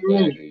into that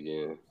bag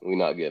again. We're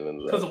not getting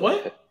into that. Because of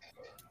what?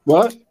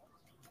 What?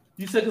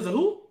 You said because of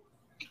who?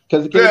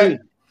 Because of KD.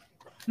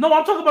 No,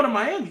 I'm talking about in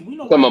Miami. We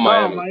know why.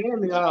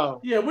 Miami.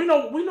 Oh. Yeah, we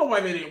know why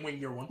they didn't win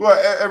year one.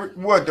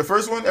 What? The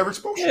first one, Eric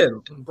Spoelstra? Yeah,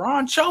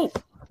 LeBron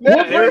choked.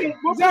 Exactly.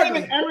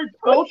 Eric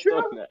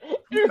Spoelstra?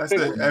 I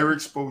said Eric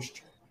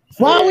Spoelstra.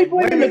 Why are we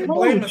blaming the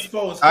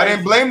coach? I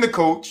didn't blame the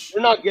coach.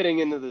 We're not getting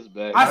into this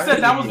bag. I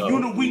said that was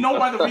we know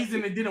why the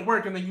reason it didn't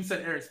work, and then you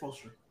said Eric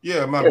Spoelstra.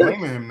 Yeah, I'm not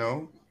blaming him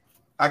though.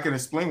 I can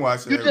explain why I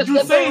said Eric.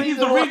 You saying he's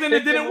the reason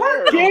it didn't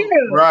work? Yeah.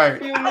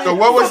 Right. So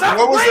what was the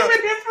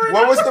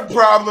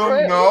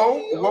problem?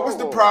 No. What was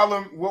the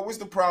problem? What was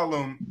the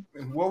problem?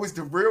 And what was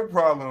the real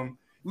problem?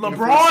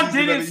 LeBron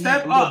didn't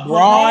step up.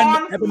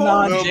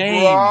 LeBron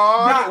James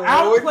got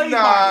outplayed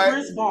by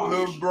Chris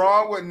Bosh.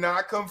 LeBron would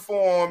not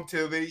conform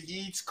to the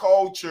Heat's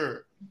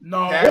culture.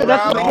 No, Pat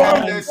Riley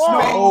had to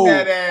spank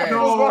that ass.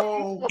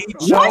 No,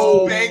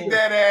 spank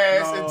that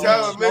ass and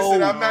tell him,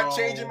 listen, I'm not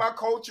changing my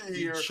culture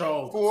here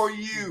for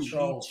you. He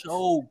choked.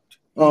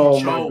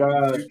 Oh my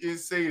God! You can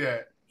say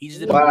that.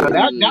 Wow,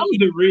 that was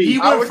the read. He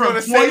went from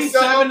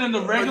 27 in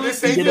the regular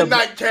this ain't the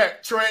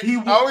nightcap, Trent.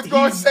 I was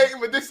going to say,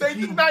 but this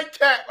ain't the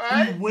nightcap,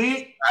 right? He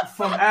went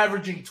from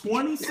averaging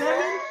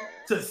 27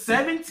 to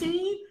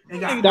 17 and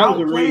got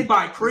outplayed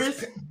by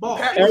Chris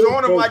Bosh. Pat was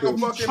on him like a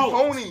fucking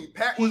pony.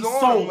 Pat was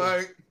on him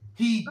like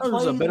he played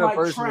was a better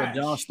version of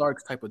John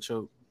Starks type of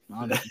choke.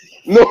 No,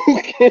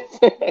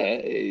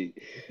 hey,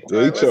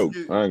 he choked.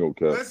 I ain't gonna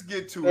cut. Let's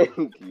get to it.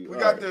 We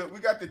got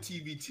the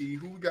TBT.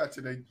 Who we got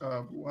today?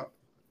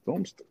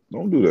 Don't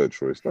do that,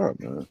 Troy. Stop,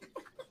 man.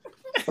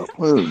 Stop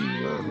playing,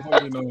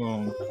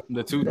 man.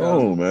 The 2000.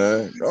 No,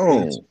 man.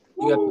 No.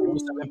 We got the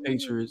 2007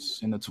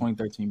 Patriots and the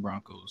 2013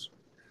 Broncos.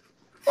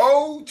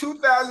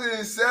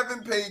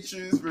 2007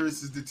 Patriots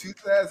versus the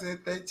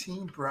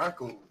 2013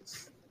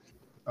 Broncos.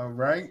 All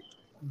right.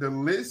 The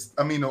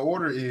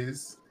order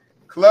is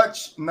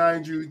Clutch,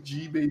 Nigel,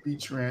 G Baby,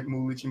 Trent,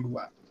 Mulich, and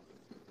Buat.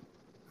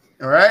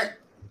 All right.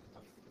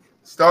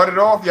 Started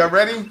off. Y'all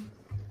ready?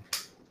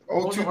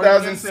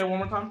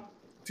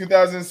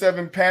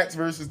 2007 Pats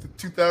versus the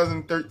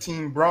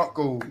 2013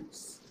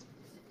 Broncos.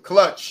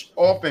 Clutch,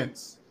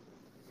 offense.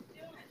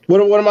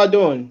 What am I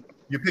doing?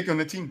 You're picking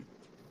the team.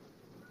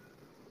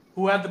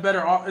 Who had the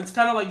better? It's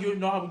kind of like you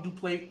know how we do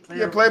play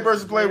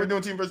versus play. We're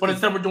doing team versus but team.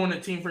 instead we're doing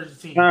it team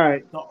versus team. All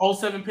right. The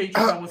 07 Patriots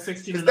that was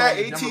 16. Is that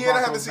ATN?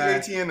 I haven't seen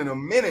ATN in a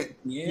minute.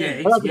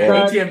 Yeah,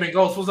 ATN been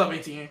ghost. What's up,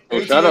 ATN?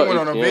 ATN went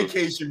on a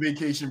vacation.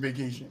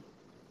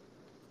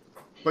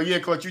 But yeah,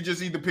 Clutch, you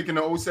just either picking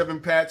the 07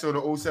 Pats or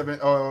the 07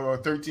 or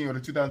 13 or the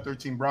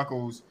 2013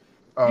 Broncos.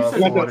 I got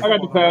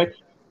the Pats.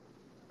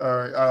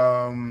 All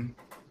right.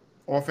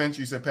 Offense,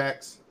 you said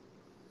Pats.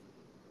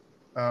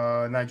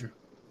 Nigel.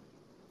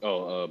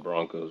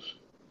 Broncos.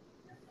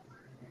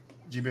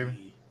 G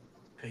baby.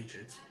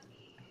 Patriots.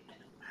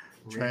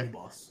 Trent.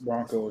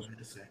 Broncos.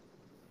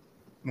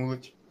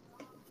 Mulich.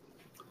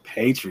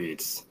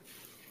 Patriots.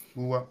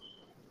 Who up?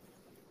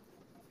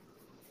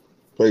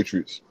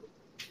 Patriots.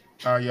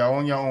 Y'all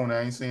on your own.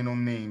 I ain't saying no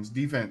names.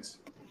 Defense.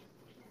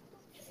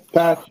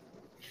 Pats.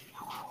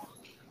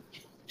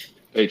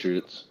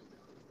 Patriots.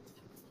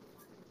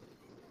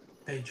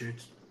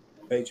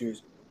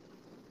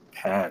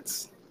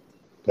 Pats.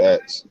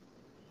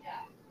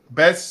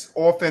 Best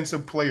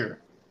offensive player.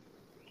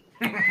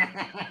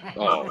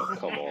 Oh,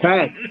 come on.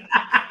 Pats.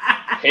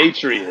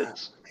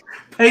 Patriots.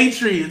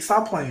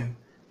 Stop playing.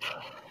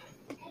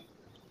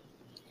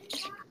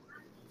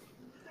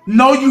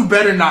 No, you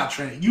better not,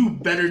 Trent. You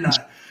better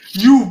not.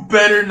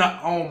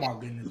 Oh my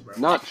goodness, bro.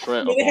 Not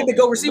Trent. They had to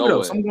go receiver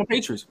though. So I'm going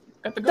Patriots.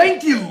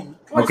 Thank you.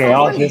 Okay,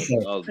 I'll just say.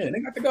 They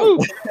got to go.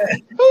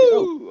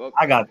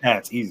 I got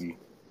Pats easy.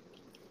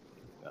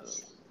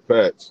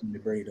 Pats.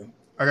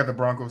 I got the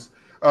Broncos.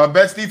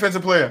 Best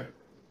defensive player.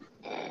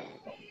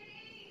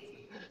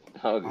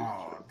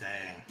 Oh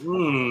dang. I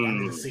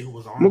need to see who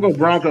was on. I'm gonna go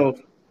Broncos.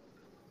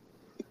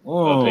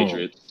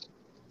 Patriots.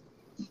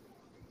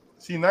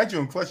 See, Nigel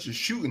and Clutch is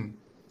shooting.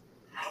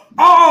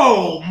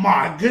 Oh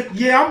my good.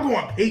 Yeah, I'm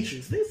going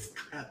Patriots. This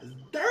crap is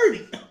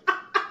dirty.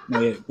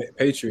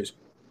 Patriots.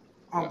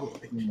 I'm going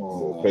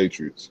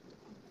Patriots.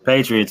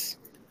 Patriots.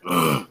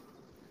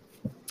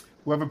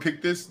 Whoever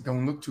picked this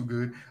don't look too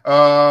good.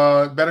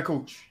 Better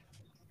coach.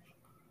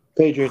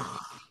 Patriots.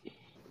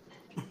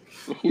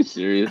 Are you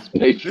serious?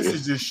 Patriots. This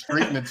is just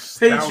straight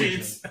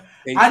Patriots.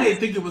 I didn't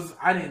think it was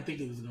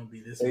gonna be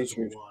this.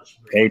 Patriots.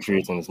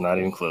 Patriots, and it's not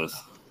even close.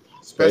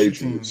 Special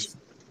teams.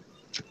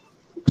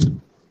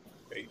 I'm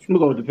gonna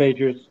go with the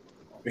Patriots.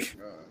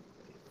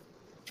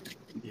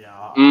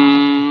 Yeah.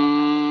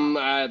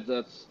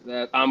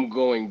 I'm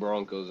going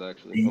Broncos.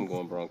 Actually, I'm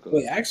going Broncos.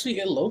 Wait, actually,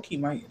 it low-key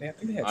might.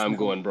 I'm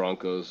going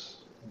Broncos.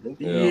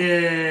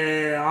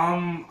 Yeah,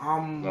 I'm.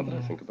 Now that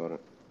I think about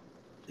it.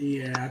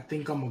 Yeah, I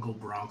think I'm gonna go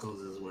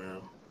Broncos as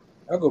well.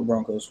 I'll go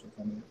Broncos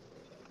for me.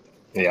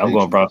 Yeah, I'm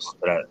going Broncos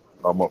for that.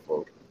 I'm up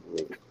for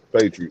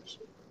Patriots.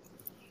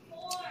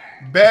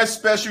 Best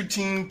special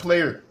team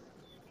player.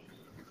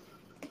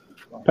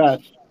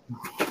 Pat.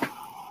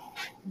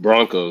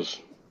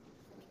 Broncos.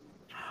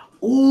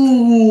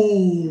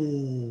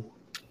 Ooh.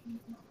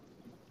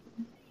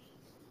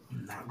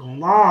 I'm not gonna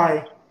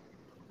lie.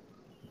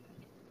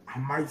 I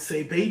might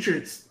say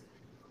Patriots.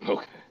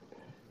 Okay.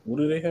 What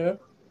do they have?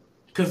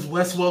 Because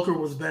Wes Welker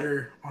was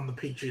better on the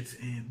Patriots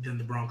than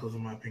the Broncos,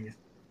 in my opinion.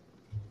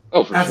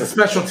 Oh, for as sure. A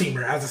special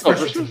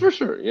teamer, for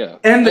sure, yeah.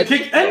 And the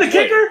kicker,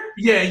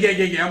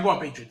 yeah. I'm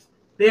going Patriots.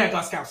 They had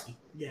Gostkowski.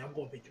 Yeah, I'm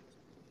going Patriots.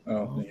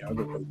 Oh, yeah, I'll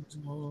go Patriots.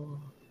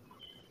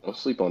 Don't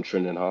sleep on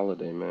Trendon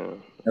Holiday,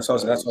 man. That's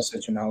what I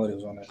said. Trendon Holiday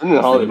was on that. Trendon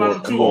Holiday was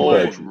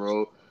cool,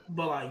 bro.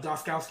 But like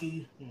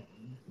Gostkowski,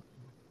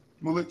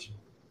 Mulich.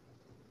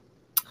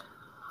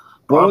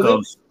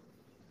 Broncos.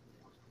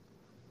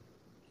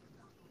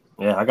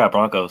 Yeah, I got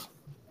Broncos.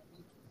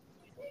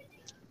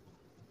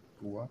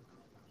 What?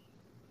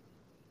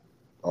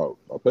 Oh,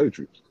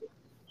 Patriots.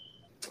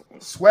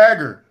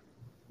 Swagger.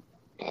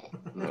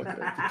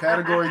 The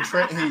category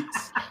Trent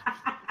hates.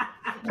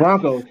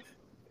 Broncos.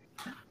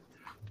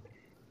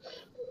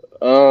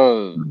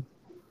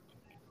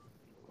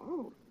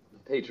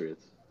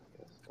 Patriots.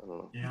 I don't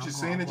know. Yeah, you're just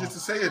saying it just to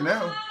say it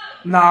now.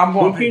 Nah, I'm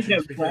going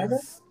Patriots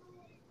because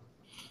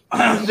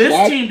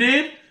this team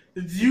did.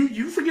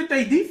 You forget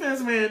their defense,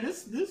 man.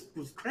 This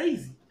was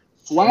crazy.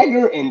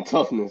 Swagger and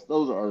toughness.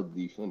 Those are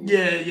defense.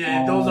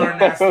 Yeah. Those are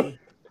nasty.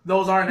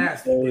 Those are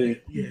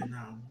nasty. Yeah,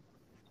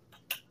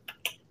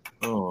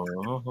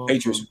 no.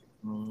 Patriots.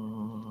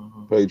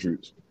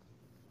 Patriots.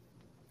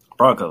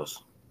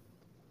 Broncos.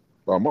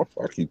 I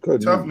keep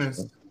cutting.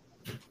 Toughness.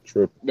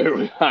 Trip.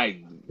 Patriots.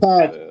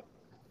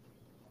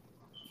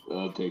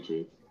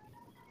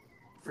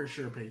 For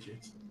sure,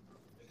 Patriots.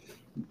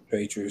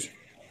 Patriots.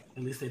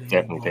 At least they didn't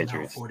definitely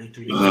Patriots.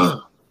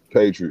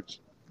 Patriots.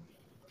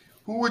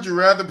 Who would you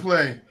rather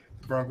play?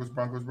 Broncos.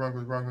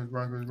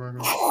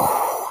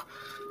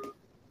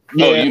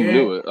 Yeah, you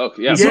knew it.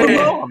 Okay,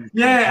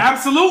 yeah,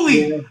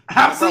 absolutely. Yeah.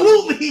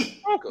 Absolutely.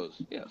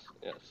 Broncos, yes.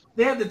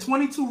 They have the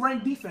 22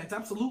 ranked defense.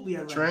 Absolutely.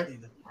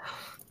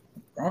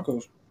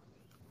 Broncos.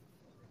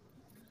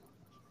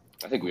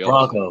 I think we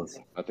Broncos.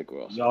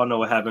 all. Y'all know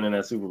what happened in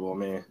that Super Bowl,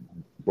 man.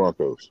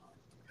 Broncos.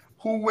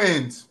 Who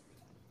wins?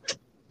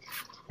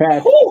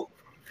 Pat.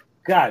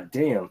 God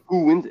damn.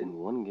 Who wins in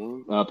one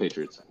game?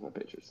 Patriots.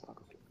 Patriots.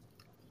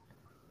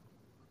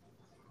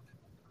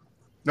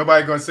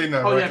 Nobody gonna say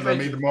nothing, right? Because I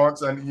made the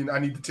marks. I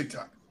need the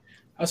TikTok.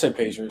 I said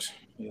Patriots.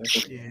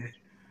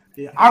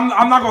 Yeah. I'm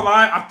not gonna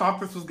lie. I thought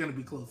this was gonna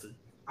be closer.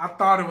 I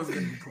thought it was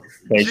gonna be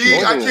closer. G,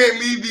 I can't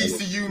leave these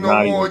to you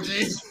no more,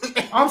 G.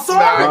 I'm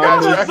sorry.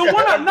 The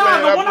one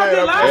I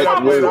did last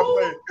time was cool.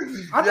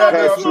 I thought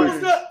this one was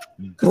good.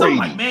 Because I'm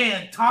like,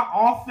 man, top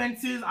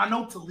offenses. I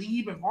know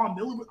Talib and Von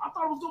Miller. I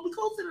thought it was gonna be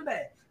closer to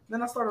that.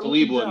 Then I started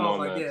looking down. I was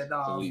like, yeah,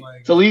 nah.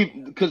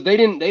 Talib, because they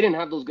didn't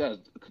have those guys.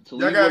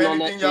 Talib wasn't on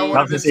that team.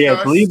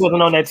 Talib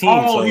wasn't on that team.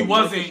 Oh, he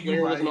wasn't. He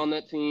wasn't on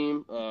that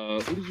team. Who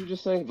did you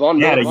just say? Von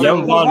Miller. Yeah, the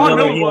young Von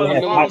Miller. He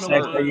had 5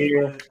 sacks that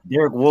year.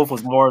 Derek Wolf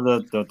was more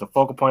the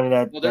focal point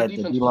of that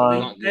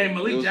D-line. Hey,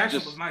 Malik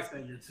Jackson was nice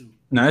that year too.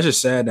 No, it's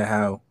just sad that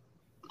how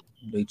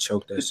they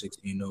choked that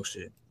 16-0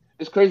 shit.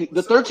 It's crazy.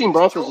 The 13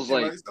 Broncos was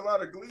like a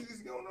lot of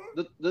glees going on.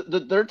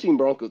 The 13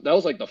 Broncos. That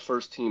was like the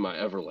first team I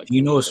ever liked.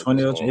 You know what's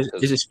funny?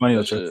 It's just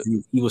funny.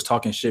 He was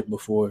talking shit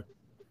before.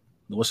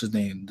 What's his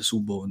name? The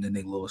Super Bowl, and then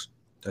they lost.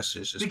 That's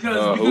just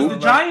because the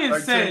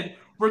Giants said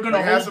we're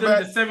gonna hold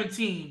them to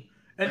 17,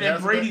 and then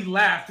Brady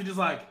laughed. He just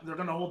like they're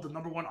gonna hold the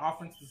number 1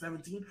 offense to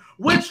 17.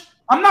 Which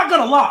I'm not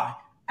gonna lie.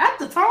 At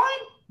the time,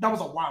 that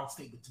was a wild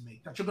statement to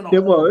make. That you're gonna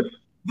hold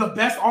the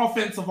best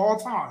offense of all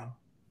time.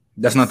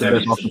 That's not the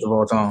best offense of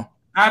all time.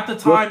 At the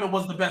time, it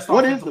was the best.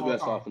 What is the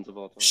best offense of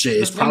all time? Shit,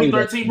 it's probably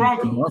 13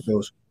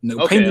 Broncos.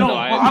 No. In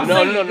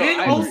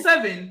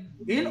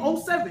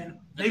 07,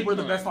 they were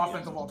the best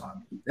offense of all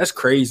time. That's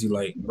crazy.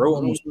 Like, bro,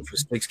 almost for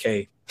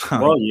 6K.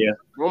 Well, yeah,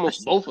 we're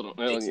almost both of them.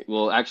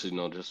 Well, actually,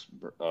 no, just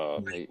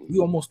you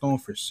almost on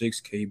for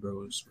 6K,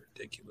 bro. It's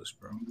ridiculous,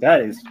 bro.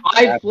 That is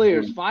 5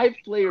 players. 5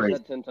 players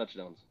had 10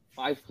 touchdowns.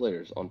 5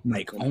 players on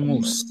like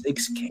almost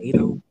 6K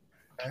though.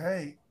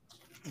 Hey.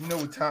 You know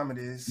what time it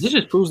is. This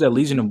just proves that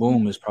Legion of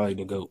Boom is probably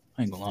the GOAT.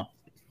 I ain't gonna lie.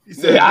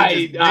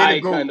 I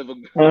kind of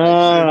agree.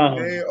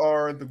 They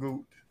are the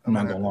GOAT. I'm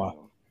not gonna lie.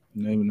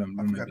 They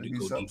might be the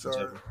GOAT defense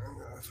ever.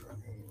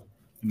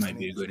 It might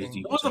be the greatest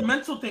defense. It was a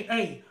mental thing.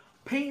 Hey,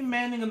 Peyton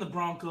Manning and the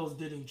Broncos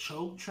didn't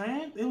choke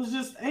Trent. It was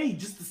just the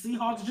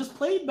Seahawks just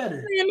played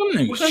better.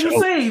 What are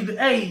you saying?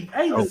 Hey,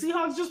 the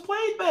Seahawks just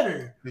played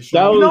better.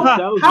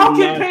 How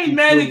can Peyton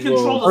Manning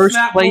control a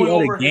snap going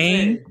over his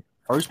head?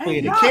 First play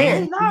of the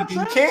game.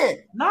 You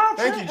can't.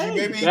 Thank you, G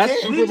baby.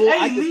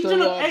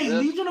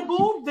 Legion of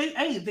Boom.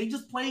 They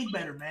just played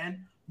better,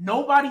 man.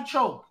 Nobody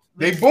choked.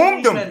 They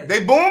boomed them.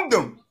 They boomed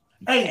them.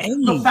 Hey,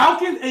 the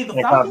Falcons. They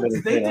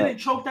didn't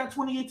choke that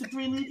 28-3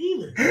 lead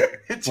either.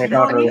 You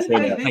know what I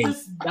mean? They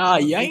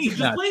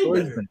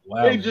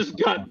just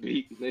got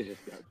beat.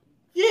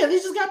 Yeah, they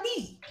just got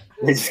beat.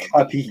 That's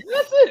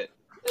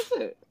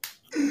it.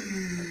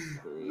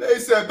 They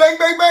said bang,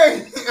 bang,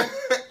 bang.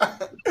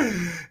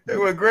 They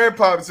went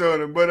grandpops on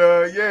them. But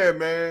yeah,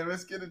 man,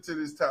 let's get into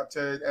this top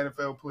 10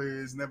 NFL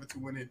players never to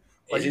win it.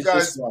 Like you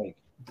guys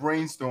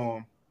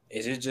brainstorm.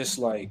 Is it just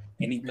like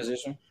any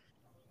position?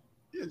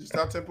 Yeah, just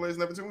top 10 players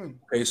never to win.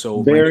 Okay,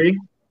 so Barry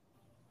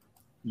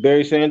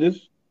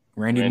Sanders,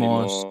 Randy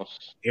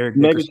Moss, Eric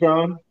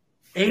Megatron,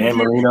 Adrian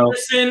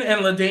Peterson,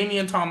 and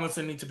LaDainian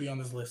Tomlinson need to be on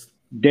this list.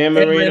 Dan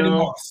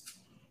Marino.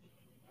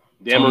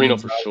 Dan Marino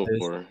for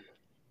sure.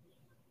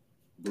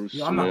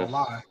 Bruce I'm not gonna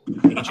lie.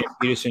 Adrian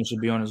Peterson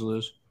should be on his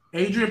list.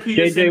 Adrian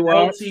Peterson,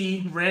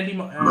 LT, Randy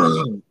Moss.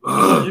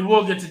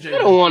 We'll get to JJ. I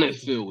don't want it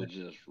filled with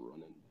just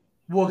running.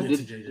 We'll get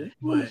to JJ.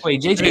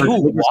 Wait, JJ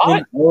who?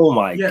 What? Oh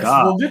my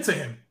god. We'll get to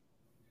him.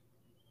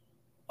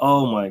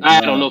 Oh my god.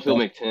 I don't know if he'll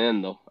make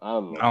 10 though. I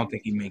don't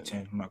think he'll make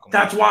 10.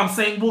 That's why I'm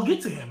saying we'll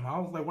get to him. I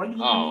was like, why are you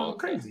looking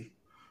crazy?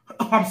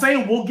 I'm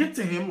saying we'll get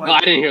to him. Like, no, I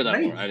didn't hear that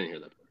part. I didn't hear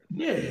that part.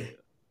 Yeah.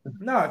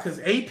 No, because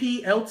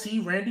AP,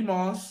 LT, Randy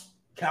Moss,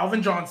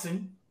 Calvin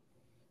Johnson,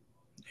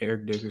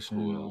 Eric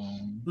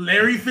Dickerson,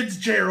 Larry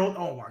Fitzgerald.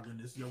 Oh my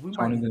goodness, yo, we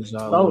Tony might.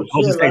 Gonzalez. I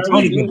was like,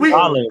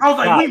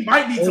 we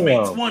might need to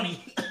make 20.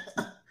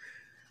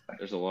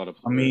 There's a lot of.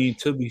 I mean,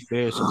 to be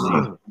fair, since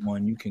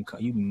one you can.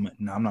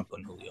 No, I'm not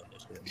putting Julio on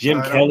this list.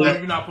 Jim Kelly.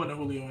 You're not putting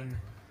Julio in here.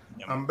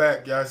 I'm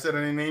back. Y'all said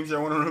any names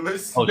y'all want on the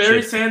list?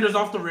 Barry Sanders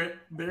off the rip.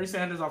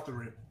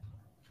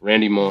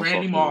 Randy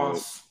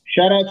Moss.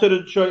 Shout out to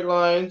the Detroit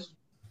Lions.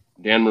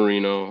 Dan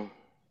Marino.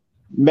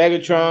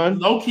 Megatron.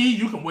 Low key,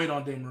 you can wait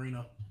on Dan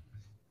Marino.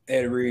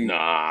 Ed Reed.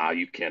 Nah,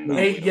 you cannot.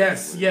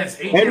 Yes.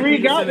 Ed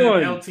Reed got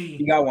one. LT.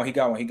 He got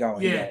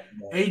one. Yeah.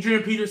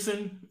 Adrian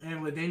Peterson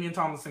and LaDainian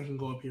Tomlinson can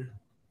go up here.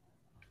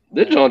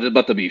 This joint is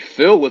about to be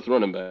filled with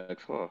running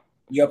backs, huh?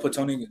 You gotta put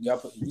Tony.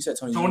 You said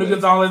Tony. Tony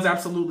Gonzalez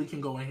absolutely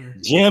can go in here.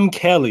 Jim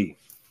Kelly.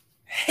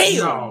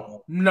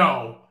 Hell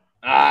no.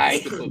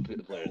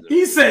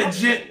 He said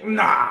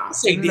nah.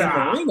 Say Dan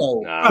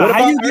Marino.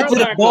 How you get to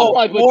the ball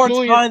 4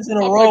 times in a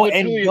row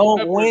and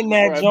don't win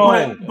that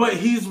joint? But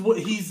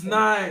he's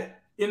not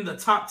in the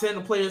top 10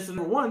 of players in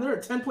the one. There are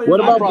 10 players. What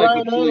about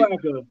Brian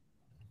Urlacher?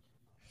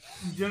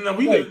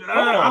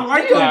 I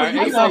like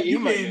him, but you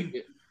can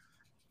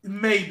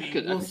maybe.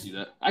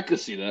 I could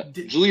see that.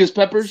 Julius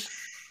Peppers.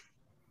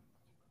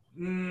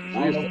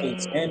 I don't think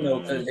 10 though,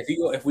 because if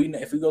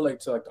we go like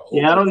to like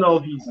the I don't know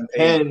if he's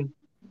 10.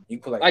 You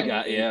put like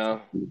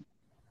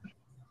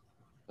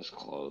that's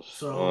close.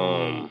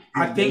 So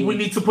I think we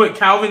need to put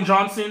Calvin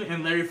Johnson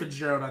and Larry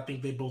Fitzgerald. I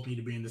think they both need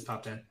to be in this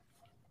top 10.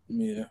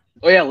 Yeah.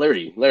 Oh yeah,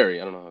 Larry.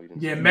 I don't know how you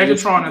didn't. Yeah,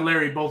 Megatron and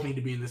Larry both need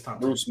to be in this top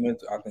 10. Bruce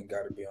Smith, I think,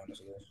 got to be on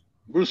this list.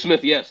 Bruce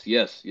Smith, yes,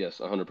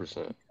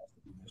 100%.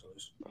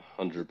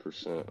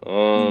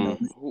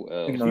 100%. Who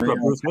else?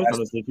 Bruce Smith on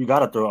this list. You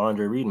gotta throw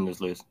Andre Reed in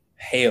this list.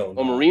 Hell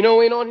no. Oh,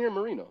 Marino ain't on here.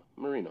 Marino.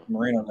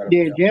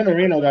 Gotta Dan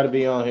Marino got to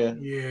be on here.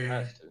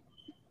 Yeah.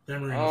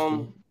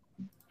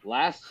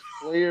 Last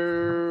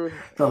player.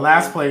 The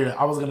last player.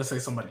 I was gonna say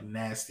somebody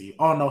nasty.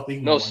 Oh no,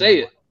 say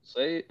it.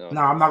 Say it.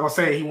 No, I'm not gonna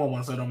say it. He won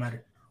one, so it don't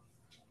matter.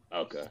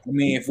 Okay. I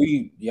mean, if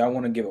y'all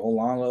want to give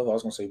O-line love, I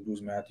was gonna say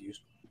Bruce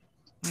Matthews.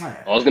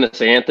 I was gonna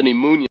say Anthony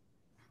Munoz.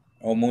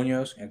 Oh,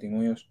 Anthony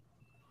Munoz.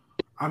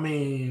 I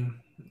mean,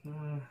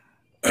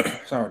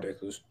 it's not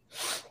ridiculous.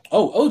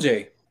 Oh,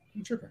 OJ.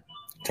 I'm tripping.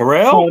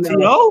 Terrell?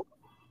 T.O.?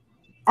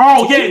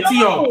 Oh, yeah,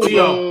 T.O.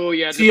 Oh,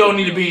 yeah. T.O.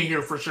 need to be in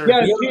here for sure.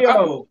 Yeah,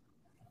 T.O.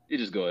 You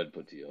just go ahead and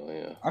put T.O.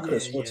 Yeah. I could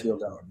have sworn T.O.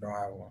 don't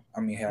have one. I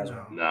mean, he has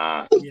one.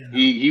 Nah.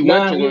 He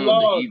went to one with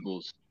the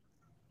Eagles.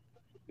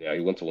 Yeah,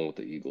 he went to one with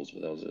the Eagles,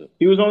 but that was it.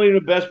 He was only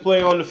the best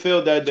player on the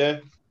field that day.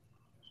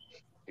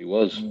 He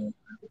was.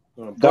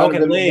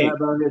 Broken leg.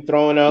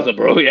 Throwing out. With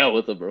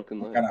a broken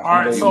leg. All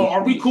right, so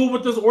are we cool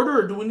with this order,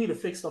 or do we need to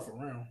fix stuff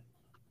around?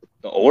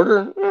 The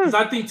order? Because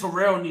I think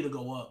Terrell need to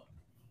go up.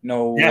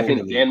 No, I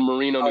think Dan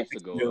Marino needs to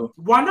go up.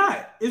 Why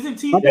not? Isn't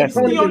T.O.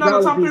 not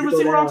a top 3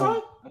 receiver all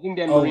time? I think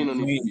Dan Marino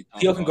needs to be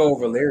T.O. can go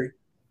over Larry.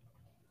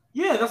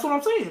 Yeah, that's what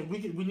I'm saying. We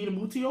need to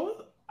move T.O.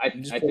 up. I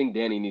think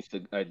Danny needs to.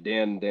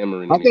 Dan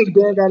Marino. I think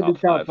Dan got to be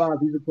top 5.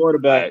 He's a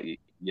quarterback.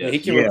 Yeah, he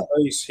can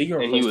replace.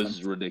 And he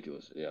was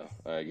ridiculous. Yeah,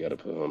 I got to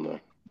put him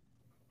there.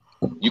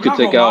 You could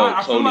take out.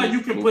 I feel like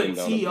you can put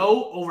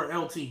T.O. over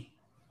LT.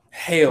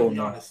 Hell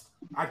no. Honest.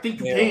 I think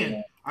you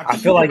can. I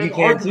feel like you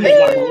can too.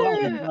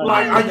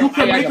 Like you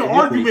can make an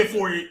argument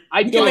for it.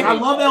 I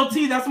love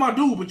LT. That's my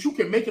dude. But you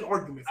can make an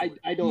argument.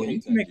 I don't.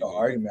 You can make an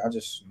argument. I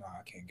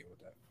can't get with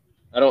that.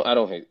 I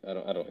don't hate that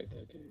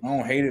game. I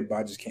don't hate it, but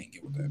I just can't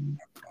get with that.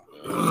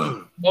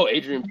 Oh,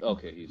 Adrian.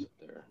 Okay, he's up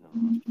there.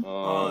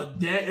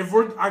 If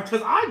we're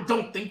because I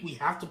don't think we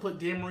have to put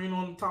Dan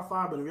Marino in the top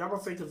 5, but if y'all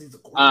gonna say because he's a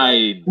quarterback,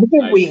 I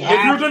think we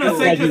have. If you're gonna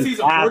say because he's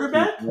a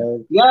quarterback,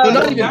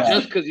 not even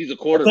just because he's a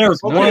quarterback.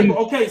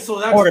 Okay, so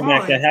that's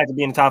quarterback fine. that had to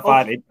be in the top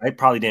 5. I'd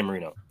probably Dan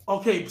Marino.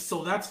 Okay,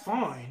 so that's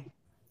fine.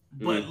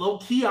 But low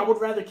key, I would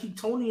rather keep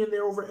Tony in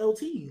there over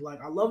LT.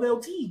 Like I love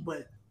LT,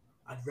 but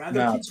I'd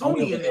rather keep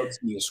Tony in there.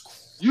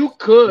 You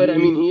could. I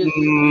mean, he is.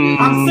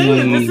 I'm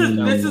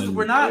saying this is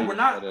we're not.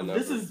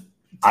 This is.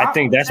 I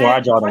think that's where I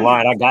draw the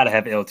line. I gotta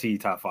have LT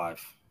top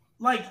 5.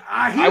 Like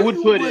I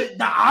would put it.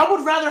 I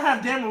would rather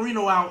have Dan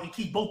Marino out and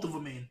keep both of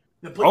them in.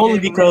 Than put only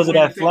Dan because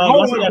Marino of that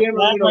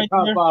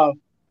flag.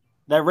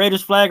 That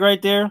Raiders flag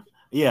right there.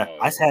 Yeah,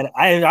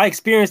 I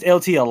experienced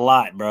LT a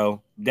lot,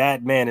 bro.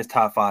 That man is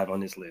top 5 on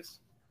this list.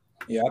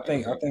 Yeah, I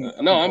think.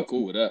 No, I'm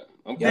cool with that.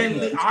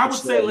 I would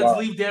say let's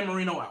leave Dan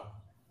Marino out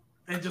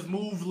and just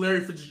move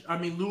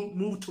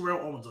move Terrell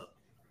Owens up,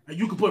 and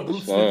you could put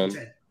Bruce Smith at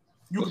 10.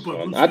 You could put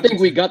Bruce I think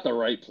we got the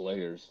right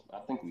players.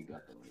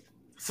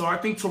 So I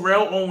think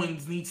Terrell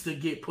Owens needs to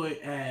get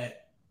put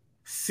at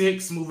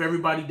 6, move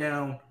everybody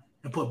down,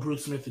 and put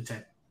Bruce Smith at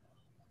 10.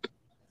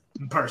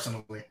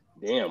 Personally.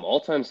 Damn,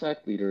 all-time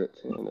sack leader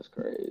at 10. That's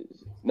crazy.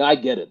 No, I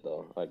get it,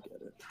 though. I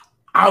get it.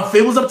 If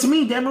it was up to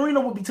me, Dan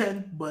Marino would be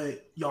 10,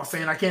 but y'all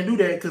saying I can't do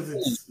that because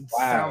it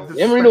sounds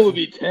Dan Marino would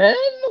be 10?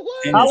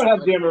 I would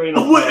have Dan Marino.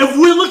 If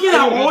we're looking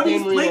at all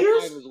these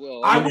players,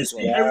 I would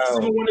say every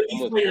single one of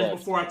these players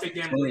before I take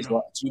Dan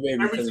Marino.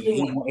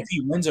 If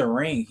he wins a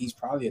ring, he's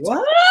probably a 10.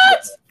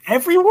 What?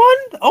 Everyone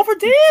over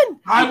Dan?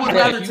 I would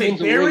rather take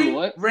Barry,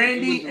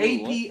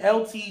 Randy, AP,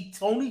 LT,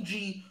 Tony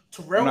G,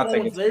 Terrell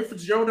Owens, Larry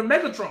Fitzgerald, and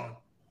Megatron.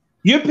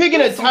 You're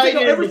picking a tight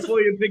end before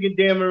you're picking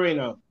Dan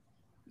Marino.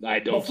 I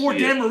don't. Before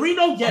Dan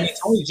Marino, yes.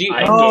 Tony G.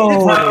 It's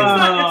not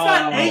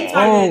a tight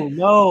end.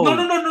 No.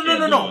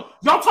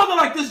 Y'all talking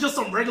like this is just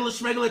some regular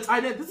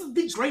tight end. This is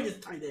the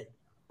greatest tight end.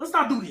 Let's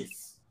not do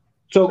this.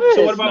 So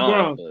what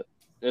about Gronk?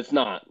 It's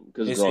not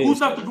because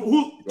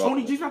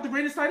Tony G's not the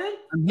greatest tight end.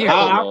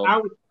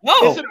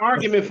 It's an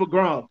argument for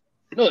Gronk.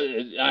 No,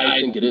 I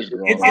think it is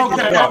Gronk.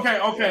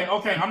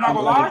 Okay. I'm not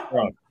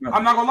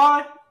gonna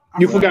lie.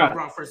 You forgot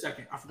Gronk for a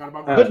second. I forgot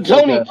about Gronk. But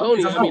Tony.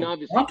 I mean,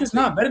 obviously, Gronk is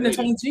not better than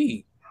Tony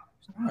G.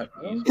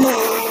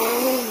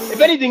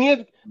 If anything,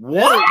 is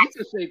what? You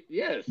can say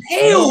yes.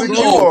 Hell no.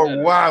 You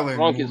are wilding.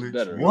 Gronk is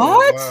better.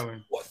 What?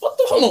 What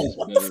the hold on?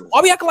 What the?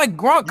 Why we acting like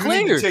Gronk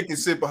clear? Take a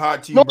sip of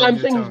hot tea. No, I'm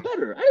saying he's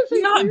better.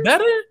 He's not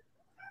better.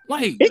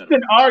 Like it's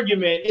an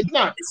argument. It's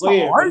not clear.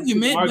 It's an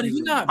argument, but he's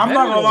not. I'm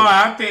not gonna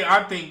lie.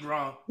 I think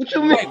Gronk. What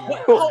you mean?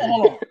 Hold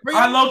on.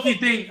 I low key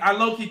think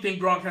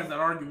Gronk has that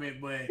argument,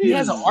 but he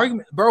has an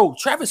argument, bro.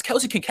 Travis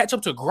Kelce can catch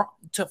up to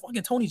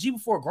fucking Tony G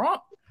before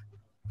Gronk.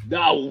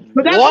 No,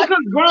 but that's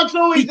because Gronk's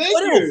always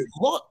injured.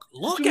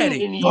 Look at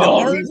it.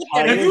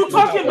 If you're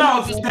talking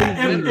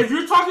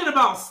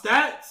about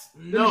stats,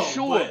 no.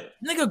 Sure.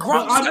 Nigga,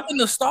 Gronk's got the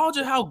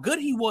nostalgia how good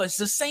he was. It's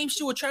the same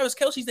shit with Travis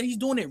Kelce that he's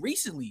doing it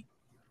recently.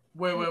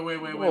 Wait.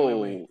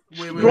 Tony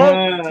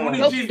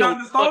G's got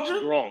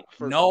nostalgia?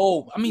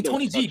 No, I mean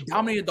Tony G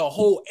dominated the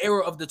whole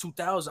era of the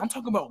 2000s. I'm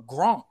talking about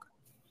Gronk.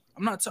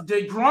 I'm not talking.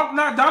 Did Gronk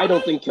not dominate? I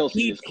don't think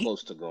Kelce is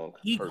close to Gronk.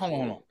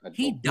 Hold on.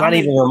 He not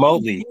even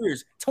remotely.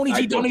 Tony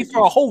G dominated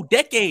for a whole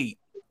decade.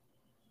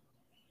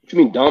 What you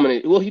mean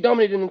dominate? Well, he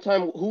dominated in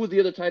time. Who was the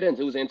other tight ends?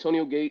 It was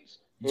Antonio Gates.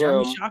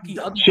 Jeremy Shockey.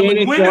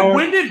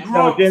 When did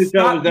Gronk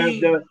stop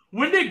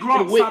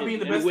being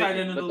the best tight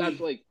end in the league?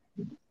 Like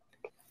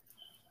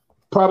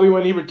probably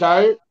when he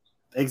retired.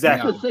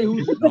 Exactly. I could say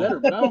who's better,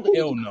 but I don't think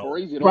it's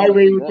crazy. Probably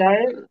when he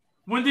retired.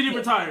 When did he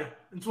retire?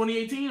 In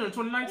 2018 or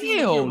 2019?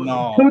 Hell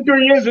no.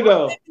 2-3 years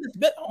ago.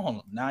 Hold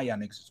on. Now y'all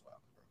niggas is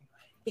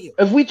wild.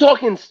 If we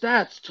talking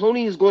stats,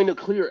 Tony is going to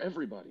clear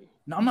everybody.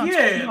 No, I'm not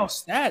talking about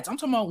stats. I'm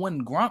talking about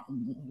when Gronk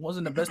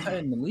wasn't the best tight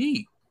end in the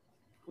league.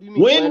 What do you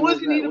mean? When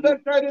wasn't he the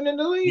best tight end in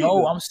the league?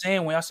 No, I'm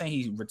saying when y'all saying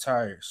he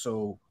retired.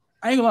 So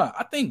I ain't gonna lie.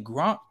 I think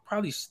Gronk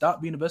probably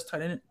stopped being the best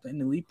tight end in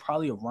the league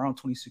probably around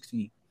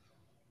 2016.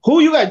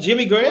 Who you got?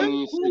 Jimmy Graham?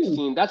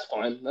 2016. That's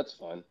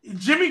fine.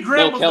 Jimmy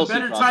Graham was the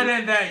better tight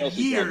end that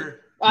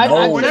year.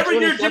 Whatever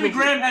year Jimmy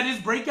Graham had his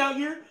breakout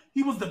year,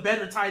 he was the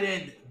better tight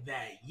end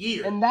that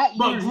year. And that year,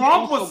 but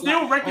Gronk was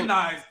still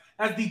recognized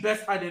as the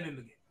best tight end in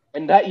the game.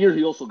 And that year,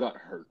 he also got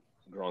hurt.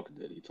 Gronk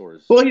did. He tore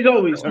his. Well, he's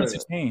always hurt.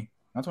 2016.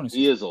 Not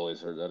 2016. He is always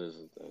hurt. That is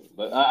the thing.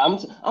 But I'm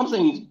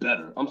saying he's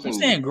better. I'm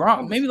saying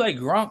Gronk. Maybe like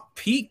Gronk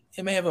peak.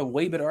 It may have a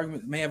way better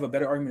argument. May have a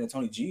better argument than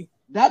Tony G.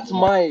 That's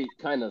my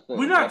kind of thing.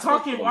 We're not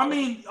talking. I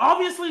mean,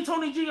 obviously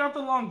Tony G got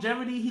the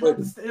longevity. He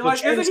isn't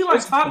he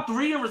like top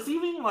 3 in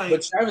receiving? Like,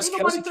 but Travis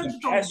Kelce can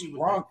pass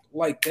Gronk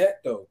like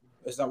that though.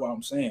 That's not what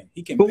I'm saying.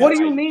 He can. But what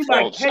do you mean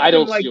by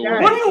catching like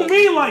that? What do you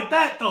mean like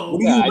that though? What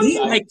do you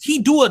mean? Like he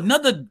do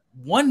another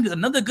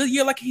good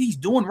year like he's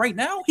doing right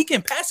now? He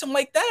can pass him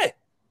like that.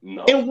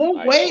 No, in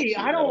what way?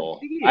 I don't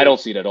see it. I don't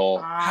see it at all.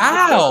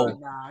 How?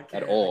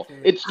 At all.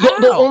 It's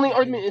the only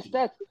argument is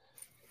stats.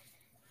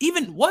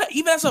 Even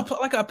as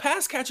a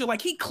pass catcher,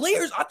 like he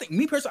clears. I think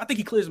he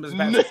clears him as a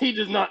pass. No, he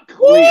does not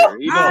clear.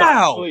 He does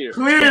not clear.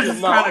 Clears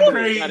is kind of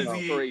crazy. That is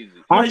crazy.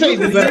 I'll take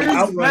the better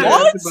outrunner.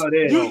 That's about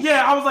it.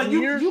 I was like,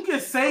 you can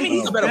say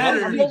he's better,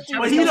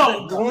 but he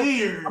don't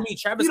clear.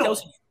 Travis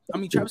Kelce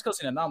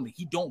an anomaly.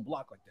 He don't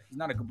block like that. He's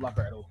not a good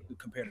blocker at all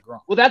compared to Gronk.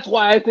 Well, that's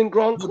why I think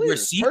Gronk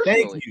clears.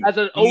 Thank you. As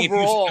an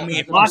overall,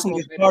 blocking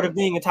is part of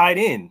being a tight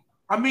end.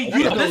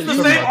 This is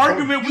the same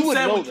argument we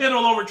said with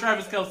Kittle over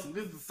Travis Kelce.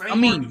 This is the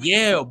same.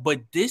 Argument.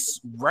 But this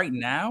right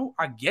now,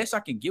 I guess I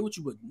can get with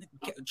you. But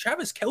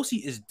Travis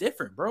Kelce is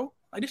different, bro.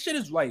 Like this shit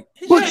is like.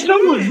 But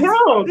someone's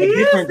wrong. He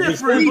is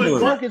different. If we're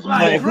talking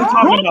about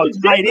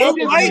tight end,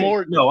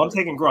 no, I'm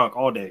taking Gronk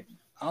all day.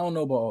 I don't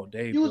know about all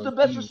day. He was the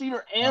best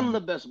receiver and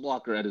the best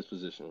blocker at his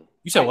position.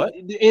 You said what?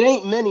 It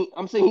ain't many.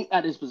 I'm saying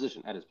at his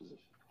position.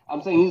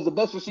 I'm saying he's the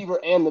best receiver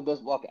and the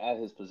best blocker at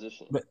his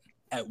position. But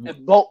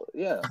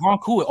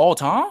Gronk cool all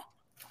time?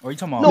 Or are you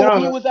talking about? No,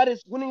 when he was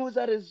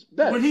at his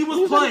best. When he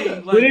was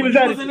playing, when he was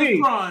in his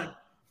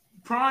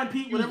prime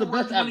Pete, he was the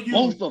best at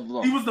both of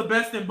them. He was the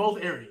best in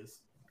both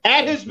areas.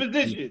 At his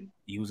position.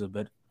 He was a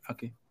better.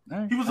 Okay.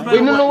 He was a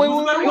better.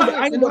 Wait.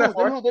 I go there.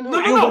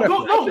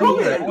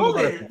 Go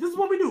there. This is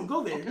what we do.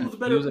 Go there. He was a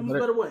better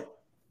way.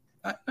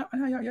 I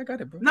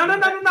got it, bro. No. I'm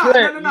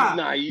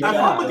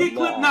gonna get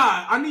clipped.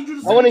 I need you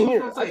to say. I want to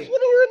hear. I just want to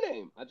hear a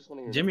name.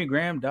 Jimmy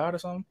Graham died or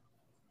something.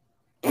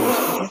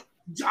 I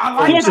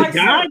like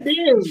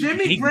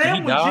Jimmy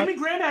Graham. When Jimmy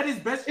Graham had his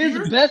best year,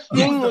 his best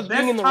thing was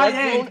being in the red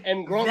zone,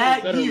 and Gronk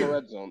was better in the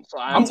red zone. So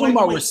I'm talking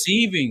about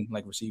receiving,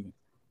 like receiving.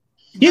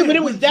 Yeah, but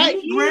it was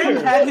that year.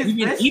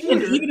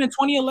 Even in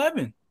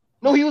 2011.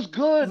 No, he was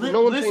good.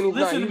 No one's saying he's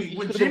not. Listen to me.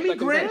 When Jimmy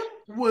Graham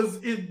was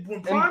in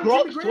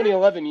Gronk's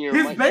 2011 year,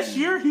 his best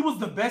year, he was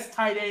the best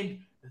tight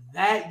end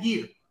that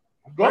year.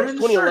 Gronk's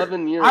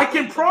 2011 year, I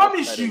can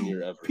promise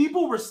you,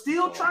 people were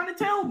still trying to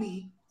tell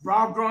me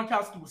Rob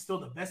Gronkowski was still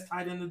the best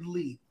tight end of the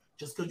league.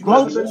 Just because you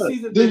had the best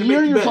season. The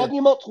year you're talking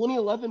about,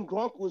 2011,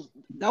 Gronk was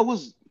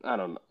I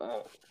don't know.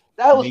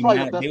 That was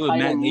probably the best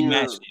tight end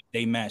year.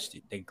 They matched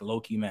it. They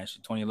low-key matched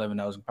it. 2011,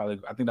 that was probably,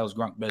 I think that was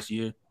Gronk's best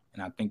year.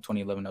 And I think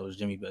 2011, that was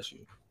Jimmy's best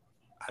year.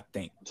 I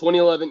think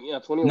 2011, yeah,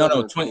 2011. No,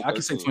 I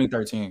can say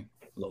 2013,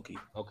 low-key.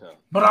 Okay.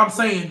 But I'm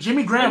saying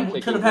Jimmy Graham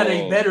could have had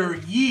a better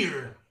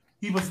year.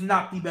 He was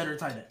not the better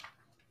tight end.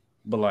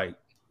 But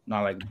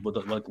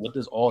with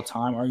this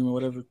all-time argument,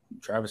 whatever,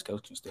 Travis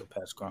Kelce still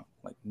pass Gronk,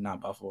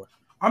 not by 4.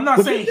 I'm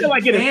not saying he can't.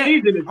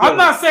 I'm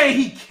not saying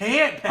he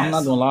can't pass. I'm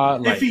not gonna lie.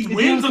 If he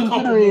wins a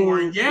couple more,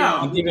 yeah.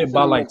 I'll give it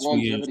by 2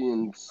 years.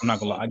 I'm not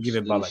gonna lie. I give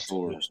it by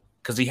 2 years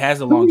because he has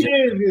the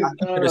longevity.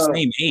 They're the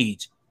same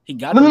age. He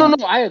got no.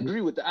 I agree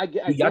with that.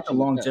 He got the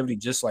longevity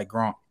just like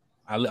Gronk.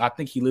 I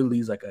think he literally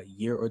is like a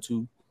year or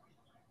 2,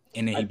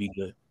 and then he'd be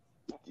good.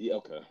 Yeah.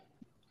 Okay.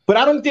 But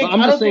I don't think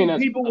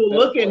people will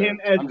look at him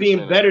as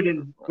being better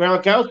than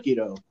Gronkowski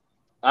though.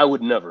 I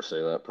would never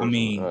say that.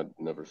 Personally. I'd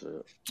never say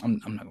that. I'm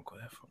not gonna go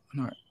that far.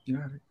 All right, you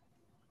got it.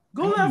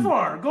 Go that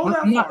far.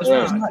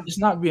 It's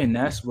not being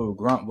nasty with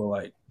Gronk,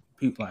 but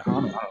people I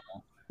don't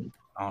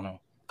know.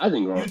 I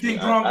think Gronk. You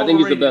think Gronk I think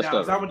he's the best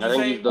ever. I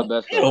think he's the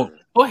best ever.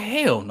 Oh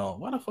hell no!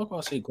 Why the fuck would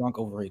I say Gronk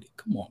overrated?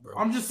 Come on, bro.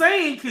 I'm just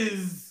saying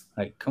because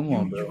come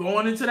on, bro. You're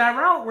going into that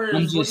route where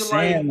I'm just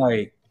saying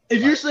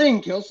if you're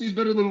saying Kelce's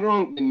better than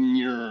Gronk, then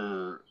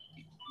you're.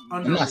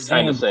 I'm not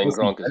saying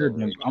Gronk is better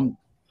than Gronk.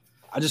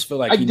 I just feel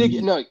like he's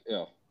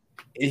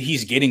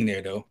getting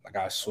there though.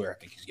 I swear, I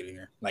think he's getting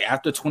there.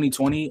 After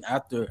 2020,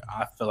 I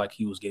feel like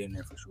he was getting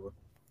there for sure.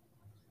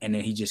 And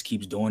then he just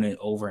keeps doing it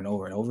over and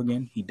over and over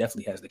again. He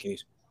definitely has the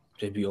case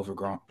to be over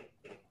Gronk.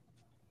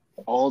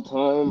 All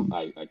time,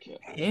 I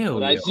can't.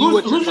 Hell yeah.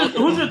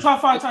 Who's your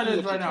top 5 tight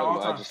ends right now?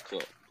 All time.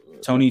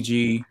 Tony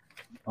G,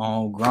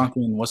 Gronk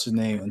and what's his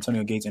name?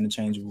 Antonio Gates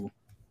interchangeable,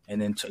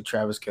 and then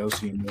Travis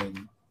Kelce, and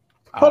then.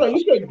 Hold on, you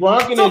said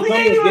Gronk and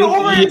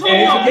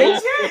Antonio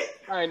Gates?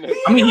 I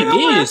mean,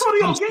 he is.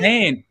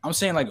 I'm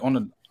saying I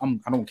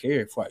don't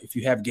care if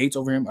you have Gates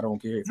over him. I don't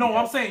care. No,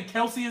 I'm saying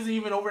Kelce isn't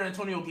even over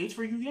Antonio Gates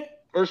for you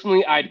yet.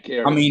 Personally, I'd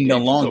care. I mean, the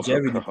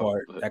longevity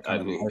part that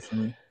kind of hard for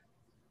me.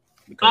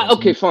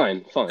 Okay, fine.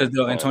 Because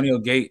Antonio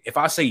Gates, if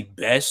I say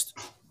best,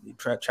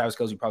 Travis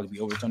Kelce would probably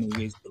be over Antonio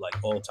Gates, but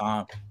all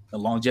time, the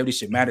longevity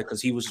should matter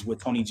because he was with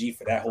Tony G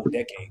for that whole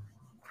decade.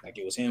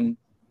 It was him,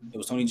 it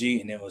was Tony G,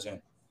 and then it was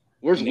him.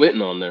 Where's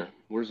Witten on there?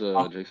 Where's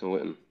Jason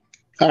Witten?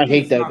 I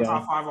hate that guy.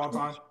 Top 5 all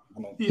time.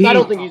 I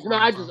don't think he's. No,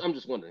 I'm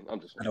just wondering. I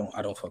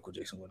don't fuck with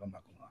Jason Witten. I'm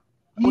not gonna lie.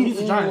 Well, he's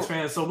a Giants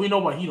fan, so we know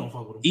why he don't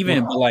fuck with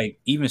him.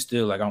 Even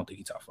still, I don't think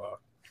he's top 5.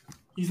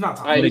 He's not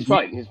top 10. He's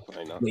probably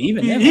not.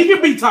 Even he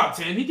can be top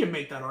 10. He can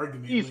make that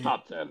argument. He's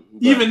top 10.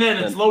 Even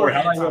then, it's lower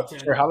than top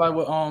 10. Highlight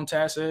what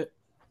Taz said.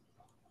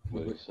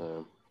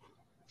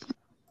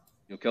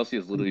 Kelce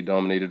has literally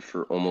dominated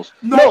for almost.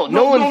 No,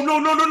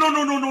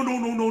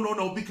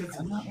 because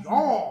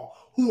y'all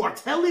who are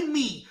telling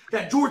me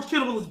that George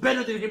Kittle is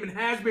better than him and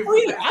has been.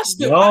 We're not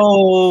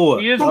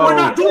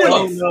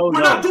doing this. We're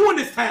not doing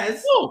this,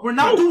 Taz. We're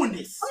not doing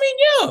this. I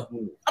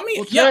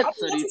mean, I say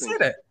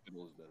that.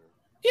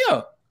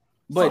 Yeah.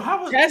 But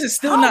Taz is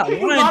still not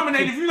lying.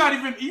 Dominate if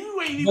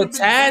you ain't even. But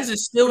Taz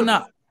is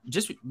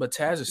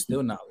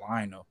still not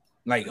lying though.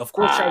 Like, of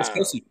course, Travis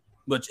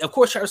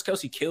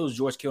Kelce kills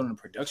George Kittle in the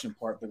production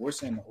part, but we're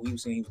saying that he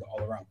was saying he's the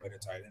all-around better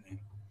tight end.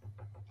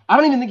 I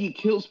don't even think he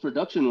kills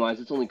production-wise.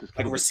 It's only because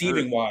like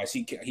receiving-wise,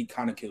 he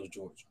kind of kills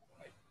George.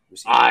 Like,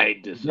 I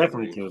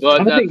disagree. Kills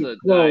but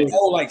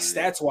like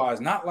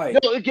stats-wise, not like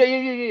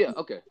yeah.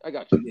 Okay, I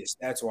got you. Yeah,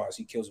 stats-wise,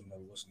 he kills him.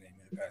 What's the name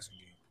in the passing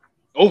game?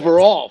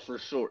 Overall, for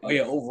sure. Oh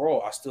yeah,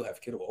 overall, I still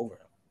have Kittle over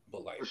him.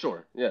 But like for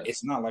sure, yeah,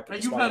 it's not like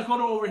you've had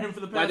Kittle over him for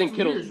the past 2 years. I think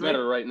Kittle's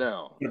better right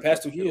now. For the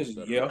past 2 years,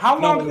 yeah. How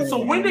long? So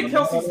when did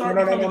Kelce start?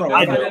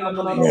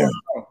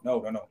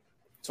 No.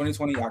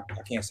 2020, I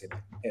can't say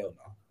that. Hell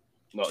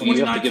no. No,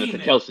 you have to give it to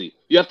Kelce.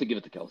 You have to give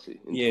it to Kelce.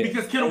 Yeah,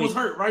 because Kittle was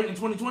hurt, right, in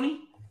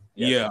 2020.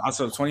 Yeah, I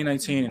saw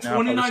 2019 and now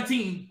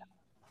 2019.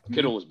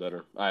 Kittle was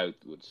better, I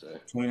would say.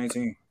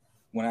 2019,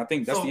 when I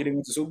think that's the year they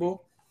went to Super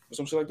Bowl or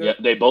something like that. Yeah,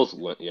 they both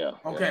went. Yeah.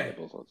 Okay.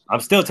 Yeah, both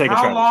I'm still taking.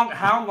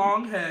 How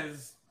long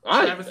has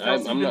Travis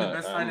Kelce been the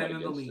best tight end in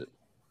the league?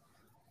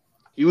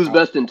 He was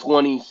best in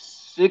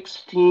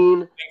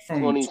 2016,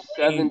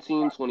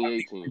 2017,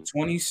 2018.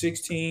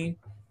 2016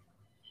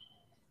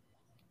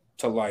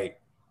 to like,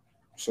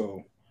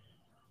 so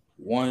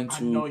 1,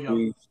 2,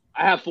 3.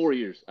 I have 4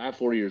 years. I have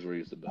 4 years where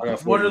he was the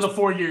best. What are the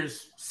 4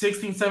 years?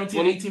 16,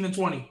 17, 20? 18, and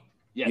 20.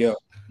 Yes. Yeah.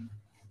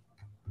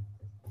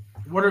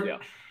 What are? Yeah.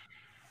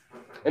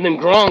 And then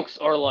Gronk's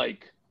are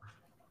like.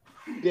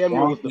 Damn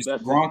near was the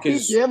best.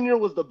 Damn near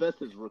was the best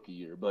his rookie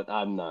year, but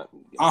I'm not.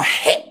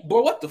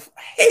 Boy, what the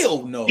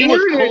hell no? He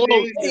was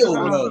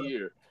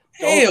close.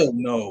 Hell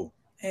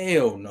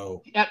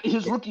no.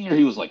 His rookie year,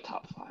 he was like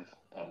top 5.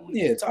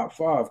 Yeah, top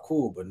 5,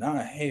 cool, but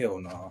not hell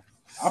no.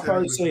 I'll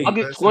probably say I'll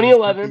get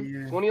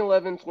 2011,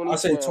 2012. I'll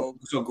say so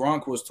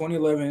Gronk was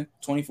 2011,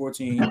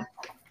 2014,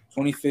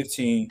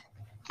 2015.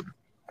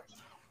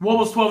 What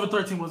was 12 and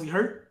 13? Was he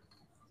hurt?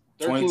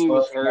 13 he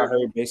was hurt. Got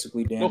hurt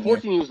basically. No,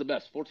 14 he was the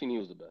best. 14 he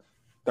was the best.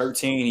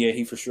 13, yeah,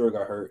 he for sure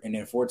got hurt, and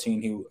then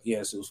 14 it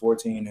was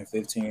 14 and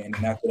 15, and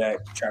then after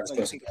that, Travis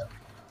Kelce got hurt.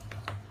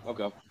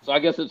 Okay, so I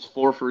guess it's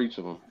 4 for each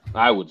of them.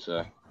 I would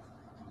say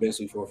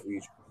basically 4 for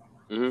each.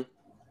 Mm-hmm.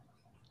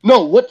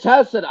 No, what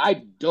Taz said,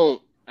 I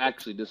don't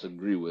actually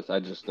disagree with. I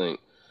just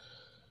think,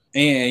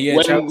 and yeah,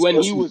 when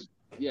Kelce, he was,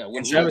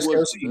 when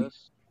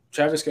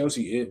Travis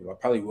Kelce, it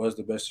probably was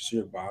the best this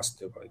year, but I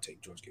still probably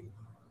take George Kittle.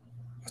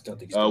 I still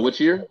think. Which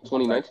year?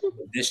 2019.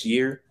 This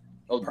year.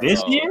 Oh,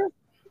 this year.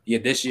 Yeah,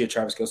 this year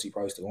Travis Kelce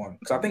probably still won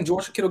because I think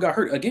George Kittle got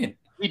hurt again.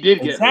 He did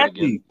get hurt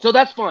again, so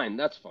that's fine.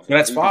 That's fine. So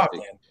that's 5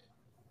 then.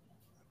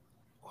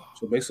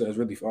 So basically, that's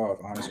really 5.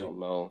 Honestly, I don't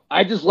know.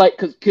 I just like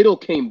because Kittle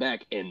came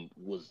back and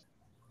was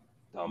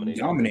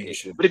dominating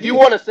shit. But if you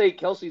want to say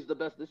Kelce's the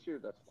best this year,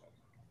 that's fine.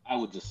 I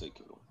would just say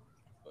Kittle.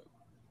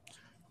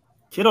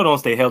 Kittle don't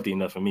stay healthy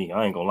enough for me.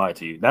 I ain't gonna lie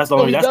to you. That's the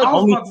only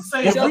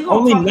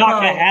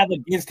knock I have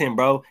against him,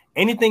 bro.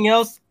 Anything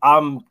else,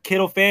 I'm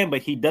Kittle fan,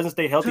 but he doesn't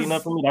stay healthy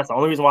enough for me. That's the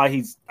only reason why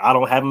I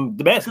don't have him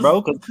the best,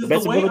 bro. Because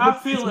the way I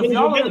feel, if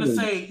y'all are gonna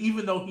say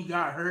even though he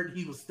got hurt,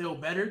 he was still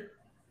better.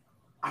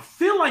 I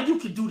feel like you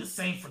could do the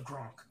same for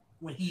Gronk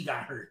when he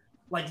got hurt.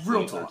 Like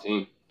real talk.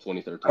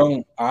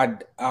 2013. I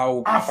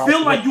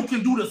feel like you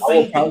can do the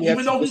same thing.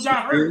 Even though he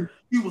got hurt,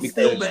 he was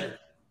still better.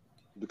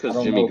 Because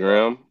Jimmy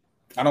Graham.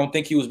 I don't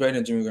think he was better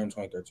than Jimmy Graham in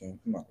 2013.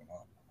 I'm not gonna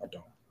lie. I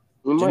don't.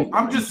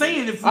 I'm just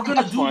saying, if we're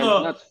gonna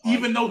do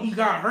even though he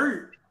got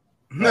hurt.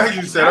 No,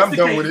 you said I'm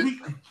done with it.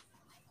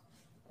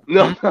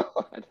 No, I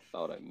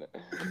thought I meant.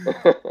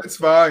 That's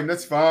fine.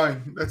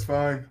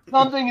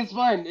 Something is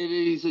fine.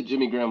 He said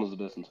Jimmy Graham was the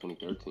best in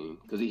 2013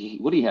 because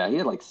what he had? He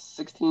had like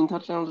 16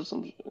 touchdowns or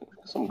something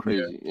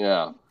crazy.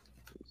 Yeah.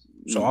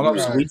 So all of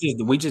us,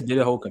 we just did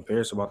a whole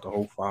comparison about the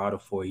whole 5 to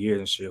 4 years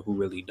and shit. Who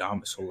really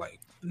dominated? So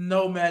like,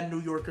 no, Mad New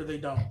Yorker, they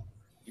don't.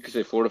 You could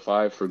say 4 to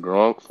 5 for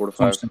Gronk, 4 to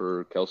 5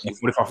 for Kelce. Yeah,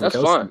 45 for That's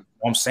Kelce. Fine.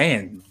 I'm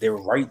saying they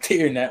were right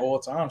there in that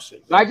all-time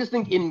shit. I just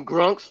think in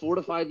Gronk's 4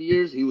 to 5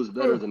 years, he was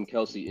better than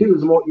Kelce. He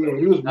was more. Yeah,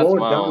 he was more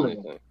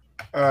dominant.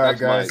 All right,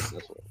 guys.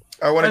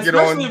 I want to get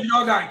on. Especially if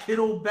y'all got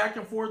Kittle back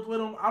and forth with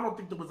him. I don't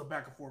think there was a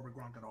back and forth with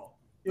Gronk at all.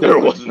 There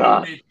was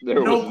not.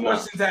 No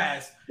questions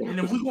asked. And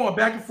if we're going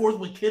back and forth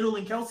with Kittle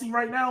and Kelce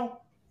right now,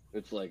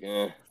 it's like,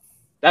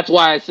 That's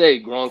why I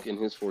say Gronk in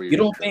his 4 years. You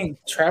don't think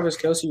Travis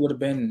Kelce would have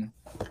been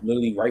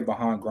literally right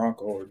behind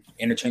Gronk or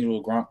interchangeable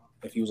with Gronk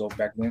if he was over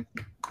back then?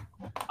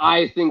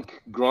 I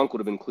think Gronk would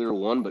have been clear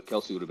 1, but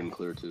Kelce would have been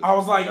clear 2.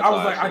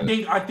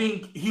 I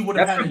think he would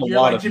have had a year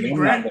like Jimmy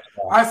Graham.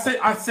 I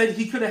said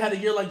he could have had a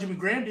year like Jimmy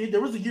Graham did.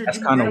 There was a year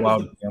Jimmy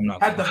Graham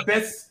had the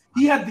best.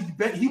 He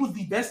was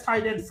the best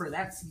tight end for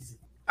that season.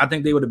 I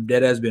think they would have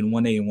dead ass been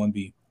 1A and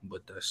 1B,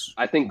 but that's.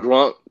 I think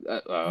Gronk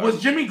was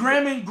Jimmy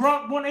Graham and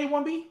Gronk 1A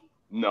 1B.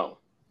 No,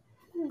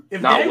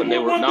 if not when they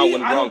were. Not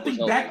when Gronk I don't think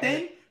back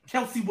then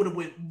Kelce would have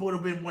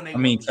been 1A. I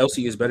mean,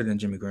 Kelce is better than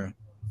Jimmy Graham.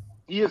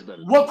 He is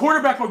better. What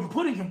quarterback are you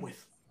putting him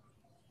with?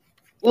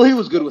 Well, he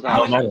was good with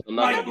Alex Smith.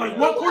 Like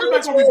what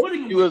quarterback are we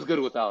putting him? He was good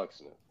with Alex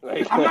Smith.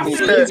 I'm not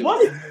saying he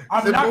wasn't.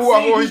 I'm not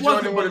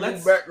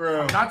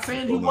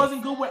saying he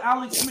wasn't good with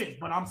Alex Smith,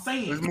 but I'm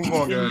saying let's move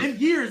on, guys. In them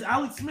years,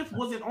 Alex Smith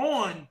wasn't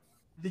on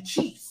the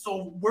Chiefs,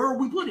 so where are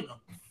we putting him?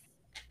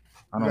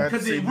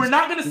 Because we're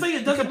not going to say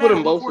it doesn't matter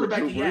what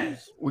quarterback he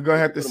has. We're going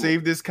to have to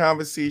save this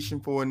conversation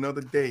for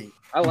another day.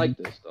 I like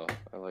this, though.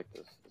 I like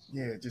this.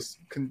 Yeah, just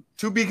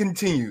to be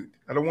continued.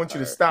 I don't want you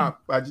to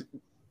stop. I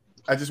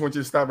just want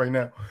you to stop right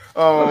now.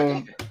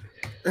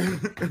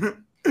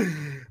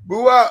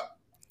 Boo up.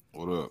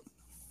 What up?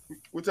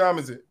 What time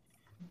is it?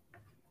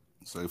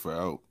 Safer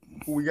out.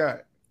 Who we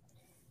got?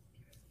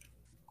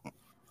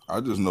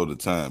 I just know the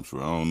time, so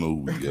I don't know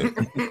who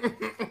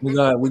we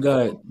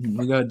got.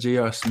 we got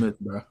J.R. Smith,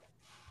 bro.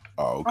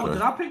 Oh, okay. Oh,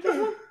 did I pick that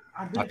one?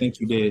 I think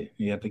you did.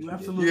 Yeah, I think you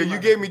did. Yeah, you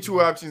gave me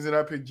two options and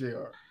I picked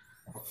J.R.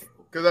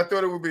 Because I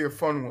thought it would be a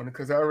fun one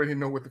because I already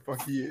know what the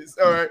fuck he is.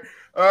 All right.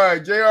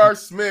 J.R.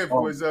 Smith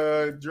was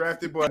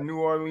drafted by New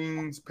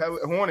Orleans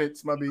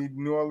Hornets,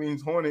 New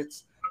Orleans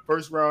Hornets,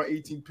 first round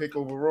 18th pick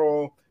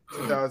overall,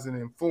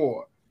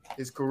 2004.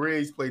 His career,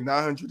 he's played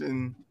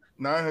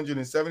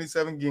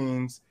 977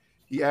 games.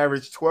 He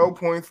averaged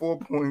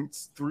 12.4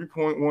 points,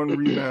 3.1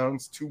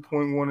 rebounds,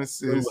 2.1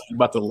 assists. I'm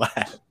about to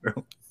laugh,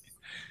 bro.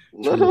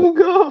 Let him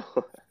go.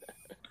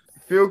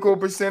 Field goal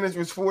percentage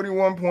was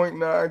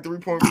 41.9,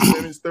 three-point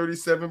percentage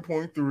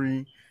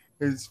 37.3.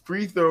 His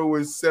free throw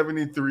was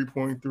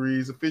 73.3.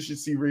 His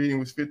efficiency rating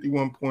was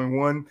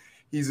 51.1.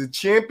 He's a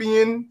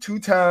champion 2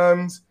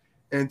 times,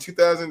 and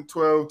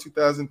 2012,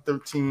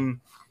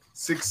 2013,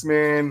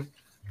 six-man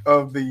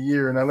of the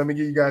year. Now, let me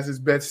give you guys his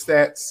best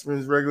stats for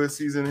his regular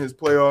season, his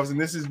playoffs. And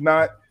this is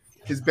not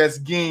his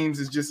best games,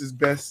 it's just his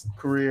best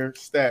career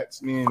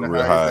stats, meaning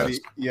the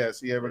highest that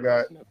he ever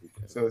got.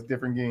 So it's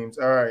different games.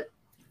 All right.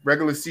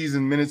 Regular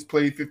season minutes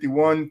played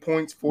 51,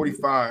 points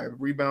 45,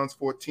 rebounds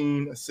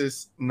 14,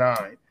 assists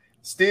 9,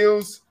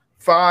 steals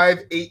 5,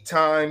 8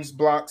 times,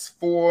 blocks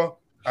 4.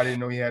 I didn't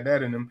know he had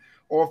that in him.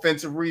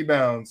 Offensive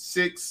rebounds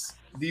 6,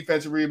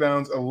 defensive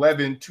rebounds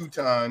 11, 2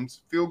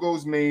 times, field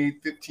goals made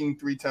 15,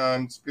 3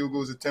 times, field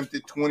goals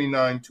attempted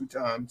 29, 2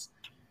 times,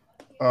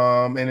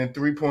 and then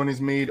 3-pointers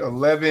made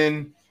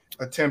 11,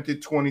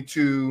 attempted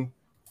 22,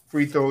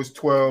 free throws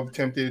 12,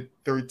 attempted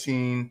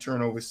 13,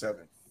 turnover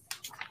 7.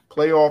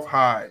 Playoff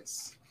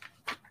highs.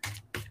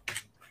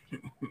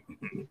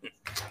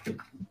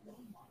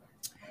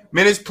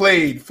 Minutes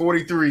played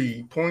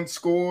 43, points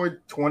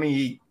scored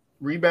 28,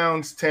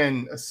 rebounds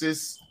 10,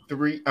 assists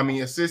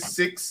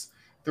 6,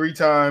 3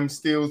 times,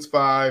 steals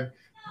 5,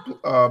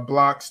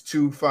 blocks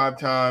 2, 5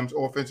 times,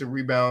 offensive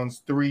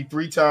rebounds 3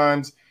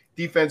 times,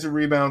 defensive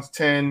rebounds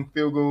 10,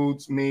 field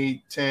goals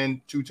made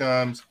 10, 2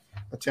 times,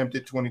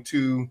 attempted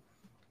 22,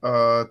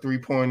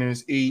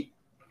 3-pointers 8.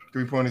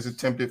 3-pointers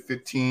attempted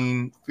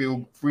 15,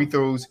 free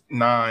throws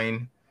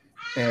 9,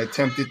 and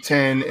attempted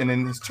 10, and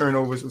then his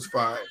turnovers was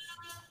 5.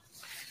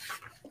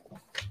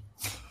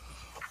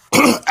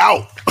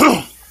 Out.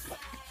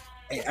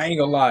 Hey, I ain't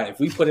gonna lie. If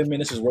we put him in,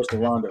 this is worse than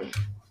Rondo.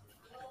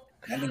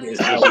 That nigga is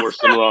worse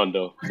than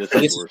Rondo. This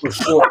is for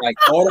sure. Like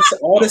all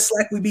the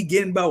slack we be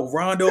getting about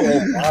Rondo,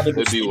 Rondo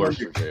would be worse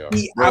than JR.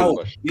 He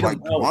out. Like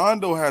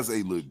Rondo has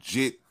a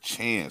legit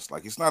chance.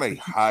 Like it's not a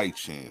high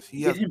chance.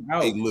 He has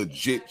a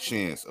legit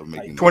chance of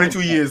making 22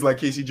 years like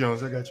Casey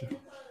Jones. I got you.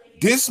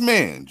 This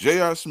man,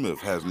 J.R. Smith,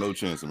 has no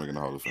chance of making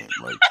the Hall of Fame.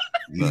 Like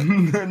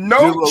none.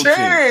 No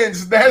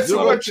chance. That's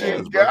Zero what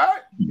you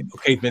got.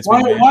 Okay, Vince. Why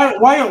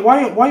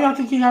y'all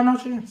think he got no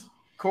chance?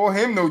 Call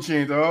him no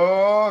chance.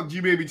 Oh,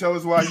 G-Baby, tell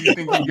us why you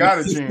think he got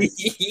a chance.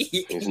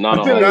 It's not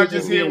a Hall of Fame.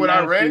 Just hear what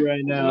I read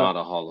right now. Not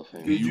a Hall of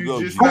Fame. Did you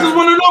just I just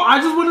want to know.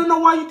 I just want to know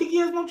why you think he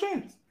has no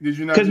chance. Did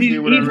you not just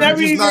hear what I read? He's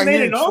never even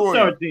made an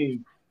All-Star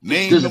team.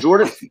 Does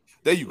Jordan?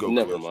 There you go.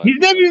 Never mind. He's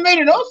never even made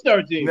an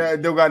All-Star team. Nah, they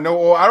got no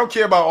all. I don't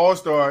care about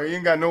All-Star. He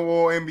ain't got no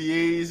all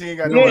NBAs. He ain't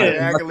got no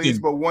accolades,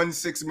 but 1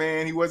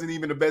 6-man. He wasn't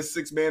even the best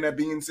 6-man at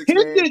being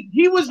 6-man.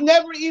 He was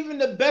never even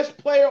the best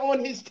player on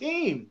his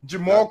team.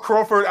 Jamal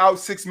Crawford out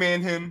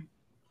 6-man him.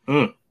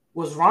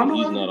 Was Rondo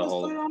the best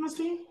player on his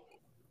team?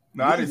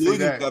 No, I didn't say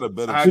that. Got a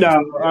better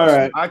all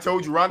right. I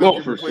told you Rondo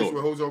could replace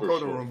with Jose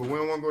Calderon, but we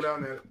don't want to go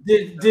down there.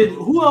 Did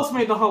who else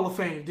made the Hall of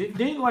Fame?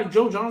 Didn't like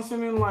Joe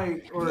Johnson and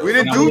we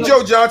didn't do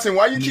Joe Johnson.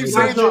 Why you keep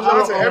saying Joe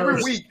Johnson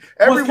every week?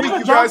 Every week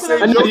you guys say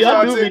Joe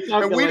Johnson,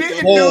 and we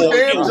didn't do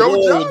damn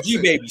Joe Johnson.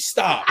 G-Baby,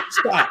 stop.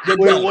 You're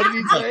done. What did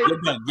he say?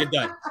 You're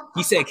done.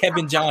 He said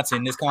Kevin Johnson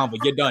in this convo.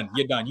 You're done.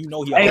 You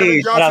know he.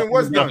 Kevin Johnson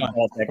was done.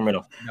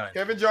 Sacramento.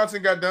 Kevin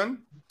Johnson got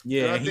done.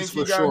 Yeah, he's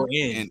for sure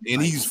in.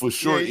 And he's for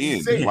sure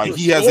in. Like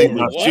he has a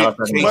legit chance.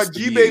 But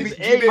G-Baby,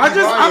 I'm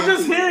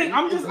just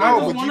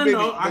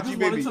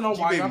wanted to know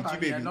why y'all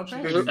thought he had no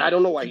chance. I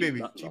don't know why.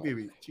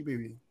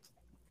 G-Baby,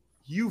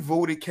 you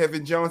voted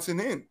Kevin Johnson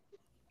in.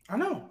 I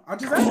know. I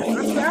just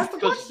asked the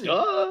question.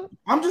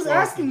 I'm just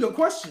asking the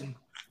question.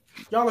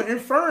 Y'all are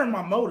inferring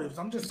my motives.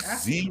 I'm just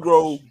asking.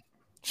 0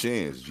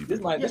 chance.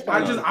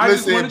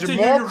 Listen,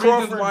 Jamal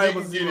Crawford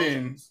didn't get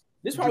in.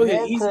 This probably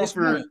his easiest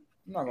one.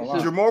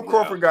 Jamal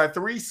Crawford got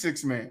 3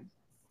 6-man.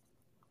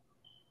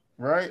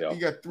 right? Yeah. He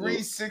got 3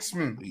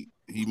 6-men.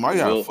 He might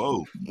have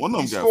 4. One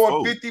of them got 4.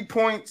 Scored 50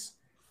 points.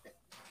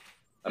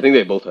 I think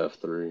they both have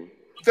 3.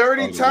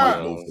 30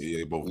 times.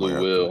 Yeah, both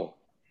will.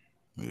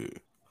 Yeah.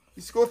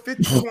 He scored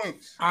 50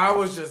 points. I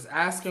was just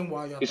asking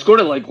why y'all. He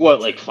scored it like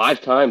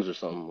 5 times or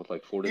something with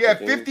like 40. He had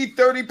 50,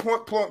 30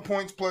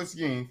 points plus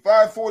games,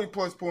 5 40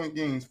 plus point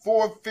games,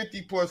 4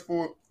 50 plus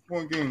 4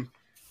 point games.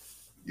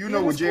 You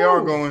know where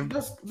JR going.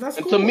 That's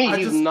cool. To me,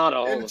 he's not a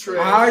Hall of Famer.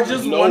 I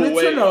just wanted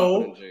to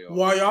know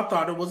why y'all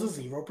thought it was a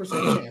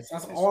 0% chance.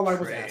 That's all I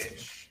was asking.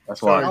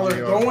 That's why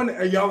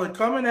y'all are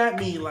coming at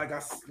me like.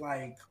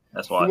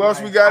 That's why. Who else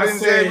we got in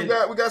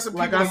there? We got some people.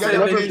 Like I said,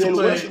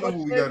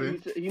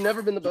 he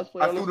never been the best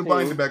player. I threw the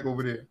binder back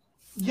over there.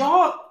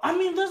 Y'all, I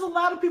mean, there's a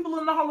lot of people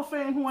in the Hall of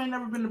Fame who ain't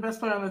never been the best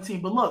player on the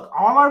team. But look,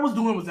 all I was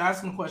doing was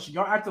asking a question.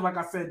 Y'all acted like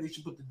I said they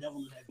should put the devil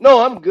in that.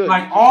 No, I'm good.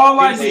 Like all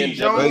I did.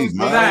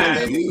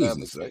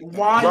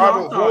 Why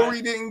Robert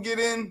Horry didn't get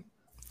in?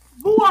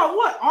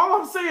 What?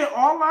 All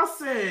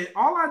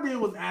I did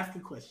was ask a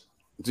question.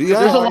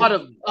 There's a lot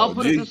of. I'll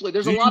put it this way.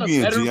 There's a lot of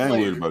better players. I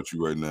ain't worried about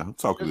you right now. I'm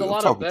talking. There's a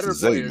lot of better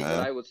players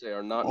that I would say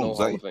are not no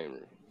Hall of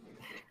Famers.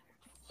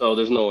 So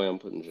there's no way I'm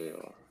putting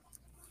JR.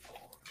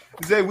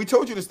 Zay, we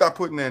told you to stop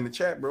putting that in the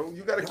chat, bro.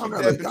 You gotta keep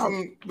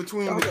that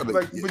between your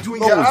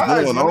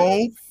eyes.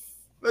 Man.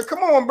 Like, come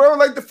on, bro.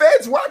 Like the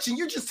Fed's watching.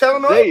 You just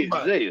telling them.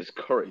 Zay is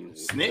crazy.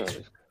 Snitch.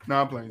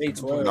 No, I'm playing.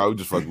 12. No, we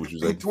just fucking with you,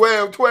 Zay.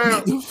 12.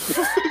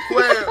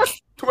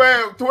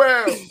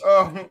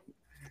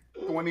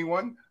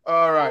 21.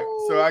 All right.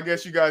 So I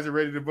guess you guys are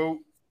ready to vote.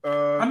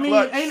 I mean,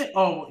 Clutch. ain't it?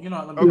 Oh, you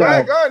know. Go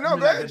ahead. Go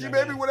ahead, G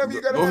baby. Whatever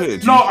you gotta go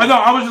ahead. No,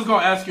 I was just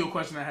gonna ask you a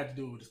question that had to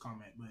do with this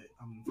comment, but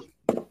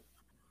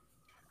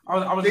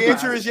I was. The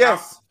answer is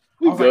yes.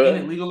 I was like, ain't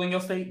it legal in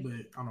your state? But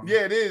I don't know.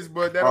 Yeah, it is,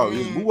 but that don't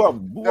mean.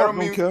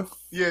 Don't care.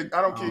 Yeah,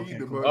 I don't care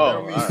either. But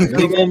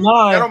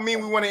that don't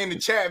mean we want to end the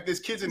chat. If there's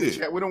kids in the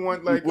chat, we don't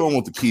want we don't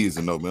want the kids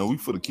to know, man. We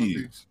for the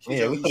kids.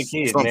 Yeah, we for the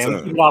kids,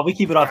 man. We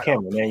keep it off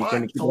camera, man. You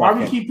can't keep it why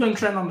we keep putting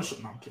Trent on the show?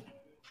 No, I'm kidding.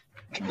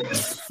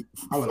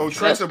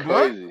 Trent's a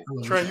blunt?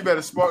 Trent, you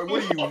better spark.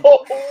 What are you?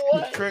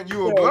 Trent,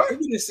 you a blunt? It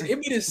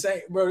be the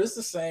same, bro. It's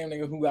the same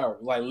nigga who got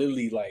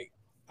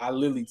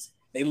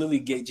they literally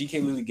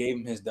gave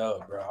him his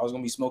dub, bro. I was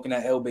gonna be smoking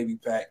that L baby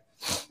pack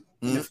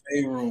in the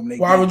fade room.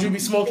 Why would you be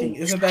smoking?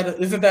 Isn't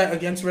that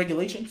against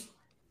regulations?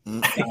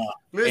 Listen,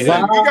 we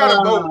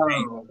gotta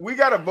vote. We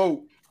gotta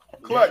vote.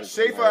 Clutch,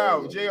 Schaefer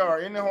out. JR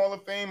in the Hall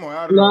of Fame or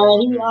out of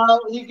he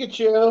out. He can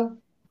chill.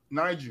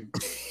 Nigel.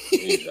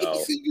 He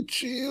can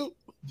chill.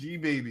 G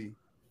baby.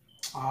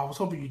 I was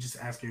hoping you just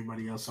ask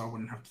everybody else so I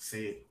wouldn't have to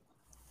say it.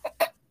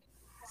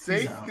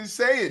 Say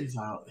it.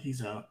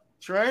 He's out.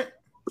 Trent.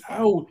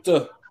 Out.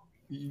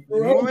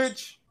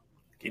 Mulich.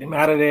 Get him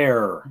out of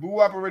there.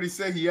 Boo-Wop already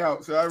said he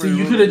out. So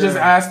you could have just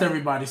asked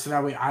everybody so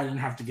that way I didn't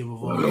have to give a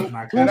vote.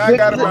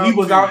 He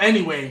was out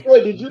anyway.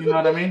 Wait, did you know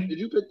what I mean? Did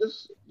you pick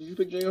this? Did you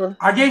pick JR?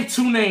 I gave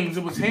 2 names.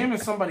 It was him and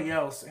somebody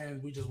else,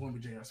 and we just went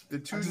with JR. The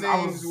 2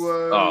 names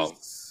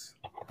was.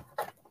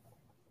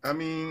 I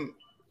mean,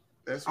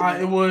 that's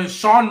it was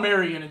Sean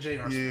Marion and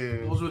JR.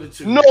 Yeah, those were the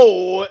 2. No,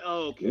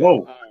 okay.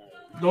 Whoa.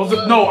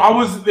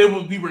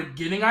 We were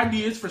getting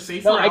ideas for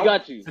safer. No, I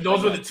got you. And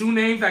those were the 2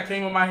 names that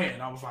came in my head.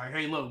 I was like,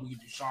 hey, look, we can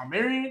do Sean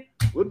Marion,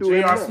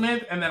 J.R.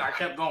 Smith, and then I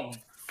kept going.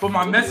 But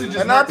my message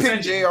is. And I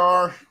picked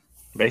JR.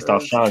 Based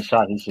off Sean's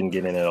shot, he shouldn't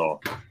get in at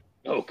all.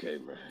 Okay,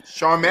 man.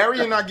 Sean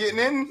Marion not getting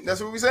in? That's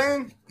what we're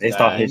saying?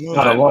 Based off his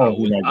shot alone,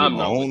 he's not getting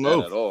in. I'm not with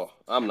that at all.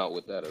 I'm not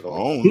with that at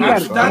all.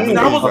 That's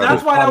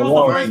why that was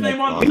the first name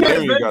on the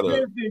list.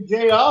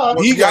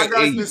 He got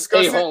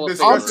 8.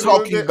 I'm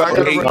talking about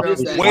a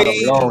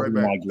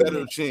way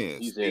better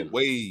chance.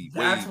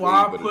 That's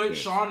why I put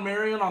Sean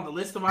Marion on the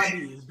list of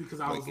ideas because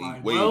I was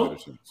like, well,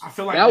 I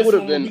feel like that would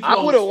have been.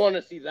 I would have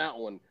wanted to see that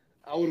one.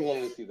 I would have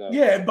wanted to see that.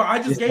 Yeah, but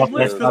I just gave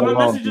lists because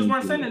my messages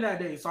weren't sending that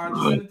day, so I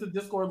just sent it to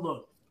Discord.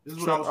 Look, this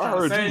is what I was trying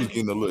to say. I heard you was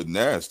getting a little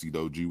nasty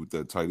though, G, with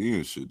that tight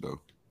end shit though.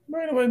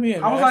 I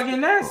was like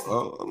getting nasty. A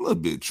little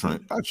bit,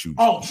 Trent. Not you.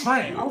 Oh,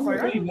 Trent. I was like,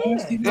 are you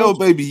nasty? Hell,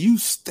 baby, you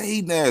stay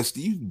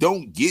nasty. You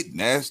don't get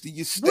nasty.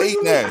 You stay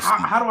nasty.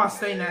 How do I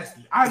stay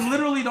nasty? I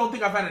literally don't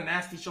think I've had a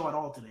nasty show at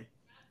all today.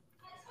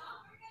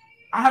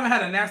 I haven't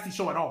had a nasty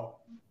show at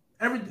all.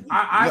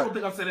 I don't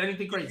think I've said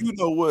anything crazy. You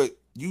know what?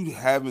 You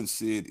haven't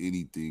said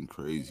anything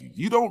crazy.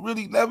 You don't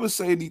really never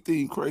say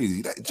anything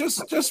crazy.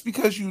 Just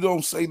because you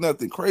don't say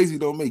nothing crazy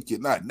don't make you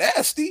not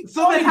nasty.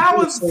 So then if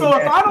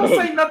I don't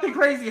say nothing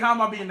crazy, how am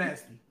I being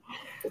nasty?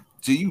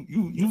 See,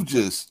 you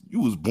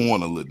was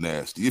born a little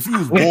nasty. If you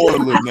was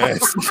born a little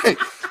nasty,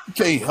 you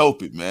can't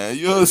help it, man.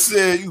 You know what I'm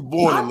saying? You was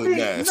born a little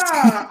nasty.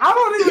 Nah, I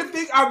don't even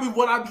think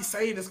what I'd be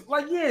saying is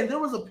like, yeah, there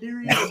was a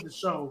period of the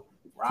show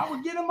where I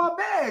would get in my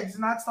bags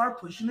and I'd start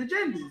pushing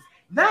agendas.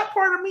 That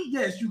part of me,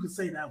 yes, you could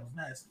say that was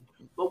nasty.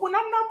 But when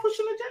I'm not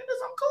pushing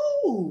agendas, I'm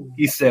cool.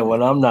 He said,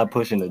 when I'm not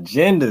pushing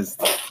agendas.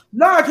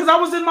 Nah, because I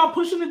was in my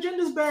pushing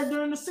agendas bag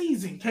during the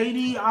season.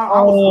 KD,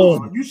 I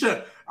was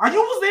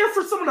there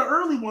for some of the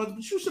early ones,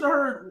 but you should have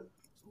heard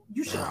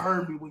You should have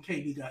heard me when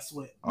KD got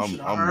sweat. You should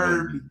have I'm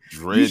heard me.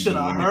 dreading You should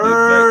have when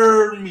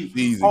heard me.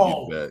 Get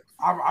back.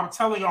 I'm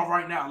telling y'all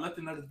right now, let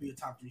the Nuggets be a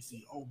top 3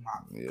 seed. Oh my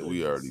goodness.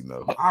 We already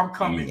know. I'm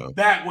coming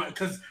back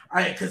because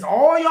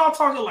all y'all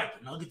talking like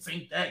the Nuggets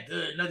ain't that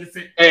good. Nuggets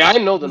ain't. Hey, I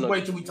know the Nuggets.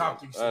 Wait till we top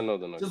 3 seed. I know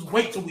the Nuggets. Just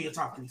wait till we a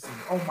top 3 seed.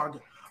 Oh my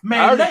god.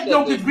 Man, let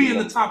Jokic be in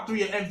the top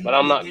 3 of MVP. But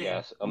I'm not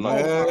gassing. I'm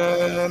not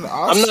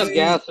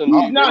gassing.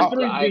 He's not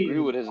 3. I agree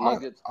with his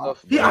Nuggets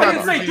stuff. Yeah, I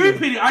didn't say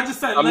 3-peat. I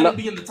just said let him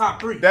be in the top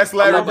 3. That's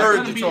Larry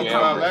Bird you're talking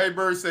about. Larry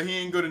Bird said he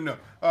ain't good enough.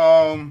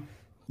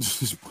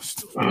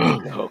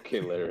 Okay,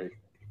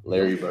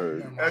 Larry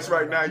Bird. That's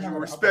right. Now you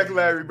respect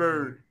Larry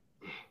Bird.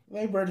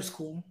 Larry Bird is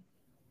cool.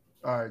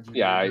 All right.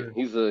 Yeah,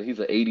 he's a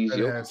 80s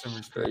yoke. Some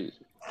respect.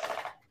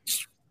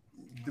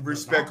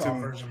 Respect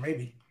him. Version,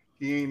 maybe.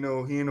 He ain't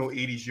no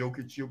 80s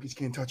Jokic. Jokic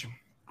can't touch him.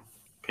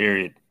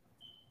 Period.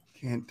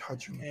 Can't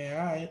touch him. Yeah,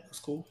 all right. That's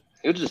cool.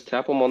 He'll just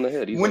tap him on the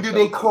head. When do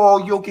they call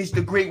Jokic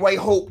the Great White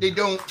Hope? They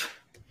don't.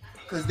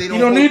 Because they don't.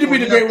 You don't need to be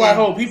the Great White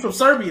Hope. He's from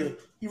Serbia.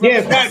 He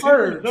represents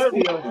Serbia.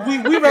 We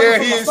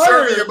represent he in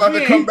Serbia about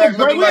to come back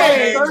looking like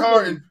James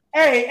Harden.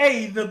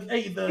 Hey, the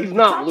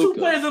top 2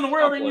 players in the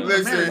world.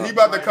 Listen, he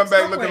about to come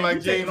back looking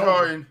like James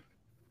Harden.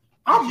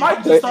 I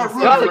might just start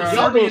rooting for the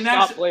Serbian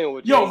national.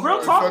 Yo,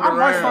 real talk, I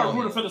might start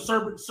rooting for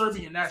the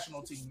Serbian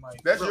national team.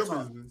 Like, that's your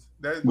business.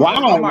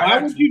 Wow, why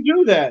would you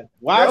do that?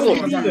 Why would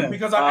you do that?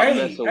 Because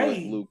with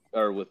Luke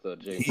or with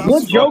James.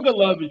 His yoga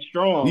love is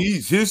strong.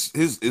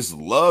 His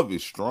love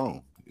is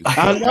strong.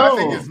 I know. I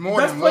think it's more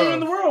best than player love. in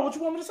the world. What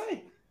you want me to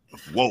say?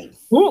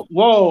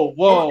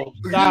 Whoa!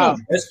 Stop.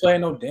 Best player,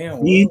 no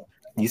damn. Well.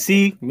 You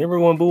see, remember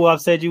when Boo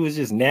said you was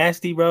just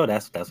nasty, bro?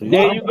 That's what.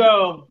 There you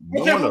go.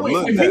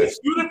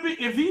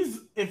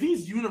 If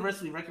he's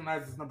universally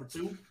recognized as number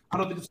 2, I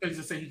don't think it's fair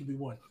to say he can be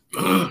 1.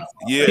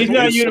 Yeah, he's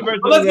not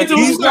universally.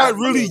 He's not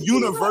really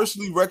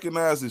universally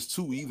recognized as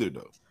 2 either,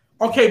 though.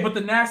 Okay, but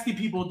the nasty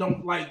people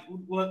don't like.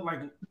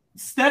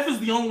 Steph is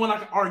the only one I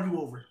can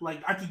argue over.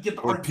 Like I could get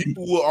the argument.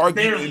 People will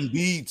argue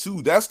Embiid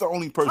too. That's the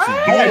only person.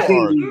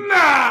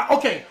 Nah.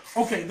 Okay.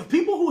 The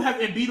people who have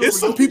Embiid over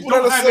some people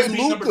that say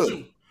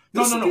Luka.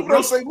 No.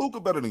 People say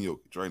Luka better than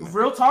Jokic right now.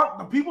 Real talk.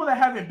 The people that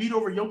have Embiid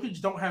over Jokic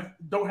don't have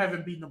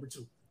Embiid number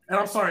 2. And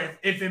I'm sorry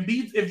if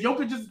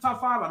Jokic is the top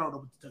 5, I don't know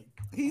what to tell you.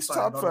 He's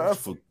top 5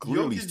 for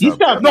clearly. He's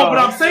top. No, but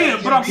I'm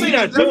saying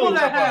the people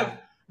that have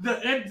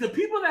the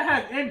people that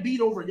have Embiid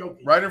over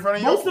Jokic right in front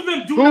of you. Most of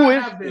them do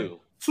not have them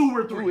 2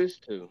 or 3.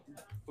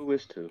 Who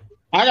is 2?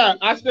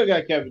 I still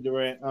got Kevin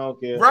Durant. I don't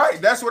care.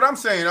 Right, that's what I'm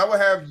saying. I would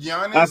have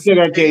Giannis. I still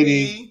got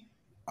KD.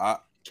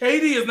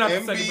 KD is not the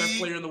second best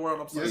player in the world.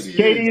 I'm sorry. Yes,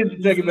 KD is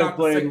the second best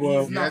player in the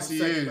world. Yes,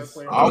 he is.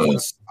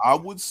 I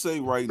would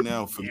say right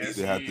now for me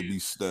to have to be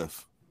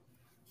Steph.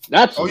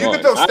 You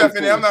can throw Steph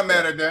in there. I'm not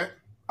mad at that.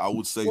 I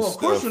would say Steph. Of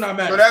course you're not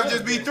mad. So that would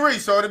just be 3.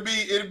 So it'd be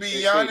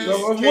Giannis.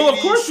 Well, of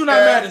course you're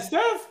not mad at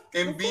Steph.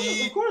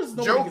 Embiid, of course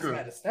nobody gets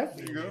mad at Steph.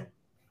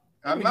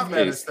 I'm not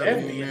mad at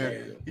Steph.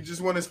 He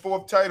just won his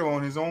 4th title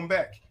on his own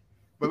back.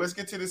 But let's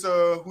get to this.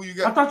 Who you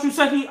got? I thought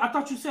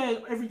you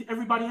said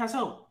everybody has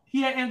help.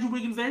 He had Andrew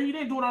Wiggins there. He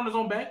didn't do it on his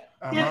own back.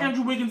 He had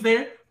Andrew Wiggins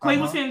there. Clay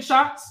was hitting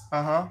shots.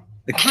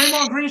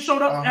 Draymond Green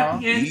showed up at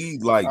the end. He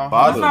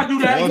let's not do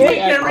that. He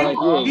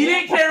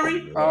didn't carry.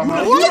 You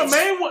the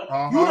main one.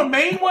 You the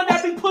main one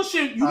that be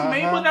pushing.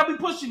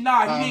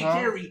 Nah, he didn't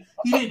carry.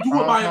 He didn't do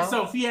it by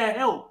himself. He had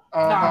help. Nah,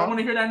 I don't want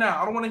to hear that now.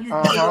 I don't want to hear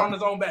it on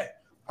his own back.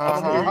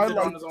 I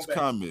like this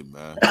comment,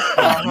 man.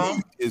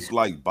 It's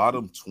like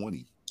bottom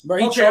 20. Bro,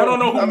 I don't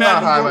know who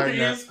Matt Yorker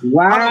is.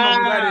 Wow. I don't know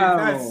who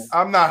that is.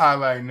 I'm not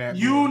highlighting that.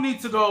 You need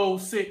to go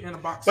sit in a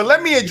box. But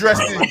let me address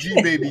this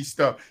G-Baby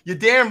stuff. You're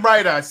damn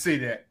right I say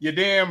that. You're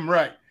damn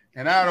right.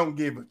 And I don't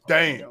give a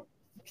damn.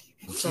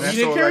 So he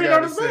didn't carry it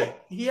on his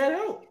back. He had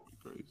help.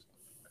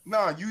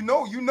 Nah, you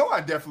know I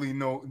definitely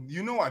know.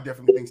 I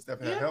definitely think Steph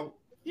had help.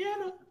 Yeah, I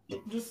know.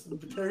 Just the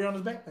carry on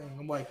his back thing.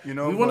 I'm like, we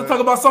want to talk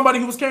about somebody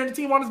who was carrying the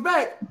team on his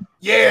back.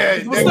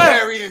 Yeah, don't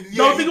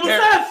think it was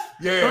Steph.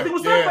 Yeah,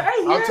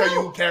 I'll tell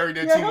you who carried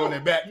that team on their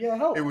back.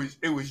 Yeah, it was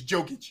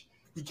Jokic.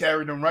 He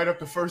carried them right up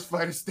the first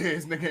flight of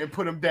stairs, nigga, and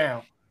put them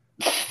down.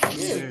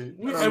 We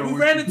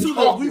ran into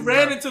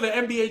the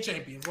NBA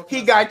champions.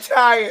 He got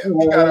tired.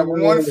 He got up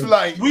one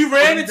flight. We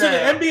ran into the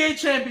NBA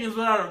champions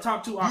without our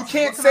top 2 options. You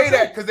can't say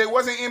that because they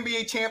wasn't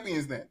NBA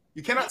champions then.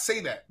 You cannot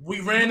say that.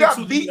 We ran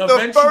into the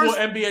eventual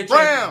NBA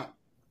champions.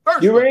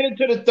 You ran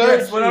into the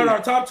third without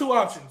our top 2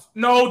 options.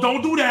 No,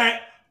 don't do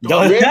that.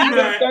 Don't do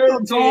that.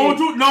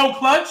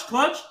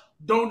 Clutch.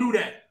 Don't do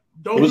that.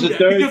 Don't do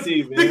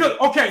that. Because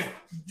okay,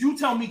 you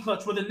tell me,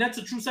 Clutch, were the Nets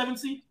a true 7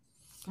 seed?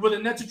 Were the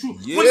Nets a true?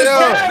 Yeah.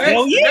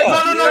 No.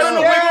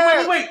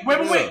 Wait.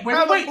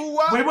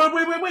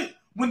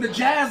 When the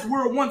Jazz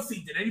were a 1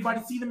 seed, did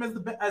anybody see them as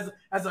a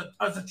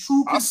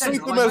true contender? I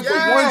think them as the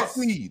 1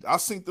 seed. I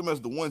think them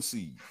as the 1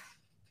 seed.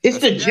 It's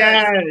the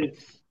Jazz.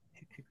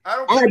 I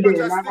don't care.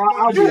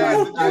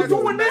 You're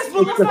doing this,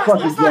 but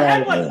let's not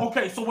act like.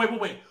 Okay, so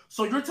wait.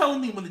 So you're telling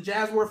me when the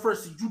Jazz were 1st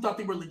seed, you thought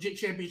they were legit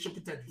championship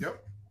contenders?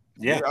 Yep.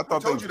 Yeah, I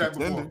told you that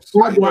before.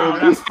 Wow,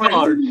 that's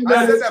crazy.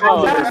 I said that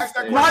before.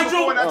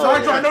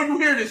 Nigel, I know you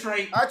hear this,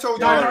 right? I told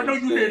you. I know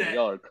you hear that.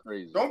 Y'all are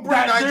crazy. Don't bring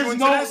Nigel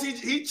into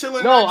this. He chilling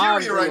in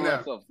Nigeria right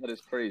now. That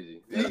is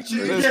crazy. He's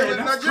chilling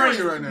in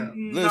Nigeria right now.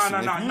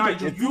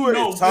 Listen, if you're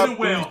a top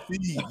 3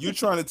 seed, you're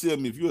trying to tell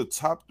me if you're a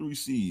top 3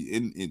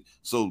 seed,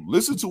 so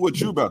listen to what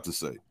you're about to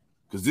say,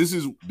 because this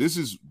is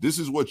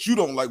what you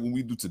don't like when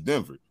we do to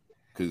Denver,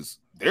 because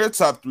they're a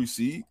top 3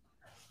 seed,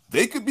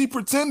 they could be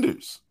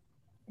pretenders.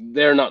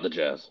 They're not the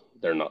Jazz.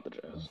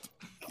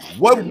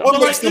 What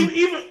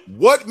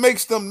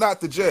makes them not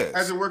the Jazz?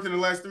 Has it worked in the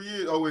last 3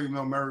 years? Oh wait,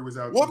 no, Murray was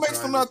out. What makes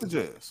them not the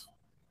Jazz?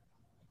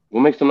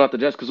 What makes them not the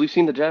Jazz? Because we've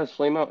seen the Jazz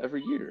flame out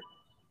every year.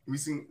 We've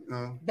seen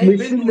they've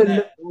been doing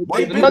that.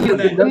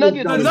 The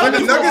Nuggets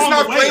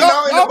not playing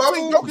out in the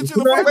bubble.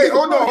 Wait,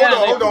 hold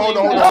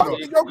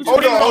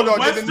on.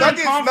 Did the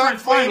Nuggets not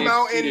flame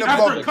out in the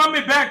bubble? After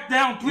coming back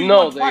down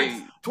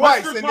 3-1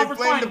 twice, and they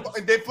flamed out.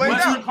 And they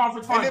flamed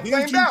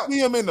out. See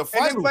them in the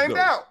finals. They flamed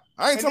out.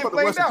 I ain't talking about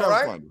the Western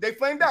Conference Finals. They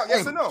flamed out.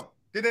 Yes or no?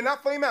 Did they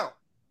not flame out?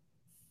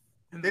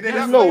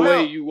 There's no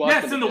way you watch.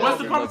 Yes, in the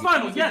Western Conference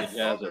Finals. Yes, the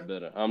Jazz are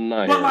better. I'm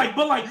not. But like,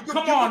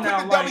 come on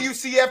now. The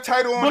WCF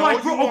title on.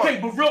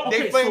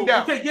 They flamed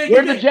out.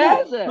 Where the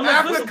Jazz at?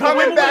 After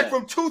coming back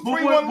from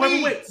 2-3-1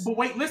 leads. But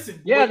wait, listen.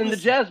 Yeah, then the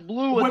Jazz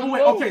blew. Wait.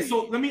 Okay,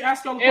 so let me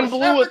ask y'all a question. And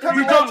blew it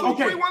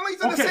 2-3-1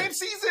 leads in the same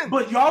season.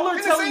 But y'all are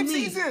telling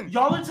me. So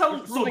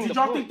did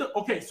y'all think that?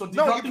 Okay, so did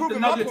y'all think the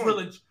Nuggets were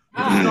legit?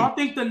 Did y'all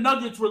think the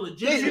Nuggets were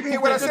legitimate? Did you hear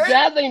what I said? The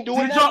Jazz ain't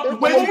doing that.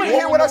 Wait.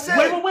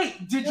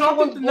 Did y'all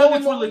think the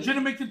Nuggets were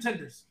legitimate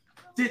contenders?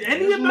 Did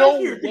any of us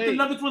here think the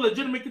Nuggets were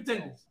legitimate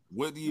contenders?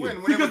 What do you?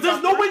 Because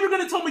there's no way you're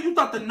going to tell me you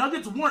thought the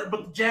Nuggets weren't,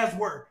 but the Jazz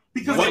were.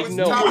 Because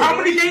how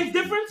many games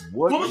difference?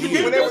 What was the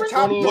game difference?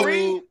 Top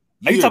 3?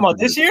 Are you talking about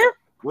this year?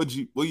 What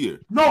year?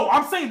 No,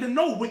 I'm saying that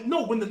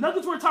when the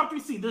Nuggets were a top 3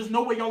 seed, there's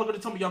no way y'all are going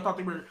to tell me y'all thought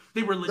they were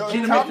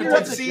legitimate top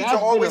contenders. The seeds are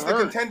always the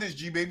contenders,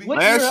 G baby.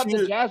 What year have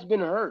the Jazz been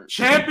hurt?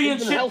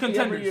 Championship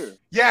contenders.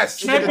 Yes,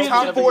 the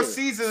top 4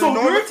 seeds.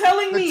 So you're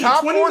telling me the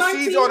top 4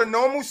 seeds are the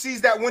normal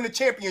seeds that win the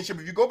championship.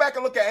 If you go back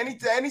and look at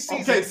any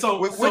season,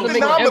 with the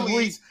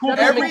anomalies,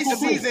 every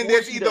season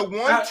there's either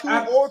 1, 2,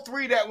 or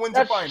 3 that wins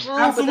the final.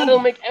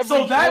 Absolutely.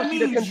 So that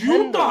means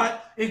you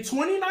thought in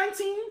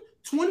 2019.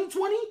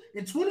 2020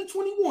 and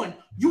 2021,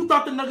 you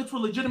thought the Nuggets were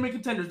legitimate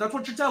contenders. That's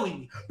what you're telling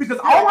me. Because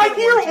all I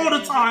hear all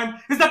the time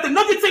is that the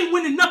Nuggets ain't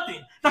winning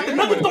nothing. That the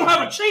Nuggets don't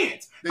have a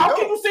chance. How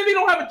can you say they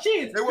don't have a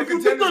chance? They were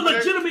contenders.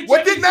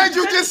 What did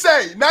Nigel just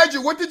say?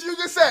 Nigel, what did you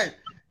just say?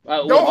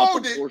 Don't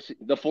hold it.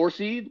 The 4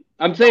 seed?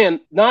 I'm saying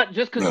not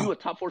just because you a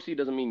top 4 seed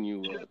doesn't mean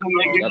you. That's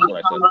what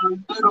I said.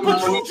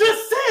 But you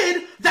just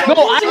said that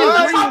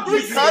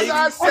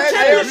I said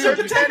championship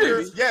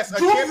contenders. Yes, a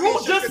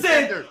championship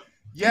contender.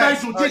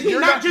 Yes, Nigel, did he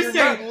not just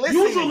say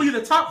usually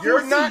the top 4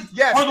 seeds are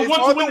the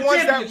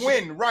ones that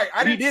win? Right,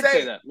 I didn't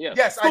say that.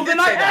 Yes, so then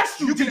I asked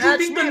you, did you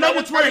think the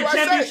Nuggets were a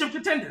championship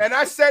contender? And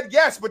I said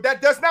yes, but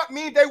that does not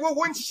mean they will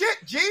win shit,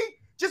 G.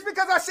 Just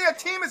because I say a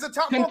team is a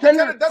top 4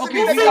 contender doesn't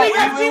mean they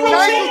have zero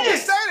chance. You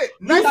just said it.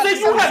 You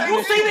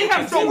say they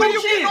have zero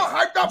chance.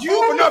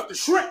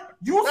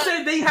 You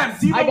said they have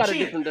zero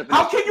chance.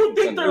 How can you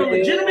think they're a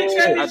legitimate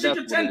championship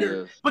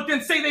contender, but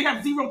then say they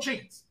have zero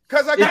chance?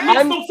 Because that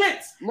makes no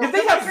sense. If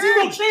they have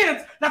zero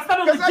chance, that's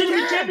not a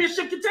legitimate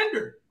championship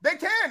contender. They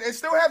can and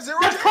still have 0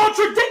 chance. That's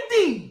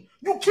contradicting.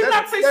 You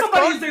cannot say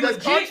somebody is a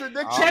legit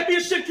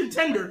championship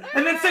contender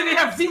and then say they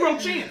have 0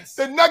 chance.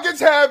 The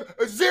Nuggets have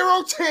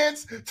 0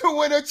 chance to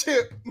win a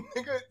chip.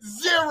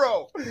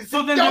 0.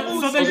 So then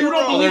you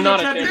don't believe they're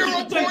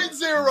championship contenders.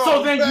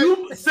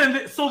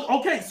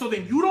 0.0. So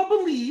then you don't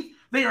believe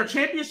they are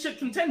championship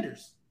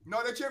contenders.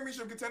 No, they're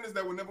championship contenders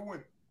that will never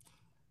win.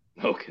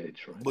 Okay,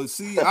 Troy. But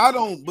I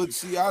don't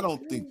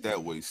think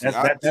that way. See,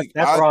 that's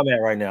where I'm at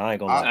right now. I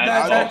ain't gonna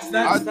lie.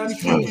 I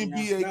think you can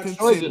be a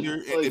contender,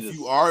 and if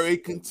you are a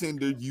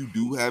contender, you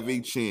do have a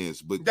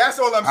chance. But that's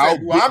all I'm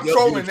saying, boo. I'm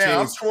trolling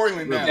now.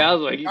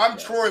 I'm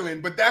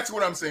trolling, but that's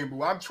what I'm saying,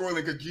 boo. I'm trolling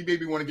because G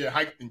Baby want to get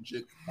hyped and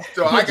shit.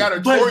 So I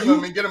gotta troll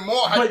him and get him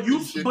more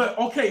hyped. But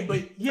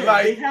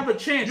they have a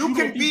chance. You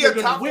can be a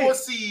top 4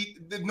 seed.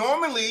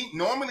 Normally,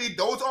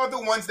 those are the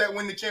ones that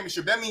win the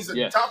championship. That means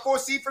the top 4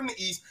 seed from the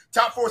East,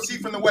 top 4 seed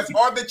from the West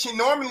are the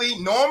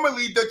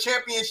normally the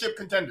championship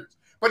contenders.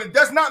 But it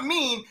does not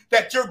mean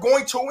that you're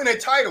going to win a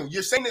title.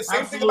 You're saying the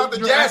same thing about the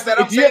Jazz that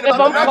I'm saying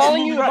about the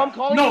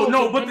Nuggets.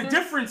 No, but the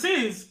difference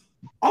is,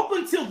 up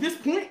until this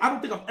point, I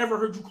don't think I've ever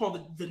heard you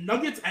call the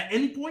Nuggets at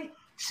any point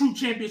true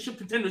championship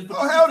contenders.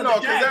 But hell no,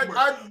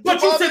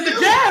 but you said the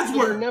Jazz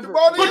were.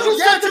 But you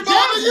said to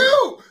bother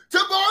you. To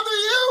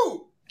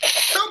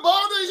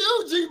bother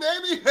you, G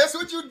baby. That's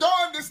what you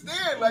don't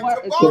understand. Like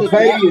to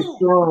bother you.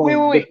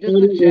 Wait. Just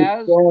the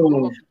Jazz.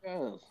 What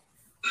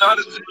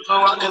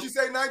did you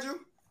say, Nigel?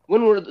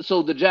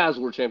 So the Jazz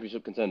were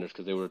championship contenders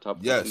because they were top.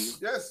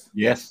 Yes.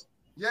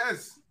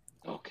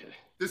 Okay.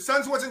 The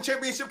Suns wasn't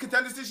championship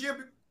contenders this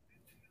year.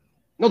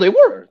 No, they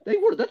were.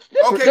 That's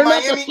different.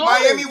 Okay,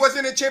 Miami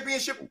wasn't a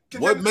championship.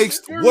 What makes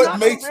them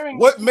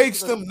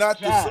not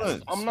the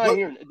Suns? I'm not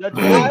hearing it. The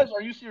Jazz?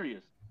 Are you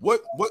serious?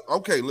 What?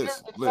 Okay,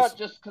 listen. It's not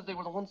just because they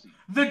were the 1 seed.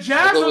 The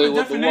Jazz are the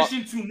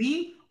definition to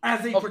me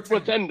as a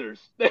pretenders.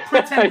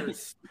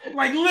 Pretenders.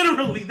 Like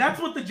literally, that's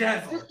what the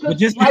Jazz are. But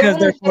just because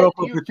they're quote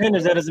unquote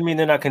pretenders, that doesn't mean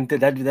they're not that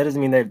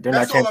doesn't mean that they're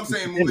that's not. That's all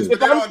I'm saying, Moose.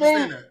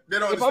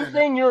 If I'm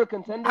saying you're a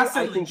contender, I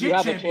think you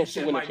have a chance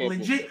to win a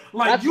championship.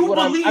 Like you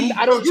believe.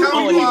 I don't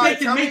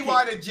tell me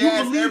why the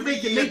Jazz every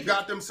year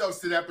got themselves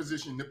to that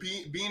position. To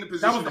be in the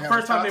position. That was the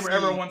first time they were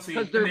ever 1 seed.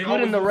 Because they're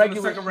good in the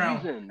regular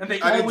season.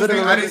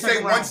 I didn't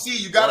say 1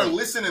 seed. You got to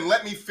listen and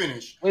let me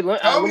finish.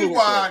 Tell me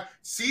why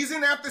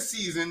season after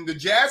season the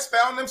Jazz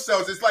found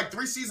themselves. It's like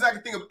 3 seasons I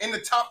can think of in the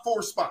top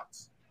 4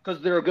 spots.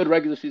 Because they're a good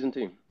regular season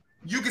team.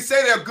 You can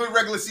say they're a good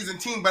regular season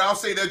team, but I'll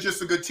say they're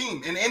just a good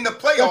team. And in the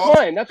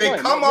playoffs, they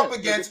come up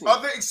against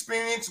other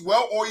experienced,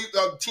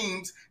 well-oiled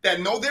teams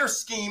that know their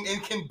scheme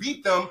and can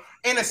beat them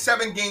in a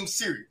 7-game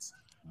series.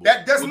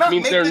 That does not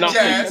make the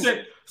Jazz.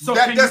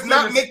 That does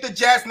not make the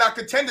Jazz not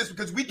contenders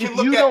because we can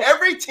look at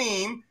every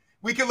team.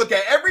 We can look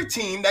at every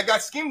team that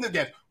got schemed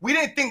against. We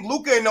didn't think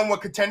Luka and them were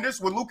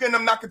contenders. Were Luka and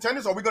them not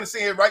contenders? Or are we going to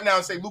say it right now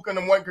and say Luka and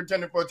them weren't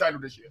contender for a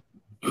title this year?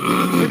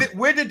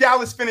 Where did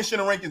Dallas finish in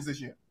the rankings this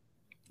year?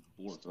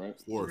 4th, right?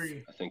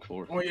 4th. I think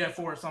 4th. Oh yeah,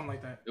 4th, something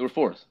like that. They were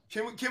 4th.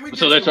 Can we get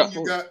to who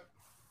you got?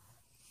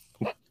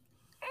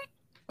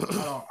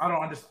 I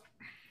don't understand.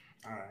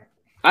 All right.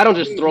 I don't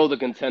just throw the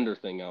contender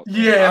thing out.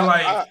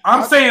 Yeah,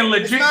 I'm saying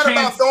legit. It's not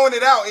about throwing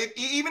it out.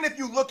 Even if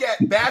you look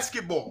at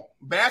basketball,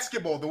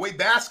 the way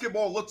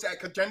basketball looks at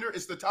contender,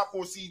 it's the top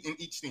 4 seed in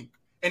each team.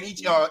 And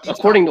each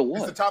according to what?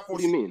 It's the top 4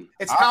 What do you mean?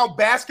 It's how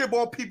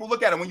basketball people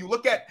look at it. When you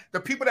look at the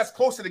people that's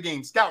close to the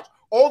game, scouts,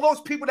 all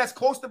those people that's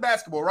close to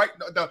basketball, right?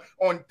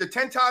 On the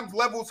 10 times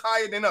levels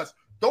higher than us.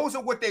 Those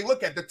are what they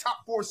look at. The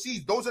top 4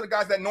 seeds. Those are the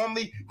guys that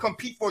normally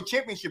compete for a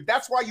championship.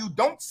 That's why you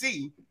don't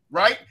see,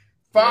 right?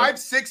 5,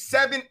 6,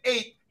 7,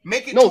 8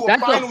 make it to a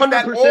final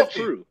that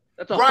often. True.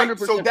 That's 100% right.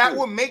 So that true.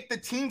 will make the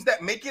teams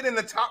that make it in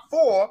the top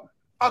 4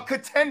 a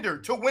contender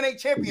to win a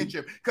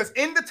championship. Because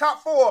in the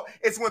top 4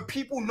 is when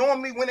people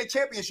normally win a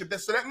championship.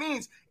 So that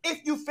means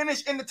if you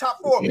finish in the top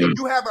 4,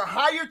 you have a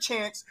higher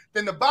chance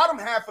than the bottom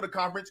half of the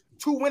conference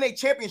to win a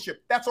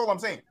championship. That's all I'm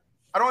saying.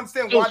 I don't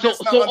understand why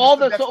that's not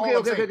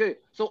understood. Okay.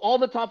 So all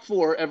the top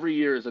 4 every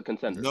year is a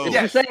contender. No, if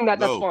you're saying that,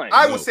 that's fine.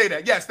 I would say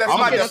that. Yes, that's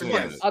my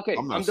definition. Okay,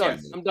 I'm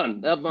done.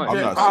 That's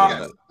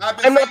fine.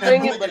 I'm not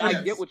saying it, but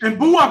I get what you're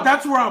saying. And Buak,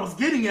 that's where I was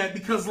getting at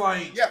because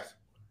yes.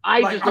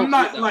 I'm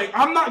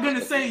not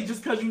gonna say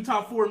just because you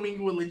top 4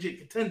 mean you a legit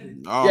contender.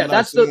 No,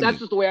 that's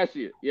just the way I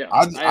see it. Yeah,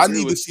 I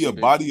need to see a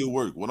body of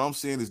work. What I'm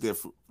saying is that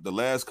for the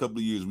last couple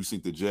of years we seen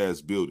the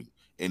Jazz building,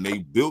 and they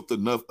built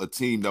a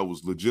team that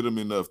was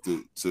legitimate enough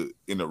to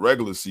in the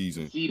regular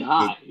season. Seed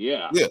high,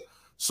 yeah.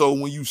 So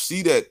when you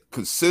see that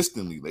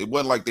consistently, it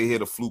wasn't like they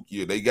had a fluke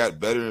year. They got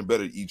better and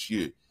better each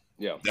year.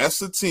 Yeah,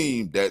 that's a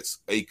team that's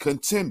a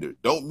contender.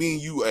 Don't mean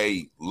you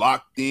a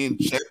locked in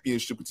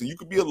championship team. You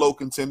could be a low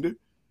contender.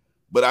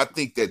 But I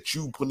think that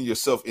you putting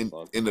yourself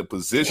in a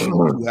position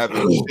where you have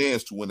a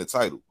chance to win a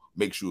title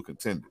makes you a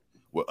contender.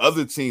 Where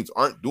other teams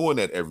aren't doing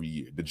that every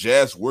year. The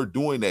Jazz were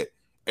doing that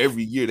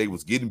every year. They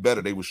was getting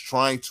better. They was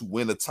trying to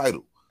win a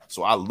title.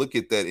 So I look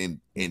at that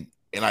and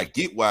I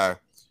get why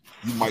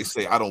you might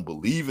say I don't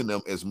believe in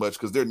them as much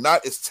because they're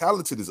not as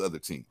talented as other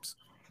teams.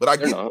 But I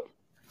get it.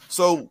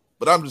 So,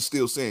 but I'm just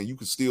still saying you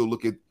can still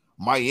look at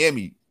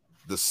Miami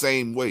the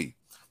same way.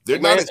 They're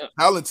not as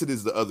talented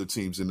as the other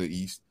teams in the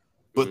East.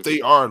 But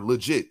they are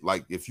legit.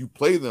 Like, if you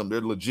play them,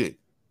 they're legit.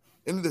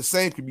 And the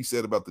same can be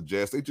said about the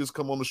Jazz. They just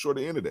come on the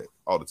shorter end of that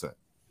all the time.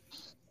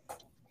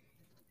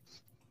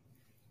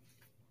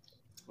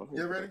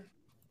 You ready?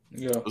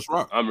 Yeah. Let's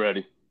rock. I'm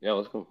ready. Yeah,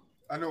 let's go.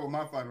 I know what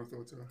my final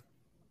thoughts are.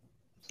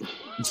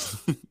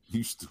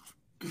 You stupid.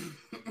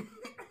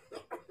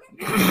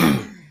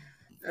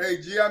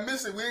 Hey, G, I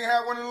miss it. We ain't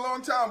had one in a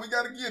long time. We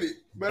got to get it.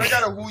 But I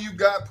got a Who You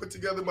Got put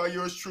together by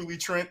yours truly,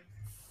 Trent.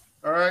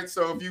 All right,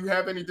 so if you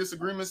have any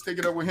disagreements, take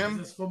it up with him.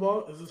 Is this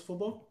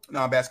football?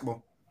 No,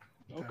 basketball.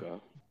 Okay.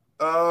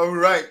 All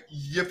right,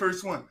 your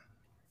first one.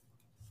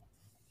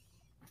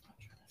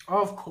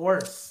 Of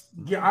course.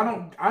 Yeah,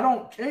 I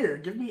don't care.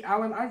 Give me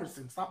Allen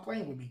Iverson. Stop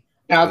playing with me.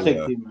 Yeah, I'll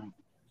take T-Mac.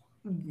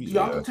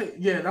 Y'all can take.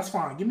 Yeah, that's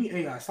fine. Give me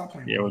AI. Stop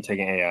playing. Yeah, we're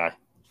taking AI.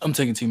 I'm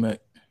taking T-Mac.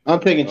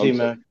 I'm taking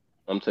T-Mac.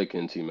 I'm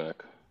taking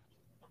T-Mac.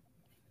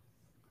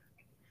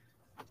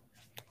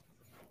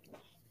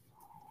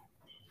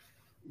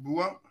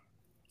 What?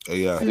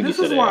 Yeah. See, this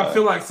is why I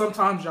feel like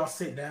sometimes y'all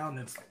sit down and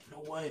it's like, you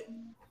know what?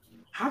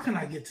 How can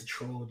I get to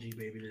troll G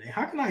baby today?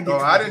 How can I get? Oh,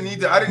 I didn't need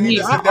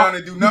to sit down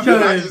and do nothing.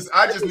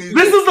 I just need.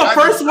 This is the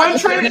first one,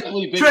 Trent.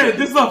 Trent,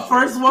 this is the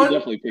first one.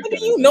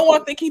 You know, I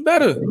think he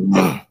better.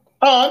 Oh,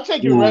 I'm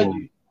taking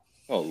Reggie.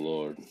 Oh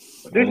Lord,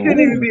 this shouldn't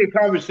even be a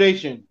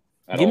conversation.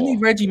 Give me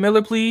Reggie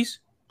Miller, please.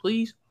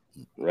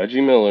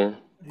 Reggie Miller.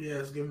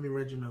 Yes, give me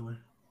Reggie Miller.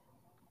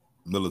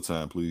 Miller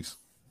time, please.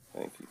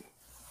 Thank you.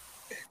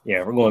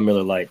 Yeah, we're going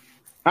Miller Lite.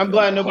 I'm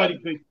glad nobody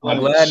picked. I'm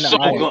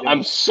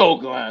so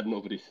glad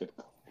nobody picked.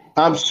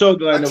 I'm so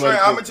glad nobody.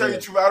 I'm gonna tell you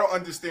the truth. I don't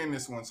understand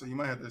this one, so you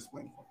might have to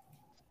explain.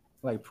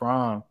 Like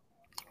prom.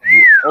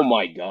 Oh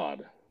my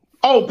god.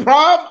 Oh,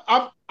 prom.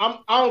 I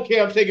don't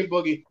care. I'm taking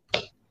Boogie.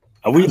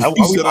 Are we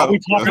talking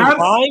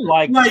prime?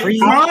 Like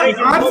prime?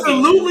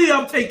 Absolutely,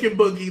 I'm taking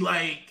Boogie.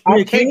 Like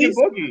I'm taking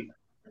Boogie.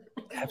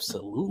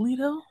 Absolutely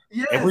though.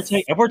 Yes.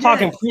 If we're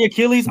talking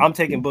pre-Achilles, I'm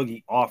taking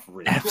Boogie off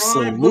rip.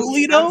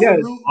 Absolutely though.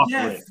 Yes.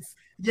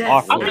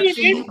 Off rip. I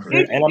mean,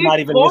 and I'm not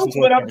even listening to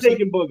it. But I'm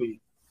taking Boogie.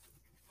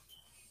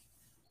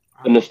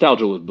 The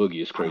nostalgia with Boogie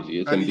is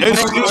crazy. It's wow.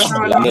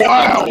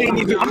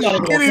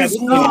 It is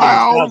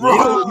wild,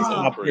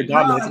 bro.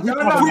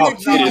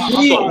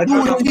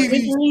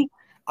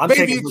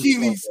 Baby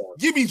Achilles,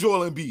 give me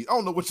Joel Embiid. I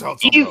don't know what y'all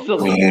talking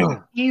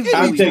about. Easily.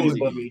 I'm taking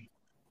Boogie.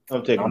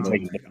 I'm taking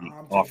Boogie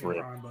off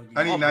rip.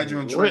 I need Nigel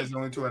and Trey. The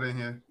only two I didn't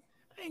hear.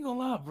 I ain't gonna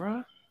lie,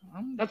 bro.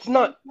 That's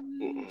not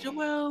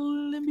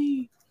Joel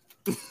Embiid.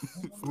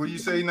 What do you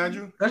say,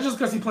 Nigel? That's just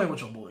because he playing with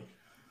your boy.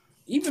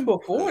 Even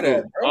before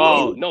that, bro.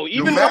 Oh no!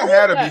 Even Matt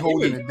had to be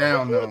holding it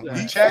down though.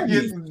 Chat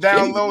gets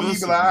down low. He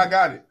be like, "I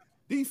got it."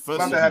 I'm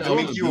about to have to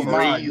make you a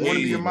mind. You want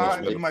to be a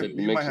mind? You might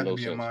have to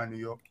be a mind, New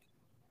York.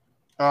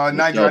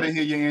 Nigel, I didn't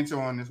hear your answer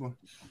on this one.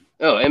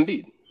 Oh,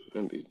 Embiid.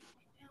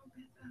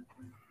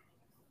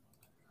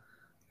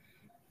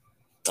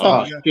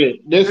 Oh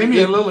shit!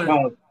 Damian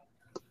Lillard.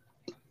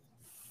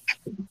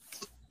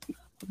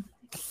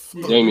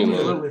 Damian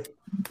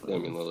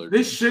Lillard.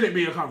 This shouldn't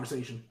be a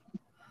conversation.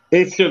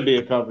 It should be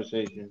a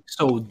conversation.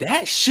 So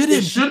that shouldn't.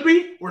 It should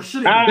be or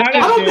should it be? I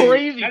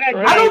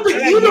don't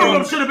think either of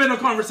them should have been a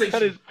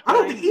conversation. I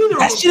don't think either of them.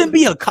 That shouldn't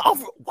be a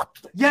conversation.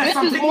 Yes,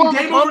 I'm taking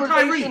Damian over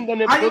Kyrie.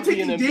 I am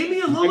taking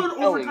Damian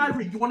Lillard over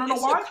Kyrie. You want to know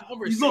why?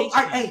 Look,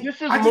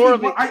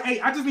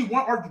 I just need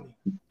one argument.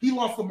 He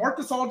lost to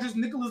Marcus Aldridge,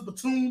 Nicholas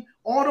Batum,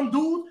 all them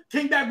dudes,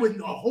 came back with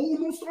a whole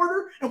new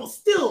starter, and was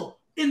still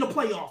in the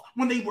playoffs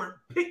when they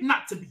were picked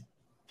not to be.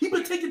 He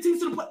been taking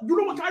teams to the play. You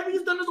know what Kyrie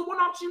has done as a one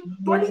option?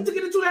 Do I need to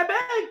get into that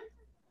bag?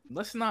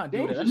 Let's not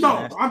do that.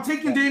 No, I'm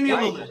taking Damian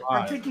Lillard.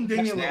 I'm taking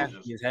Damian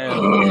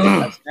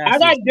Lillard. I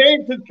got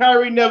Dame because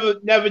Kyrie never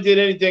did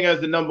anything as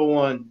the number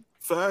one.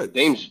 Fact.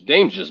 Dame's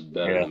just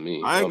better than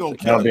me. I ain't gonna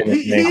count.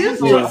 He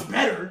is just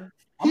better.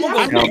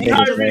 I think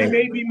Kyrie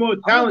may be more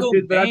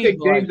talented, but I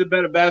think Dame's a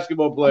better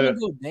basketball player. I'm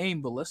gonna go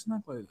Dame, but let's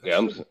not play. Yeah,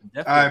 all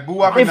right, Boo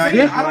Wop and I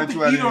don't think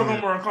either of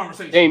them are a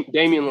conversation.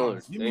 Damian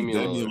Lillard.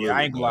 Yeah,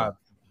 I ain't gonna lie.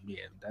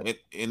 Yeah,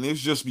 and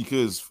it's just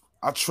because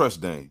I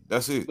trust Dame.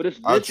 That's it. But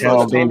if this isn't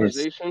a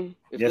conversation,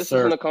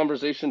 isn't a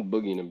conversation,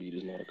 Boogie and Embiid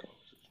is not a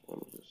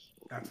conversation.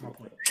 That's my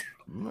point.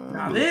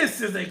 Now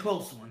this is a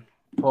close one.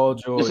 Paul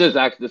George. This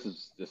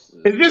is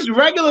this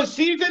regular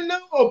season though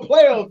or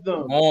playoff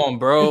though? Come on,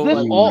 bro. Is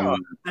this all?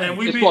 And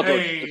it's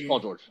Paul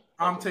George.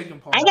 I'm taking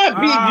Paul. I got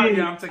PG.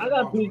 Yeah, I'm taking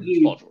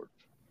Paul George.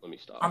 Let me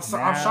stop. I'm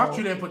shocked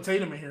you didn't put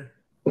Tatum in here.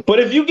 But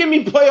if you give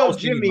me playoff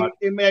Jimmy,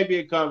 it may be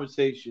a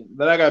conversation.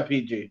 But I got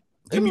PG.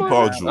 Give me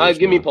Paul George.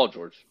 Give me Paul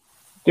George.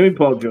 Give me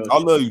Paul George. I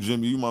love you,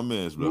 Jimmy. You my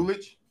man, bro.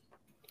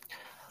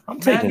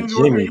 I'm taking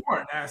Jimmy. You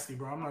are nasty,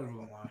 bro. I'm not even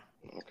gonna lie.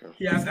 Okay.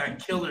 He has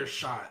that killer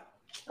shot.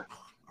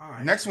 All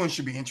right. Next one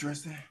should be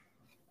interesting.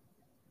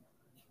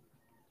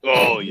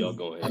 Oh, y'all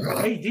go ahead.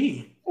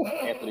 AD.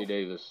 Anthony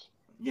Davis.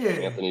 Yeah.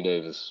 Anthony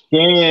Davis.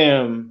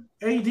 Damn.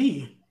 AD.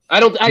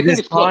 I think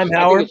it's prime, close.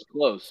 Howard? I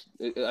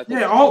think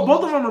it's close.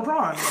 Both of them are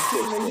prime.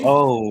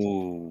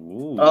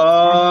 Oh.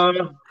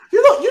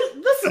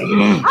 Listen,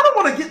 I don't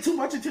want to get too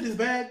much into this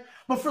bag,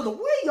 but for the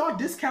way y'all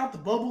discount the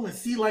bubble and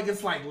see like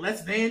it's like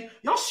less than,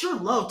 y'all sure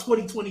love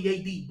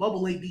 2020 AD,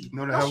 bubble AD.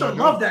 No, the y'all hell sure I don't.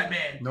 love that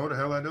man. No, the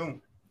hell I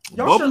don't.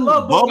 Y'all sure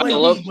love bubble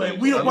AD, but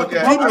we don't want the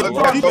bubble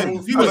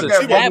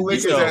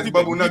as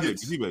bubble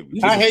nuggets.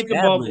 I hate the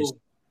bubble.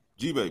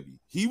 G-Baby,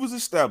 he was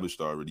established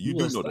already. You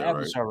do know that,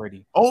 right?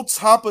 Already. On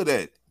top of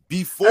that,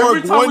 before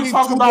every time we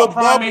talk about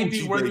prime bubble,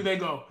 AD, where do they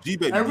go?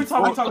 G-Baby. Every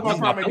time we talk about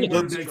prime AD,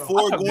 where do they go?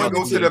 Before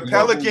going to the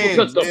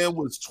Pelicans, man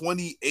was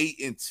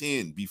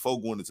 28-10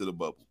 before going into the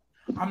bubble.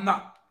 I'm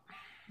not.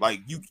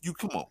 Like you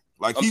come on.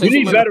 Like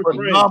he was better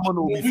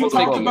phenomenal. When we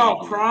talk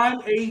about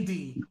prime AD,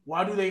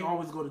 why do they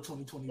always go to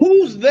 2020?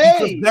 Who's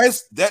they?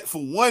 Because that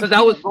for one.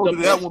 That was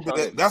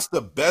that's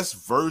the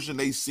best version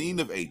they've seen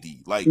of AD.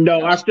 Like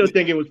no, I still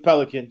think it was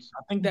Pelicans.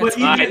 I think that's.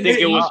 I think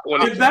it was.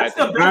 If that's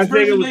the best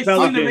version they've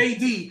seen of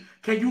AD,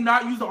 can you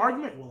not use the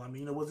argument? Well, I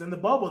mean, it was in the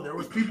bubble. There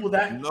was people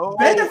that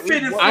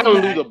benefited from I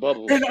don't that. do the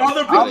bubble. And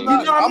other people, you know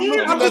what I mean?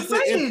 I'm just the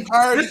saying.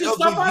 entirety of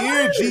the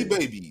year,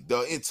 G-Baby.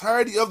 The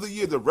entirety of the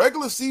year. The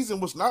regular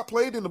season was not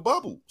played in the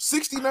bubble.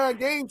 69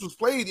 games was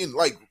played in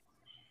like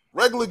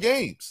regular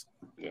games.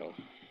 Yeah.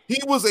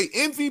 He was an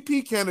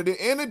MVP candidate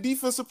and a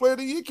Defensive Player of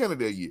the Year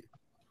candidate that year.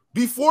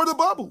 Before the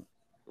bubble.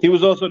 He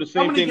was also the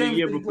same thing the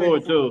year before,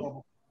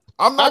 too.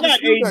 I got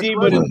AD,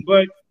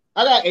 but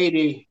I got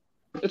AD.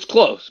 It's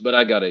close, but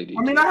I got AD.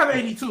 I mean, I have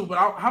 82, but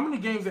how many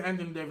games did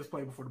Anthony Davis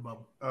play before the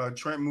bubble?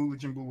 Trent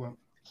Mulich and Boo Wop.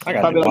 I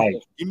got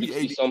Give me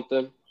 80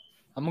 something.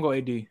 I'm gonna go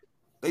AD.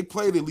 They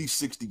played at least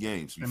 60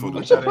 games before.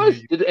 I'm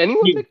surprised. Did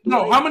anyone pick?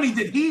 No, how many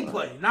did he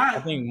play? Not. I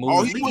think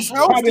he was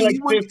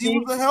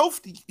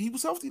healthy. He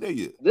was healthy that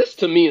year. This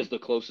to me is the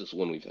closest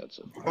one we've had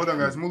so far. Hold on,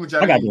 guys.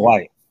 I got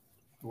Dwight.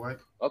 Dwight.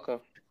 Okay,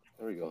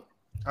 there we go.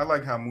 I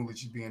like how Mulic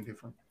is being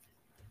different.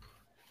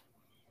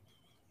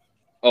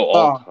 Oh,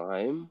 all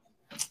time.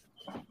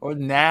 Or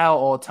now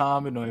all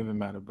time, it don't even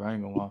matter, bro. I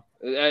ain't gonna lie.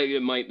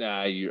 It might.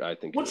 I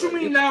think. What you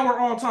mean now or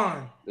all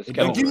time?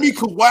 Give me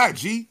Kawhi,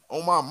 G,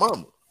 on my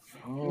mama.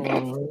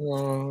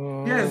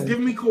 Yes, give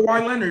me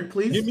Kawhi Leonard,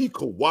 please. Give me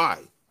Kawhi.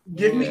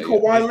 Give me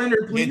Kawhi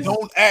Leonard, please. And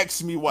don't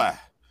ask me why.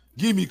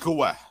 Give me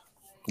Kawhi.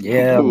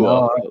 Yeah,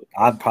 no,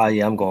 I'm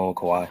going with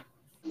Kawhi.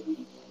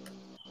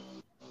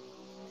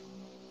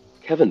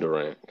 Kevin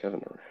Durant.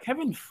 Kevin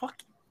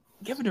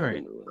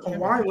Durant.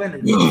 Kawhi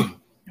Leonard.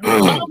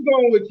 I'm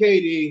going with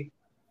KD.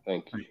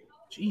 Thank you.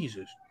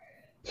 Jesus.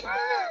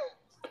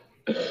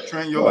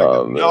 Trent, you're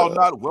like y'all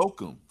not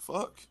welcome.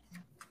 Fuck.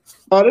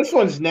 Oh, this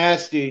one's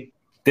nasty.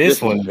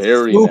 This one's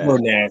very super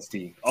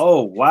nasty.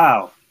 Oh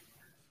wow.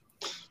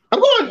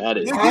 I'm going. I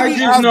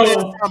just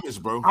know. Thomas,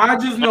 bro. I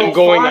just know. I'm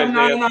going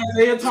 5'9"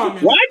 Isaiah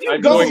Thomas. Why'd you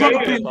go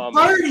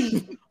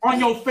 30 on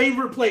your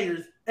favorite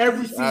players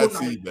every single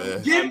night?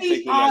 Man. Give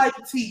me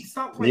IT.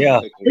 Stop playing. Yeah.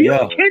 Are you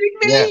kidding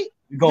me? Yeah.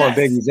 You're going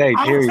Baby J.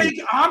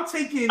 Period. I'm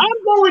taking.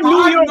 I'm going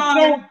New York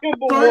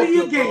 30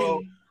 a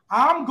game.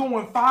 I'm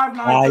going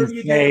 5'9", 30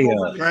 a game. Yo,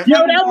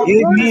 that was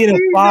give me the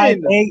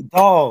 5'8"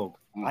 dog.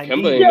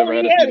 Kemba ain't never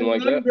had a season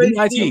like that.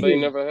 Kemba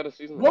ain't never had a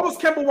season. What was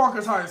Kemba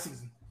Walker's highest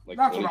season? Like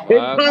that's what I'm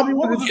probably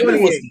was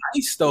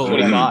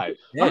 25.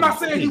 I'm not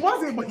saying he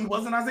wasn't, but he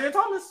wasn't Isaiah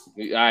Thomas.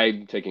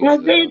 I'm taking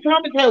Isaiah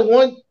Thomas had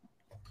one.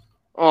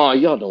 Oh,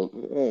 y'all don't.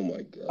 Oh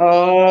my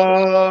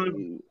god.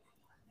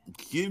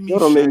 Give me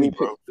Shea,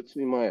 bro.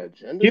 Between my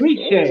agenda. Give me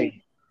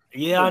Shea.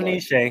 Yeah, I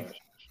need Shea.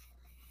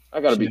 I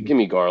gotta be. Give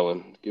me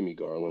Garland.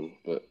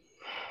 But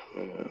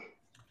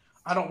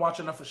I don't watch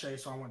enough of Shea,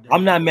 so I want.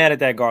 I'm not mad at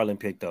that Garland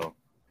pick though.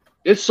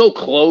 It's so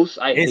close.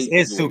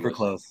 It's super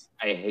close.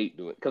 I hate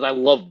doing it because I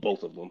love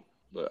both of them,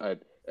 but I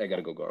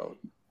gotta go Garland.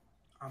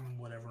 I'm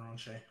whatever on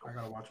Shea. I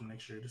gotta watch him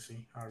next year to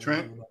see how.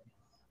 Trent.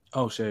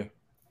 Oh, Shea.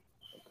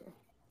 Okay.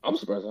 I'm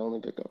surprised I only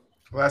picked up.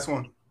 Last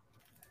one.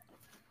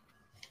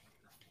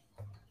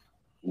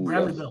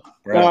 Bradley Beal.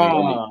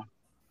 Bradley.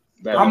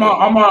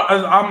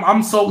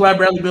 I'm so glad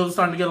Bradley Beal is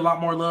starting to get a lot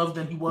more love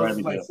than he was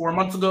 4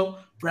 months ago.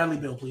 Bradley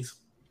Beal, please.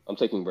 I'm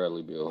taking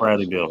Bradley Beal.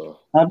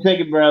 I'm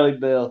taking Bradley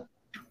Beal.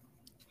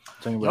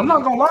 I'm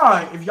not gonna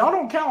lie. If y'all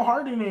don't count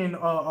Harden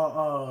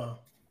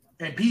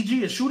and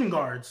PG as shooting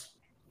guards,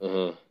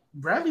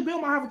 Bradley Beal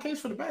might have a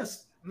case for the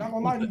best. I'm not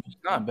gonna lie to you. He's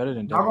not better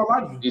than. Not gonna lie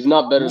to you. He's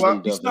not better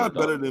than. He's not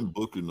better than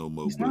Booker no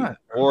more. He's not.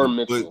 Or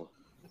Mitchell.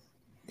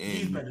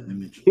 He's better than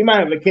Mitchell. He might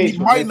have a case. He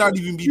might not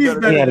even be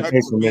better than a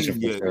case for Mitchell.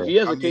 If he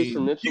has a case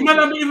for Mitchell, he might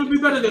not even be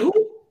better than who?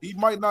 He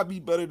might not be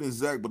better than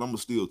Zach, but I'm gonna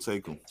still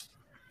take him.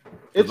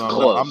 It's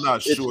close. I'm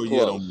not sure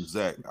yet on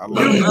Zach.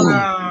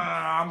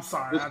 I'm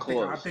sorry. It's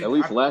close. At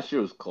least last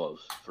year was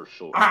close for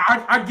sure.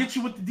 I get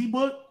you with the D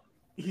book.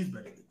 He's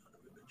better than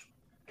Mitchell.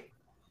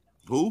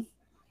 Who?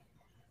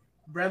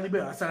 Bradley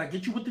Beal. I said I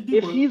get you with the D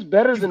book. If he's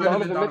better than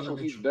Donovan Mitchell,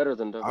 he's better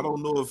than Donovan. I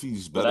don't know if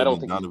he's better. But I don't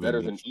think he's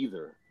better than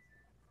either.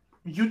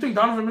 You think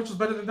Donovan Mitchell's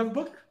better than Devin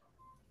Booker?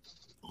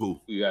 Who?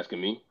 Are you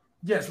asking me?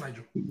 Yes,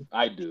 Nigel.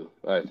 I do.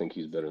 I think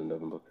he's better than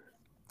Devin Booker.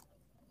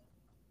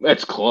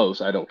 That's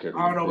close. I don't care.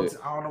 I don't know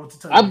what to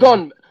tell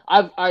you.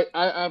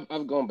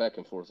 I've gone back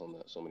and forth on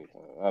that so many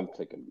times. I'm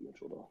taking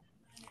Mitchell though.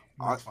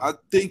 I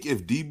think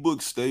if D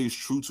Book stays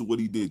true to what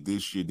he did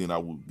this year, then I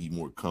would be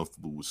more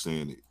comfortable with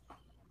saying it.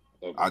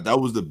 Okay. That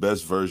was the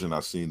best version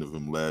I seen of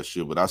him last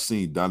year, but I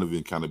seen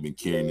Donovan kind of been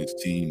carrying his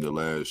team the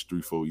last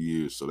 3-4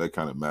 years, so that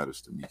kind of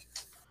matters to me.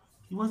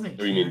 He wasn't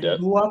carrying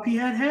who up. He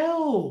had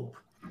help.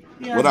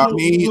 What I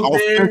mean,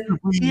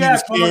 offensively, he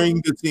was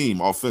carrying the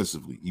team.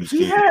 Offensively,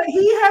 he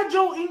had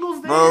Joe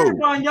Ingles there,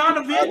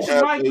 Bogdanovich,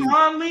 and Mike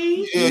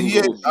Conley. Yeah, he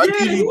had. I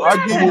give you,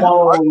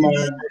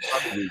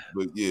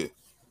 but yeah,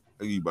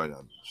 I give you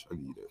Bogdanovich. I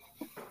give you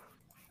that.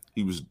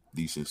 He was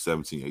decent,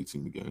 17,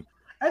 18 a game.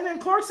 And then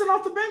Clarkson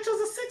off the bench as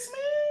a 6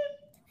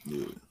 man.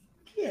 Yeah.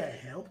 He had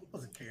help. He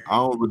wasn't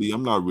carrying.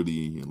 I'm not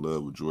really in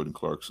love with Jordan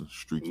Clarkson.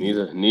 Streaky.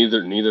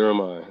 Neither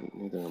am I.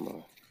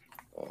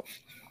 Oh.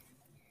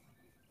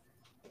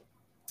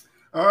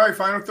 All right,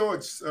 final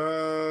thoughts.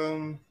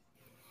 Final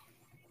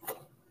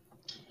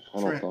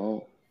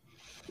thought.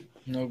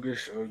 No good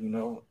show,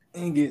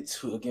 Ain't get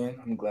to again.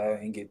 I'm glad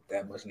I ain't get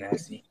that much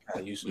nasty. I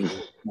used to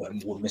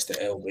with Mr.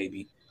 L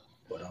baby,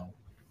 but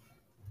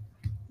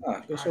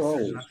good show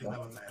always.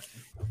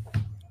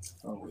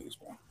 Always,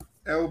 bro.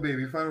 L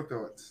baby, final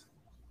thoughts.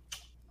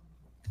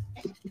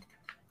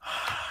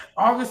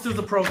 August is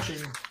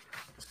approaching,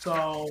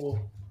 so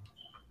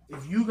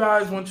if you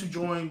guys want to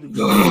join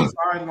the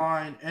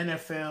Sideline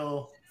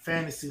NFL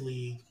Fantasy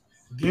League,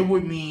 get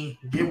with me,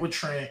 get with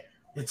Trent.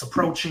 It's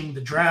approaching.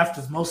 The draft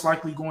is most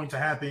likely going to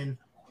happen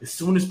as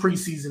soon as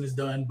preseason is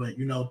done, but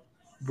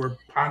we're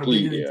kind of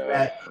getting into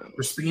that.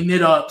 We're speeding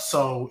it up.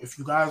 So if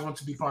you guys want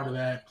to be part of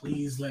that,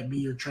 please let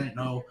me or Trent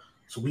know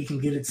so we can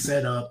get it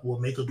set up. We'll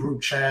make a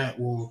group chat.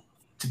 We'll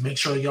to make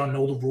sure y'all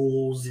know the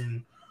rules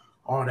and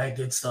all that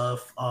good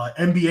stuff.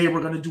 NBA,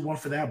 we're gonna do one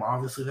for that, but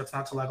obviously that's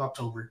not till like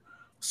October.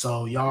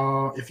 So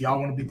y'all, if y'all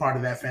want to be part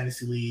of that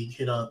fantasy league,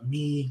 hit up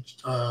me,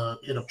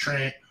 hit up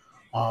Trent,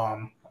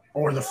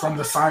 or the From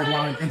the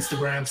Sideline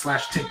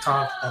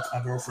Instagram/TikTok. That's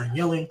my girlfriend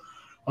yelling.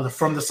 Or the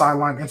From the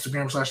Sideline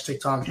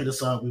Instagram/TikTok. Hit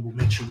us up. We will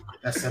make sure we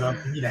get that set up.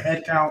 We need a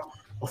head count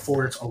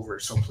before it's over.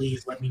 So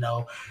please let me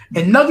know.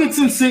 And Nuggets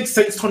in 6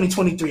 since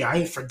 2023. I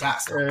ain't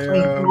forgot.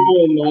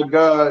 Oh my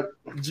God.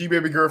 G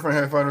Baby girlfriend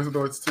had final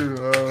thoughts too.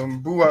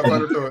 Boo out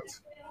final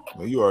thoughts.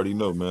 Well, you already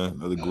know, man.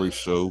 Another great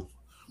show.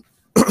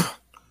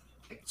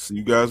 See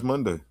you guys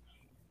Monday.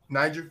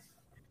 Nigel?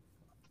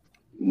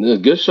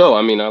 Good show.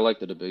 I mean, I like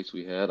the debates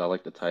we had. I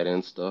like the tight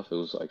end stuff. It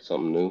was like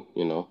something new,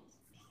 you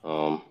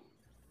know.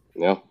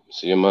 Yeah,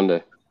 see you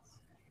Monday.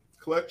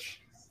 Clutch?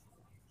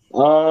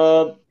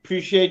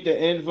 Appreciate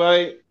the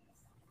invite.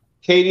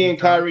 Katie and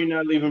Kyrie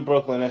not leaving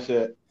Brooklyn. That's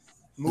it.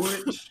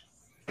 Moolich?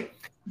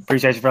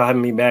 Appreciate you for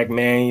having me back,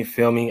 man. You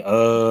feel me?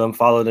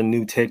 Follow the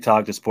new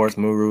TikTok, the Sports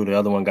Muru. The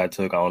other one got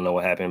took. I don't know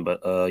what happened,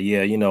 but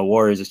yeah, you know,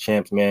 Warriors is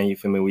champs, man. You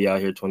feel me? We out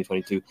here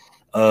 2022.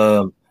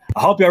 I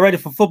hope y'all ready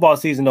for football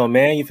season, though,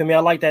 man. You feel me? I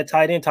like that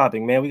tight end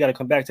topic, man. We got to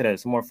come back to that.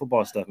 Some more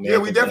football stuff, man. Yeah,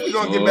 we definitely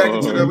gonna get back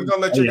into that. We're gonna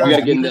let you guys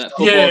get in that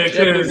football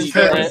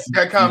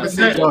that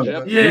conversation.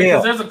 Yeah,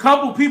 because there's a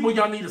couple people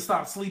y'all need to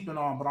stop sleeping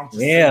on, but I'm just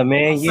saying,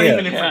 man.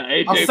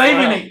 I'm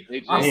saving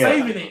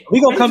it.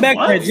 We gonna come back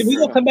to that. We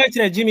gonna come back to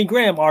that Jimmy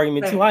Graham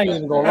argument too. I ain't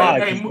even gonna lie.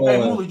 Hey,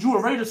 Moolah, you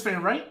a Raiders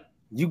fan, right?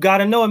 You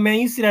gotta know it, man.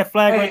 You see that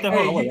flag right there?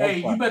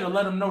 Hey, you better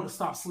let them know to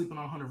stop sleeping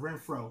on Hunter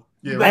Renfrow.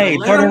 Yeah, hey,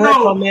 let them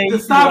know to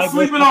stop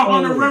sleeping on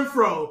Hunter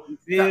Renfrow. You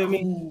feel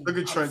me? Look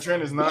at Trent.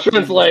 Trent is not.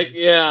 Trent's like,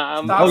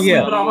 yeah. Stop sleeping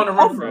on Hunter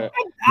Renfrow.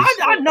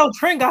 I know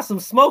Trent got some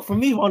smoke for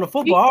me on the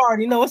football. I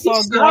already know it's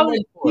all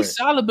good. He's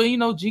solid, but you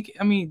know, G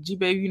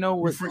baby, you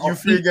know, you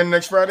free again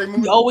next Friday?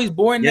 We always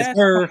boring. Yes,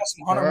 sir.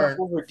 Hunter Renfrow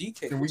over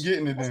DK. Can we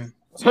getting it then?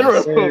 Hunter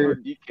Renfrow over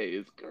DK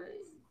is great.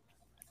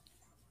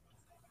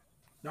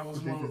 That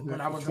was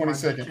when I was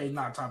 22nd,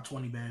 not top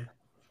 20, man.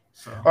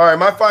 So. All right,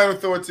 my final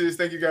thoughts is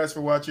thank you guys for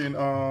watching.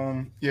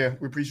 Yeah,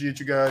 we appreciate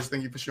you guys.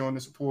 Thank you for showing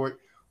the support.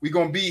 We're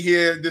gonna be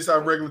here. This is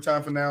our regular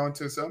time for now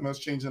until something else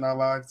changes in our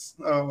lives.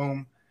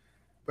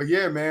 But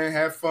yeah, man,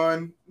 have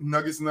fun.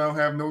 Nuggets now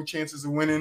have no chances of winning.